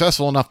were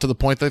successful enough to the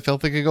point they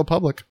felt they could go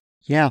public.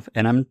 Yeah,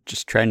 and I'm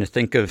just trying to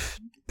think of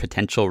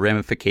potential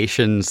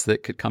ramifications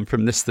that could come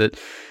from this that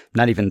I'm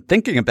not even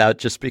thinking about,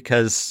 just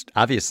because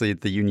obviously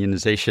the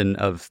unionization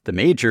of the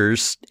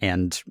majors,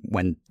 and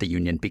when the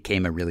union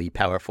became a really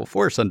powerful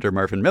force under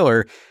Marvin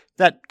Miller,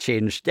 that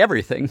changed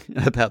everything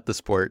about the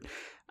sport.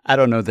 I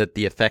don't know that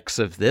the effects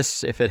of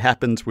this, if it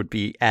happens, would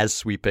be as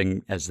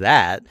sweeping as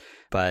that,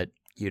 but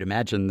you'd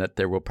imagine that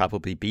there will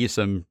probably be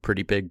some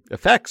pretty big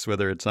effects,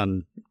 whether it's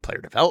on player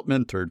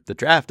development or the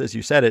draft, as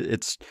you said,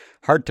 it's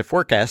hard to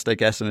forecast, I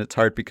guess, and it's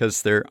hard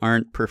because there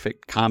aren't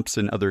perfect comps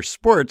in other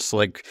sports.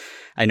 Like,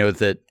 I know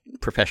that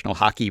professional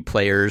hockey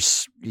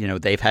players,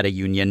 they've had a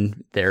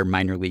union. They're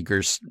minor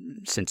leaguers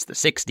since the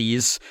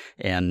 60s,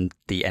 and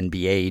the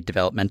NBA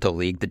developmental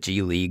league, the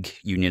G League,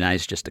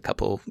 unionized just a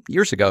couple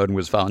years ago and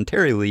was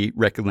voluntarily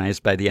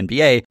recognized by the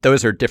NBA.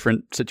 Those are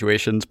different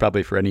situations,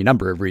 probably for any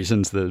number of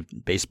reasons. The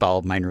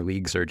baseball minor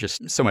leagues are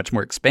just so much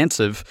more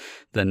expansive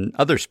than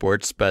other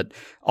sports, but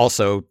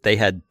also they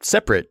had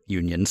separate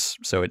unions.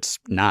 So it's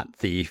not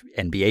the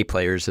NBA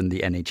players and the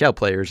NHL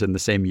players in the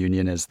same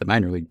union as the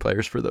minor league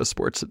players for those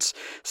sports. It's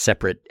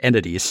separate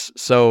entities.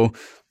 So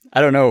I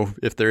don't know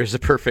if there is a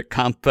perfect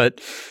comp, but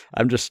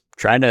I'm just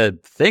trying to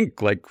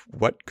think like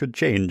what could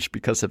change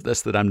because of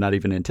this that I'm not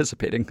even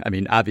anticipating. I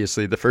mean,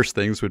 obviously the first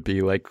things would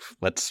be like,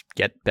 let's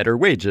get better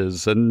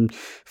wages and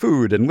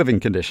food and living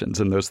conditions.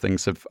 And those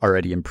things have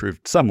already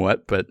improved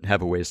somewhat, but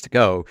have a ways to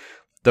go.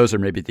 Those are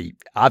maybe the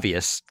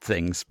obvious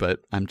things, but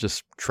I'm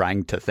just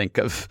trying to think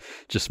of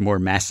just more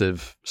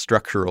massive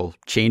structural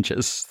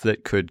changes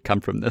that could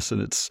come from this.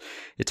 And it's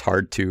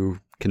hard to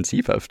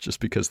conceive of just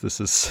because this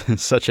is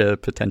such a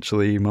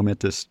potentially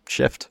momentous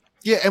shift.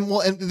 Yeah, and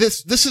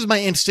this is my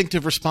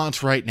instinctive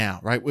response right now,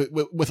 right?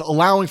 With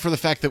allowing for the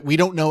fact that we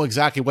don't know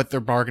exactly what their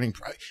bargaining,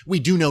 we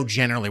do know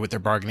generally what their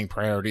bargaining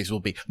priorities will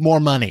be.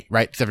 More money,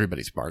 right? It's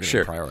everybody's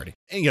bargaining priority.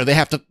 And, they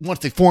have to, once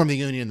they form the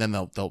union, then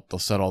they'll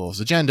set all those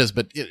agendas.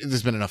 But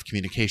there's been enough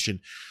communication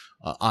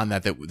on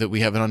that we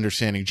have an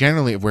understanding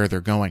generally of where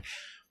they're going.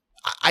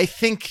 I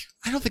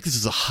don't think this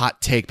is a hot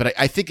take, but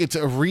I think it's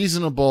a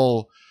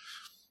reasonable.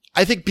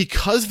 I think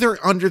because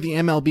they're under the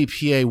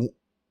MLBPA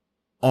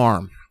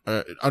arm.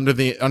 Under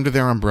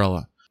their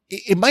umbrella,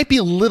 it might be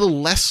a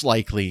little less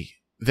likely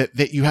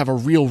that you have a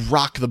real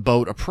rock the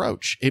boat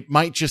approach. It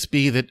might just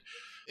be that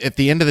at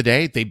the end of the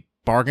day, they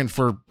bargain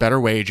for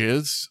better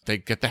wages. They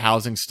get the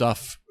housing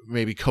stuff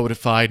maybe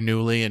codified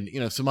newly,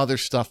 and some other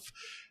stuff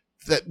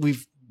that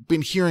we've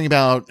been hearing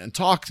about and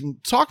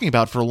talking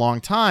about for a long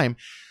time.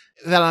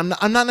 That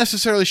I'm not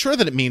necessarily sure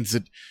that it means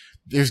that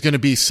there's going to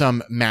be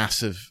some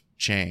massive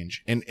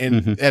change, and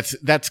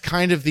that's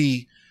kind of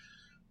the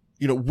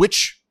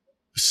which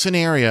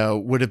scenario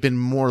would have been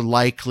more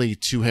likely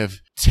to have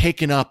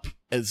taken up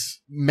as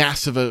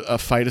massive a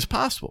fight as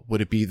possible?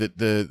 Would it be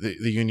the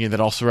union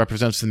that also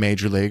represents the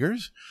major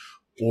leaguers,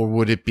 or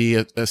would it be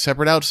a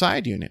separate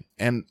outside union?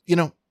 And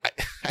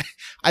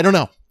I don't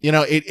know.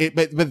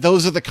 But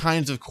those are the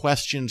kinds of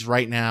questions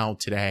right now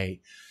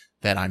today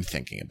that I'm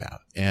thinking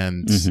about,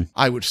 and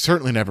I would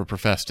certainly never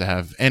profess to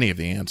have any of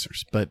the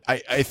answers. But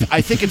I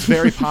think it's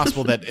very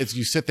possible that as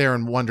you sit there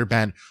and wonder,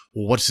 Ben,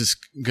 well,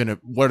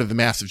 what are the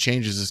massive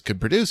changes this could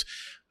produce?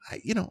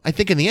 I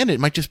think in the end it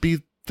might just be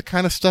the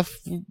kind of stuff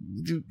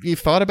you've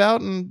thought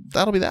about, and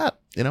that'll be that.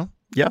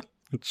 Yeah.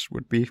 Which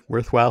would be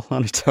worthwhile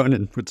on its own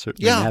and would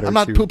certainly matter. I'm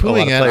not to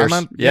poo-pooing a lot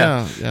of it.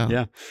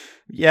 players.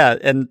 Yeah.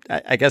 And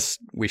I guess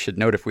we should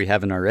note, if we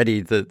haven't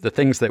already, the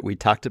things that we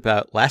talked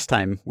about last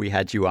time we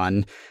had you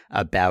on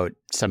about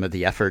some of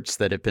the efforts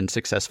that have been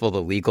successful,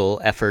 the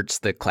legal efforts,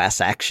 the class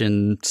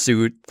action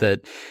suit that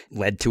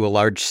led to a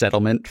large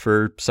settlement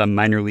for some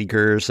minor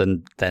leaguers,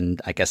 and then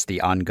I guess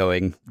the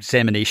ongoing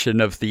examination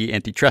of the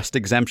antitrust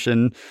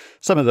exemption.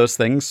 Some of those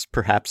things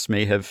perhaps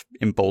may have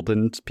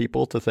emboldened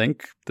people to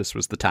think this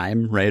was the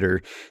time, right?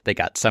 Or they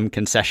got some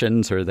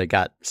concessions, or they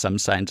got some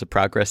signs of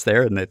progress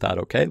there, and they thought,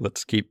 okay,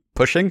 let's keep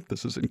pushing.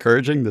 This is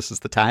encouraging. This is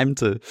the time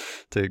to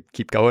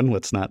keep going.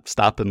 Let's not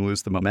stop and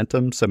lose the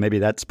momentum. So maybe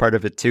that's part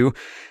of it too.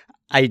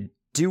 I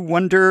do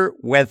wonder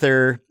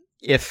whether,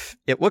 if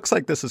it looks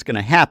like this is going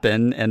to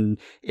happen, and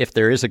if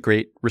there is a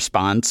great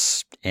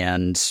response,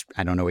 and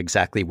I don't know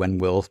exactly when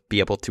we'll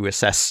be able to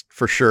assess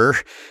for sure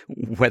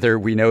whether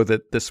we know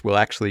that this will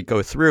actually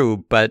go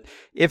through, but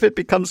if it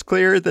becomes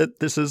clear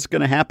that this is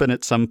going to happen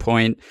at some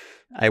point,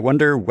 I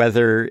wonder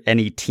whether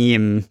any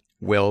team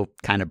will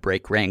kind of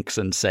break ranks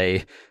and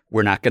say,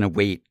 we're not going to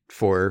wait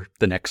for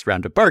the next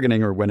round of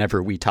bargaining or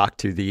whenever we talk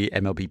to the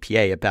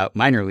MLBPA about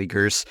minor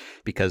leaguers,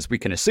 because we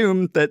can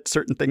assume that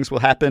certain things will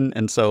happen.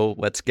 And so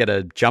let's get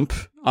a jump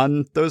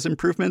on those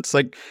improvements.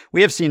 Like,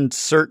 we have seen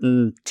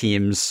certain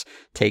teams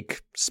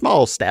take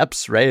small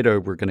steps, right? Or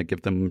we're going to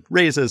give them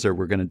raises, or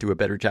we're going to do a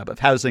better job of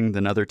housing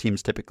than other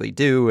teams typically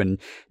do. And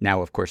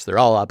now, of course, they're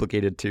all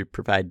obligated to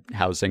provide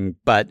housing.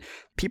 But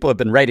people have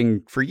been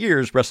writing for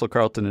years, Russell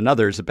Carlton and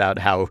others, about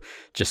how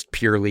just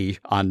purely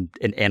on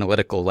an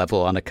analytical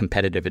level, on a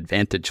competitive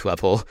advantage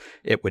level,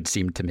 it would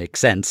seem to make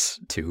sense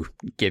to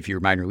give your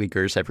minor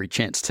leaguers every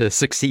chance to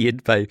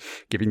succeed by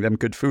giving them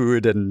good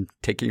food and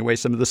taking away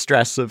some of the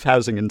stress of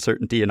housing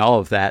uncertainty and all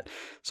of that.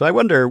 So I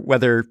wonder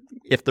whether,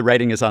 if the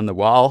writing is on the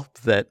wall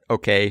that,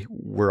 okay,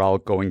 we're all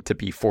going to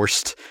be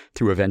forced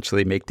to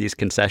eventually make these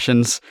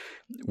concessions,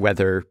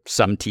 whether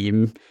some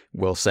team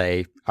will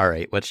say, all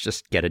right, let's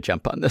just get a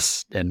jump on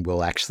this and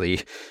we'll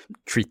actually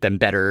treat them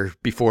better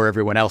before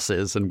everyone else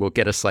is and we'll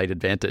get a slight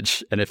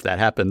advantage. And if that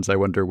happens, I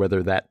wonder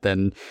whether that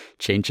then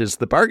changes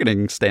the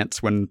bargaining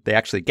stance when they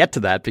actually get to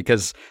that,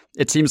 because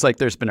it seems like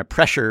there's been a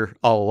pressure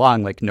all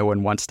along, like no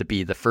one wants to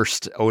be the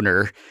first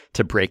owner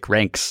to break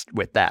ranks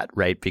with that,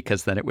 right?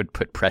 Because then it would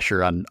put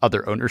pressure on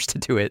other owners to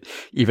do it,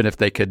 even if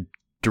they could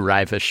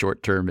derive a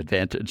short-term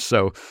advantage.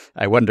 So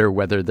I wonder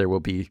whether there will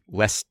be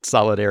less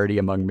solidarity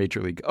among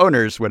major league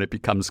owners when it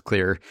becomes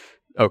clear,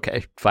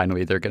 okay,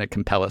 finally they're going to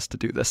compel us to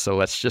do this. So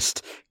let's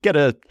just get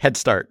a head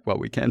start while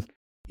we can.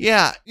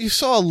 Yeah, you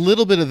saw a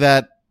little bit of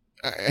that.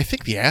 I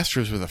think the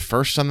Astros were the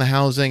first on the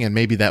housing, and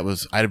maybe that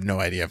was, I have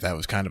no idea if that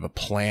was kind of a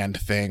planned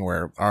thing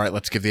where, all right,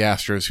 let's give the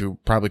Astros, who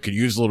probably could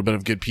use a little bit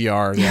of good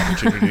PR, the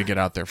opportunity to get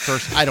out there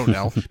first. I don't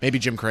know. Maybe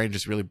Jim Crane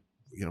just really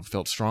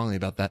felt strongly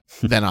about that.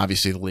 Then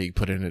obviously the league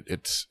put in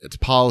its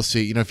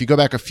policy. If you go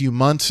back a few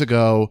months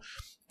ago,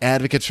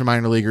 Advocates for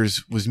Minor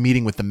Leaguers was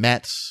meeting with the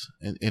Mets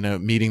in a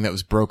meeting that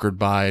was brokered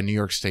by a New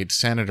York State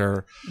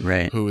senator,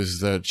 right, who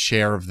is the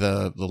chair of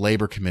the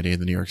labor committee of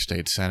the New York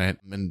State Senate.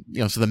 And,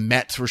 so the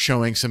Mets were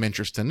showing some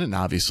interest in it. And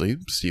obviously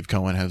Steve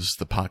Cohen has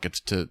the pockets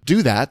to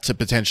do that, to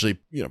potentially,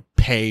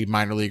 pay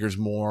minor leaguers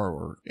more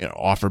or,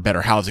 offer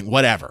better housing,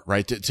 whatever,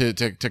 right?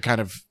 To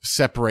kind of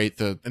separate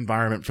the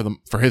environment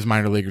for his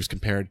minor leaguers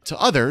compared to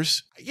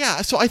others.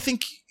 Yeah. So I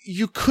think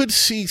you could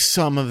see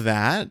some of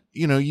that.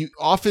 You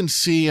often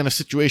see in a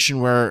situation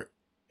where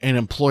an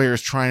employer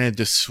is trying to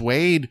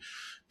dissuade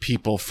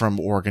people from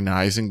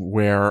organizing,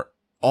 where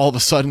all of a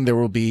sudden there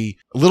will be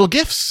little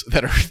gifts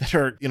that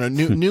are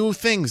new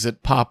things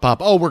that pop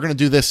up. Oh, we're going to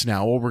do this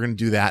now. Oh, we're going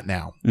to do that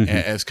now,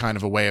 as kind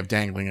of a way of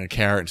dangling a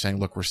carrot and saying,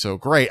 look, we're so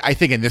great. I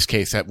think in this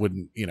case that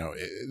wouldn't,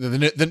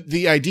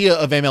 the idea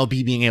of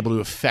MLB being able to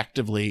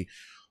effectively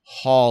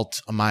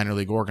halt a minor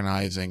league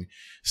organizing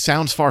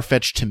sounds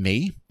far-fetched to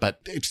me, but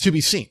it's to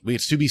be seen.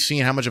 It's to be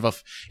seen how much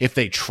of if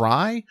they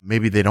try,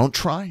 maybe they don't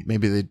try,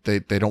 maybe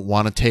they don't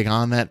want to take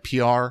on that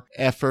PR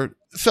effort.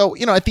 So,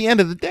 at the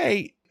end of the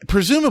day,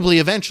 presumably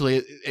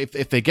eventually,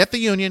 if they get the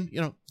union,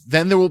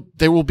 then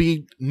there will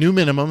be new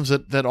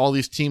minimums that all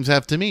these teams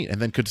have to meet. And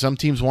then could some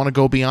teams want to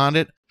go beyond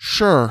it?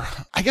 Sure.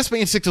 I guess my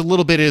instinct a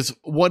little bit is,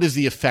 what is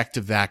the effect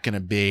of that going to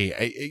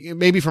be?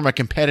 Maybe from a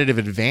competitive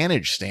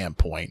advantage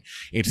standpoint,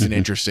 it's an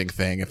interesting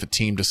thing if a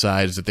team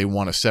decides that they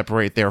want to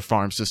separate their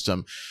farm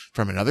system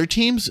from another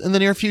team's in the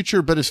near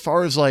future. But as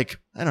far as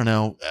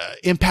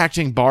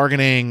impacting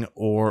bargaining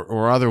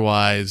or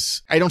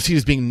otherwise, I don't see it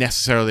as being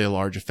necessarily a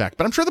large effect.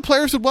 But I'm sure the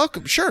players would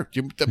welcome. Sure.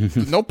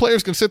 No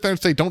players can sit there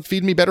and say, don't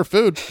feed me better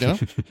food.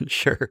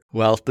 Sure.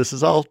 Well, this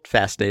is all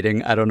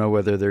fascinating. I don't know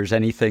whether there's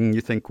anything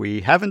you think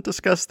we haven't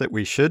discussed that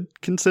we should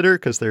consider,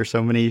 because there are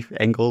so many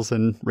angles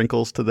and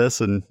wrinkles to this,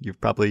 and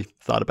you've probably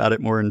thought about it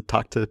more and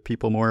talked to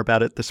people more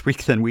about it this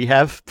week than we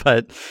have.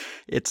 But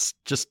it's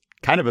just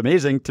kind of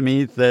amazing to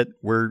me that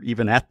we're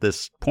even at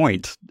this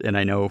point. And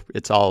I know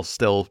it's all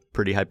still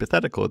pretty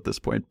hypothetical at this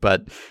point,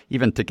 but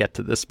even to get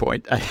to this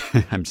point,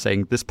 I'm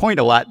saying this point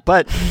a lot,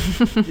 but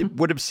it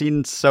would have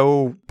seemed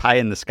so pie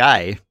in the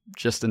sky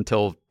just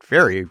until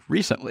very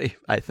recently,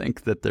 I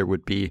think, that there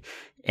would be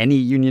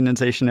any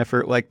unionization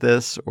effort like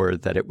this, or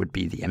that it would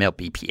be the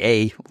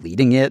MLBPA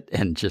leading it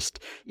and just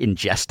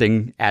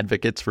ingesting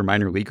advocates for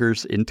minor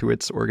leaguers into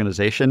its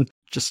organization.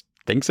 Just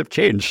things have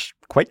changed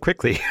quite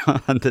quickly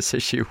on this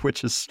issue,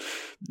 which is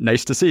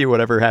nice to see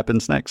whatever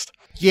happens next.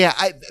 Yeah,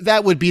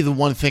 that would be the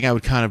one thing I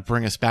would kind of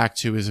bring us back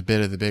to, is a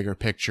bit of the bigger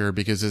picture,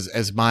 because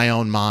as my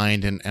own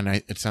mind, and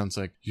it sounds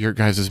like your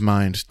guys'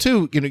 mind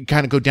too,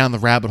 kind of go down the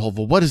rabbit hole.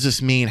 Well, what does this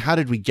mean? How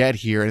did we get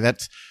here? And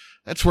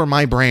that's where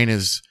my brain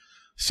is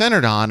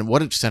centered on.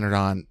 What it's centered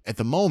on at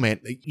the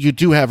moment. You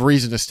do have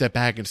reason to step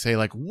back and say,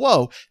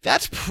 whoa,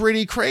 that's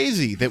pretty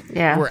crazy that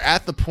we're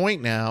at the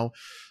point now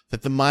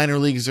that the minor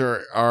leagues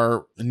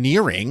are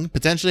nearing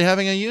potentially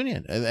having a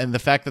union, and the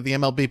fact that the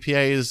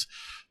MLBPA is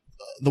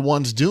the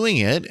ones doing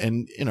it.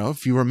 And,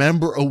 if you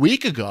remember a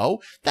week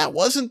ago, that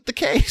wasn't the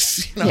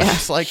case.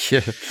 It's like,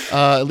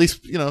 at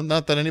least,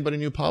 not that anybody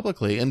knew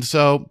publicly. And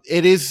so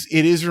it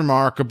is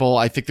remarkable.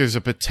 I think there's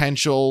a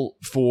potential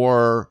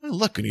for,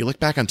 look, when you look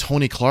back on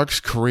Tony Clark's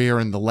career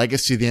and the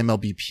legacy of the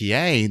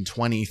MLBPA in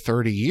 20,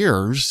 30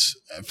 years,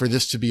 for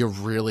this to be a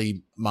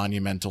really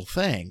monumental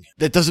thing.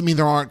 That doesn't mean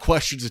there aren't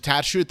questions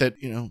attached to it that,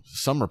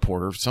 some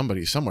reporter,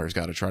 somebody somewhere has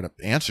got to try to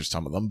answer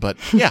some of them. But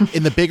yeah,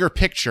 in the bigger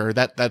picture,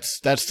 that's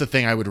the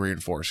thing I would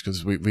reinforce,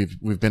 because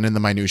we've been in the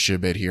minutia a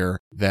bit here,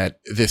 that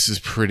this is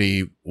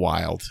pretty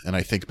wild. And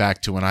I think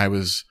back to when I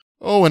was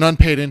an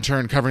unpaid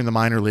intern covering the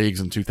minor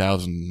leagues in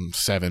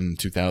 2007,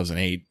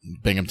 2008,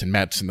 Binghamton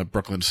Mets and the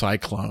Brooklyn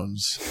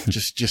Cyclones.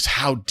 just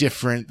how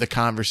different the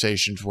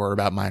conversations were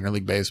about minor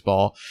league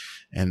baseball.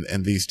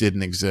 And these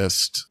didn't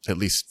exist, at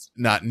least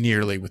not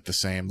nearly with the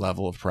same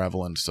level of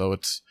prevalence. So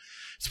it's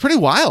pretty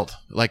wild,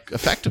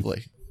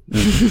 effectively.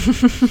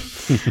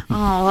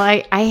 Oh,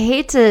 I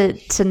hate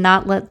to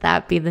not let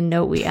that be the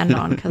note we end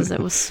on because it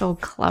was so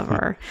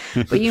clever.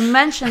 But you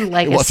mentioned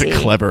legacy. It wasn't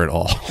clever at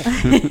all.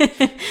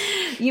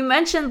 You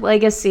mentioned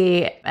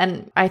legacy,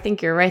 and I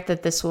think you're right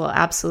that this will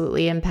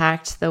absolutely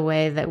impact the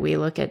way that we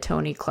look at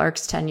Tony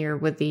Clark's tenure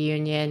with the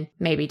union,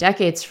 maybe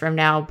decades from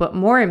now. But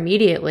more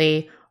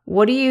immediately,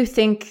 what do you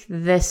think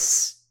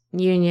this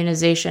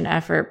unionization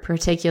effort,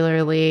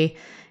 particularly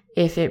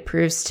if it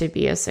proves to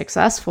be a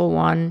successful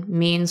one,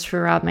 means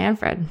for Rob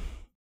Manfred?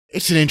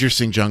 It's an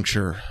interesting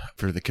juncture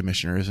for the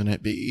commissioner, isn't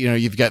it? You know,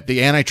 you've got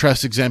the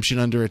antitrust exemption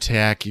under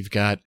attack. You've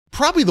got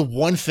probably the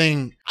one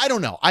thing, I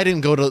don't know. I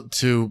didn't go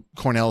to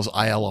Cornell's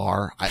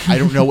ILR. I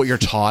don't know what you're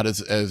taught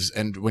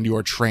and when you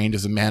are trained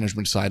as a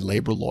management side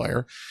labor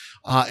lawyer,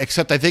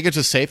 except I think it's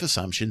a safe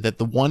assumption that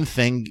the one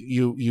thing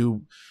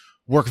you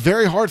work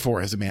very hard for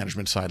as a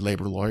management side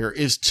labor lawyer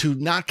is to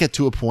not get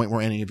to a point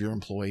where any of your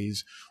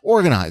employees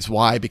organize.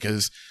 Why?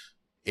 Because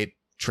it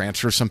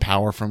transfers some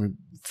power from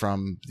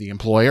the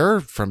employer,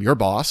 from your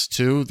boss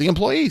to the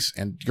employees,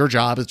 and your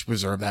job is to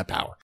preserve that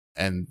power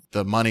and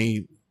the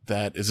money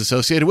that is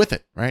associated with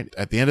it, right?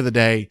 At the end of the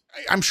day,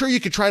 I'm sure you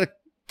could try to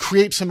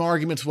create some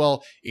arguments.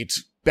 Well,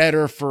 it's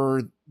better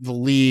for the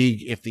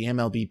league if the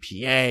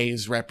MLBPA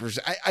is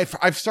represent.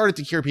 I've started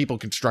to hear people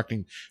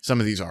constructing some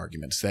of these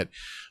arguments that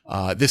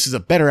this is a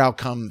better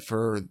outcome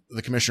for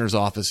the commissioner's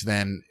office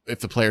than if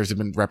the players have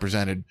been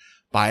represented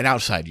by an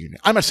outside union.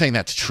 I'm not saying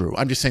that's true.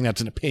 I'm just saying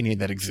that's an opinion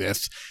that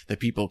exists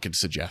that people can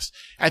suggest.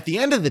 At the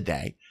end of the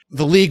day,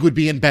 the league would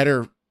be in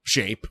better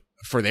shape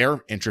for their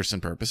interests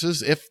and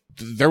purposes if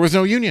there was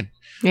no union.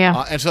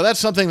 Yeah. And so that's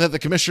something that the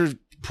commissioner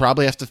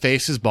probably has to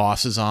face his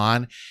bosses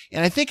on.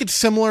 And I think it's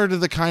similar to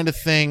the kind of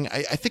thing,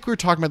 I think we were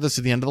talking about this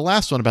at the end of the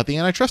last one about the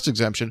antitrust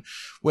exemption,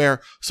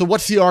 where, so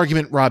what's the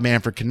argument Rob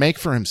Manfred can make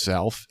for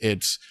himself?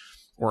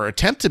 Or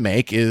attempt to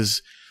make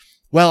is,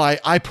 well,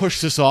 I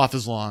push this off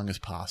as long as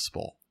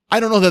possible.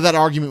 I don't know that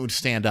argument would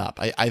stand up.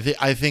 I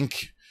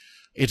think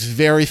it's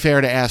very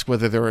fair to ask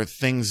whether there are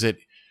things that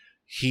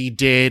he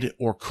did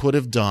or could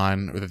have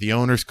done, or that the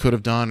owners could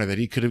have done, or that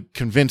he could have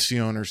convinced the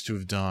owners to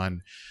have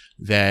done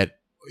that,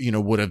 you know,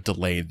 would have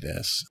delayed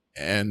this.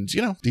 And,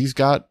 you know, he's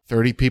got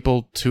 30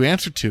 people to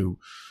answer to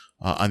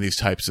on these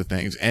types of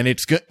things. And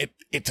it's good.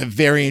 It's a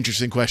very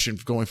interesting question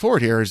going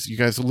forward here, as you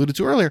guys alluded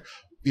to earlier.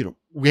 You know,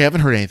 we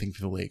haven't heard anything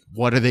from the league.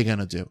 What are they going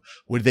to do?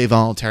 Would they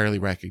voluntarily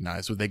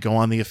recognize? Would they go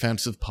on the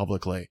offensive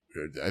publicly?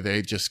 Are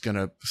they just going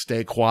to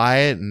stay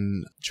quiet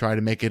and try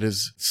to make it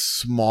as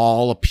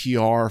small a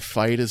PR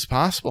fight as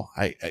possible?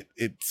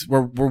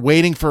 We're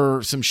waiting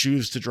for some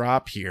shoes to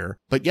drop here,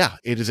 but yeah,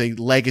 it is a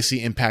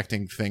legacy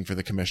impacting thing for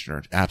the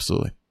commissioner.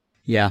 Absolutely.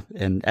 Yeah,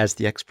 and as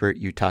the expert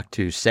you talked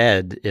to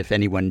said, if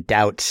anyone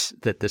doubts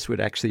that this would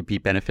actually be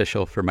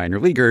beneficial for minor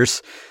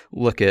leaguers,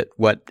 look at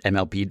what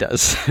MLB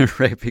does,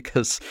 right?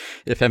 Because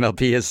if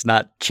MLB is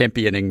not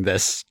championing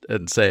this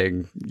and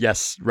saying,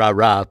 yes,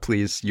 rah,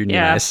 please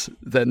unionize,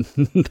 then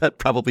that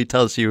probably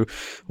tells you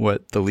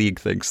what the league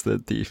thinks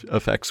that the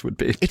effects would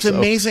be. It's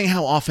amazing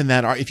how often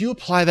if you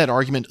apply that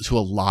argument to a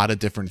lot of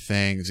different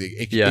things,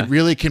 it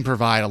really can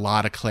provide a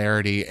lot of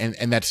clarity.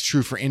 And that's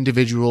true for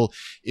individual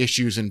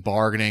issues in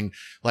bargaining.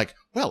 Like,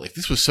 well, if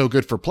this was so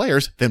good for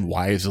players, then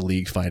why is the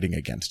league fighting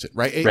against it?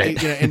 Right.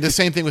 And the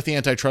same thing with the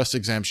antitrust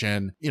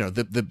exemption. You know,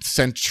 the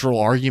central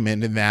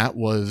argument in that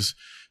was,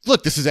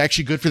 look, this is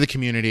actually good for the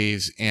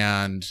communities.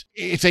 And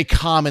it's a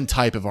common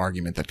type of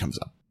argument that comes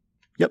up.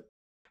 Yep.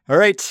 All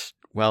right.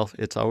 Well,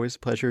 it's always a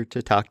pleasure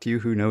to talk to you.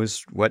 Who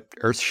knows what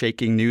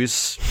earth-shaking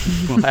news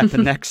will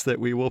happen next that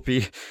we will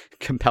be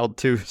compelled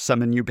to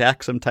summon you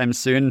back sometime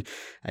soon.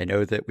 I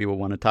know that we will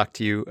want to talk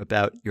to you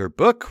about your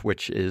book,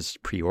 which is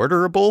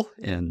pre-orderable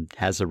and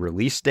has a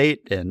release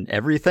date and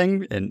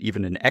everything, and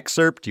even an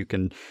excerpt. You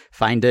can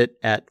find it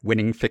at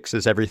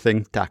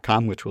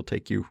winningfixeseverything.com, which will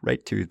take you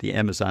right to the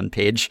Amazon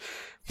page.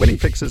 Winning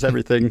Fixes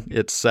Everything.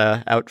 It's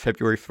out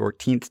February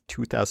 14th,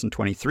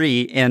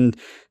 2023. And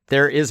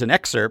there is an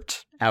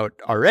excerpt out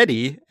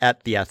already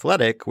at The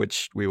Athletic,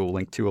 which we will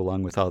link to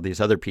along with all these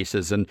other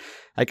pieces. And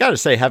I got to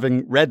say,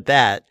 having read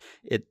that,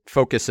 it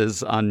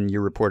focuses on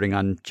your reporting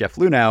on Jeff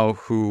Luhnow,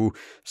 who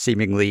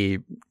seemingly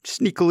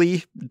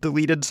sneakily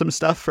deleted some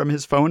stuff from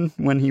his phone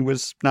when he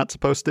was not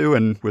supposed to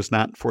and was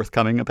not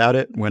forthcoming about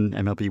it when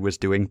MLB was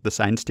doing the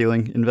sign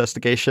stealing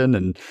investigation.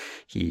 And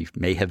he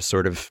may have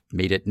sort of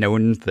made it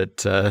known that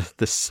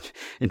this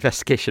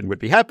investigation would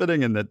be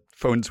happening and that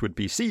phones would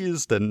be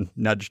seized, and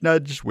nudge,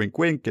 nudge, wink,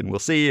 wink, and we'll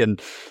see.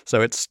 And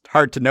so it's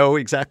hard to know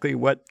exactly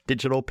what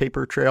digital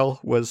paper trail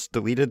was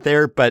deleted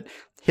there. But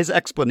his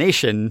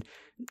explanation,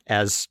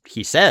 as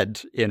he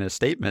said in a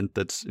statement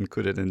that's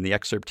included in the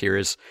excerpt here,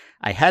 is,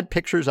 I had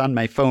pictures on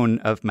my phone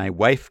of my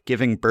wife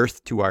giving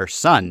birth to our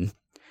son,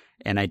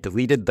 and I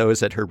deleted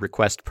those at her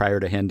request prior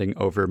to handing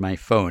over my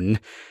phone.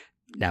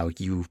 Now,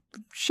 you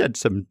shed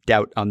some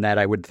doubt on that,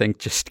 I would think,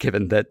 just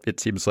given that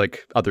it seems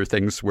like other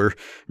things were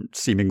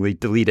seemingly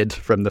deleted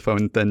from the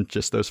phone than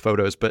just those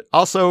photos. But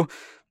also,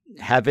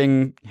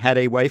 having had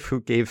a wife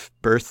who gave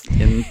birth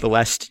in the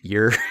last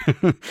year,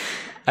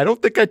 I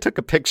don't think I took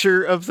a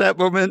picture of that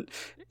moment.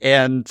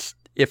 And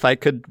if I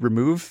could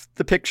remove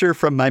the picture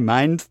from my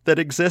mind that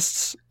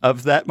exists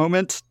of that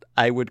moment,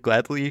 I would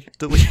gladly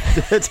delete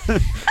it.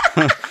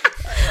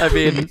 I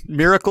mean,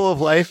 miracle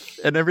of life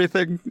and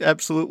everything.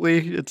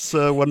 Absolutely. It's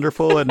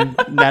wonderful and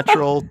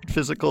natural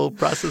physical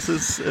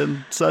processes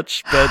and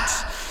such.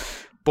 But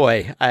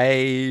boy,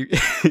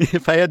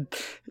 if I had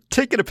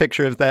taken a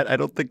picture of that, I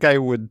don't think I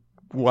would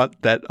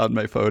want that on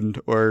my phone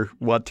or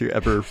want to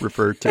ever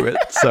refer to it.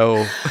 So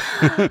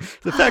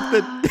the fact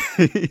that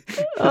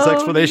his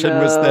explanation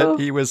was that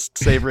he was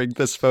savoring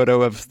this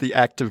photo of the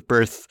act of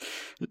birth,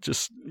 it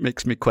just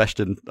makes me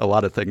question a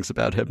lot of things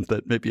about him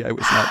that maybe I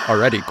was not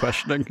already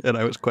questioning, and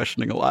I was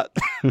questioning a lot.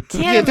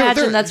 Can't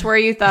imagine that's where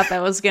you thought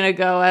that was going to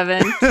go,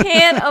 Evan.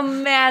 Can't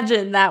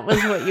imagine that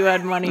was what you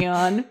had money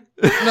on.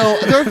 No,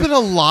 there have been a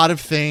lot of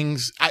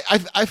things.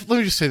 Let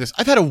me just say this.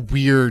 I've had a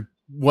weird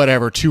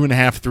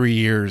 2.5, 3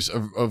 years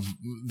of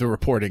the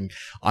reporting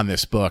on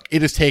this book.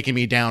 It has taken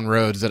me down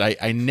roads that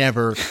I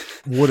never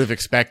would have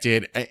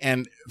expected.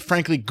 And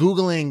frankly,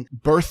 Googling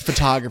birth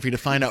photography to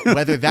find out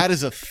whether that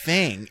is a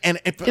thing. And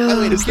it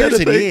appears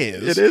it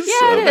is. It is?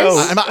 Yeah, it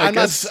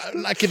is.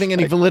 I'm not giving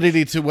any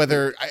validity to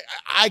whether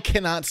I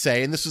cannot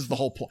say, and this is the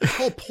whole point. The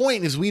whole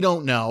point is we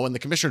don't know, and the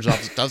commissioner's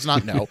office does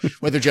not know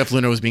whether Jeff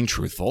Luhnow is being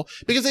truthful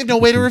because they have no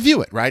way to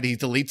review it, right? He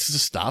deletes the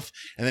stuff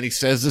and then he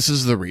says this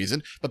is the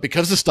reason, but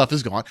because the stuff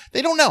is gone,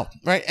 they don't know,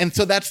 right? And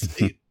so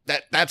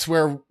that's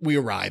where we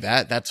arrive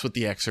at. That's what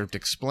the excerpt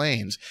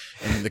explains.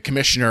 And the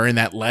commissioner in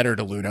that letter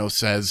to Luhnow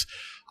says,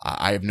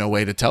 I have no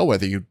way to tell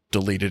whether you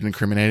deleted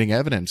incriminating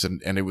evidence.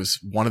 And it was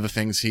one of the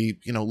things he,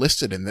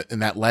 listed in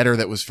that letter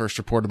that was first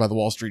reported by the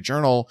Wall Street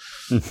Journal,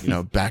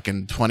 back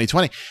in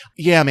 2020.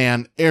 Yeah,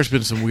 man, there's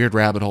been some weird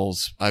rabbit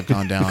holes I've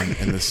gone down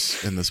in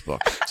this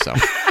book. So.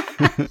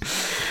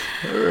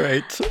 All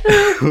right.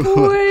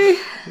 Boy.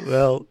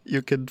 Well,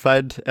 you can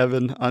find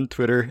Evan on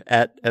Twitter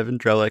at Evan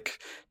Drellich,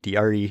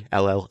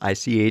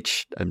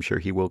 Drellich. I'm sure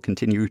he will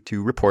continue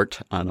to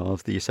report on all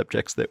of the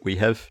subjects that we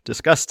have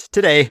discussed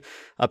today,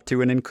 up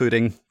to and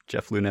including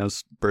Jeff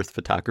Luhnow's birth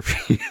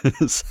photography.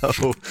 So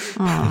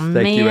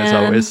thank you as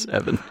always,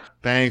 Evan.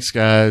 Thanks,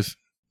 guys.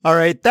 All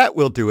right, that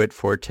will do it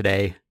for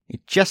today.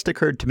 It just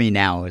occurred to me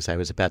now as I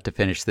was about to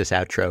finish this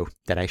outro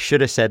that I should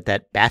have said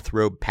that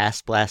bathrobe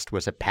past blast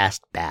was a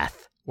past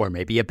bath. Or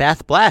maybe a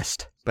bath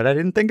blast. But I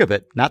didn't think of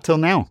it. Not till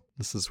now.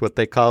 This is what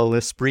they call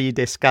l'esprit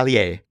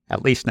d'escalier.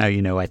 At least now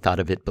you know I thought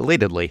of it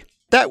belatedly.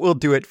 That will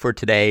do it for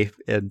today.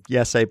 And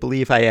yes, I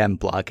believe I am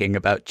blogging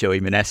about Joey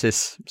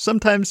Meneses.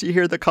 Sometimes you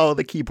hear the call of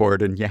the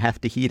keyboard and you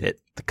have to heed it.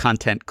 The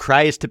content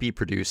cries to be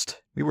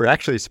produced. We were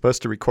actually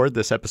supposed to record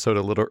this episode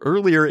a little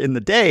earlier in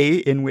the day,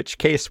 in which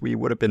case we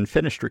would have been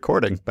finished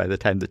recording by the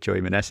time that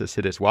Joey Meneses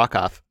hit his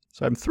walk-off.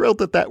 So I'm thrilled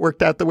that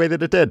worked out the way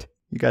that it did.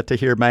 You got to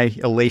hear my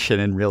elation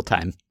in real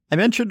time. I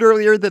mentioned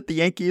earlier that the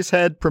Yankees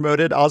had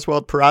promoted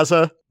Oswald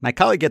Peraza. My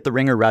colleague at The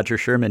Ringer, Roger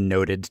Sherman,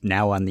 noted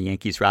now on the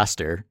Yankees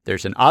roster,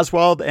 there's an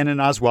Oswald and an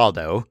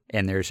Oswaldo,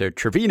 and there's a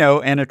Trevino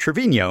and a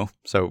Trevino.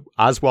 So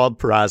Oswald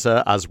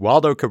Peraza,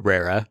 Oswaldo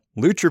Cabrera,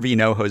 Lou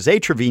Trevino, Jose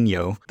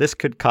Trevino. This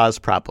could cause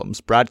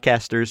problems.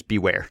 Broadcasters,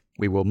 beware.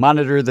 We will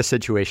monitor the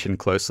situation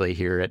closely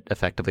here at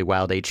Effectively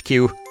Wild HQ.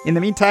 In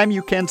the meantime,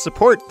 you can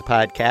support the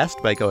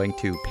podcast by going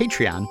to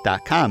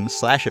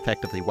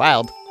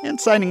patreon.com/effectivelywild and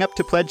signing up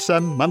to pledge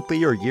some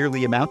monthly or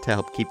yearly amount to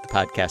help keep the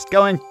podcast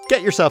going.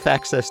 Get yourself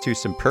access to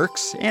some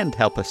perks and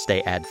help us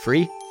stay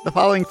ad-free. The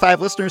following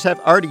 5 listeners have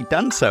already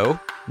done so: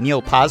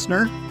 Neil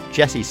Posner,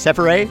 Jesse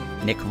Severe,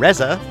 Nick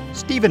Reza,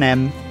 Stephen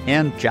M.,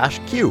 and Josh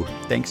Q.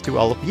 Thanks to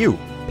all of you.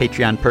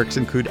 Patreon perks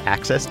include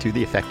access to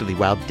the Effectively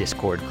Wild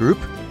Discord group,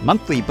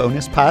 monthly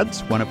bonus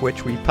pods, one of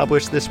which we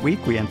published this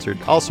week. We answered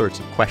all sorts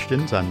of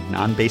questions on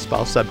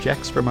non-baseball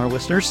subjects from our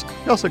listeners.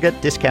 You also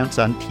get discounts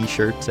on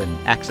t-shirts and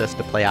access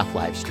to playoff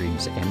live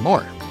streams and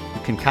more.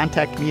 You can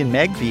contact me and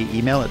Meg via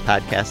email at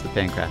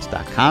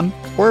podcast@fangraphs.com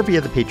or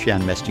via the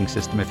Patreon messaging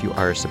system if you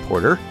are a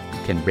supporter. You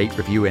can rate,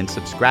 review, and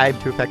subscribe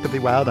to Effectively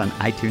Wild on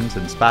iTunes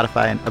and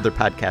Spotify and other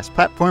podcast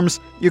platforms.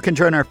 You can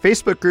join our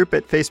Facebook group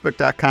at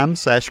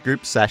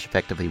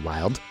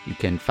facebook.com/group/effectivelywild. You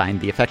can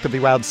find the Effectively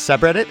Wild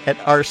subreddit at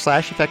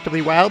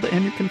r/effectivelywild,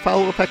 and you can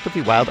follow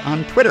Effectively Wild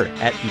on Twitter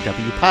at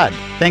EWPod.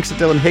 Thanks to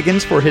Dylan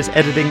Higgins for his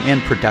editing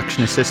and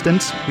production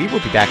assistance. We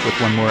will be back with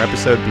one more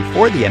episode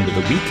before the end of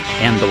the week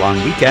and the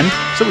long weekend,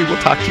 so we will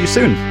talk to you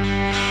soon.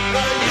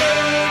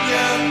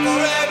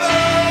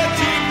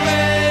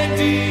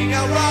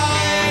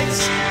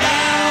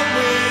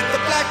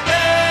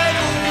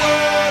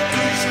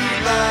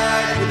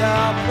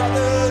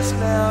 Brothers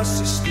and our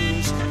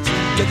sisters,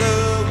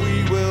 together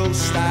we will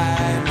stand.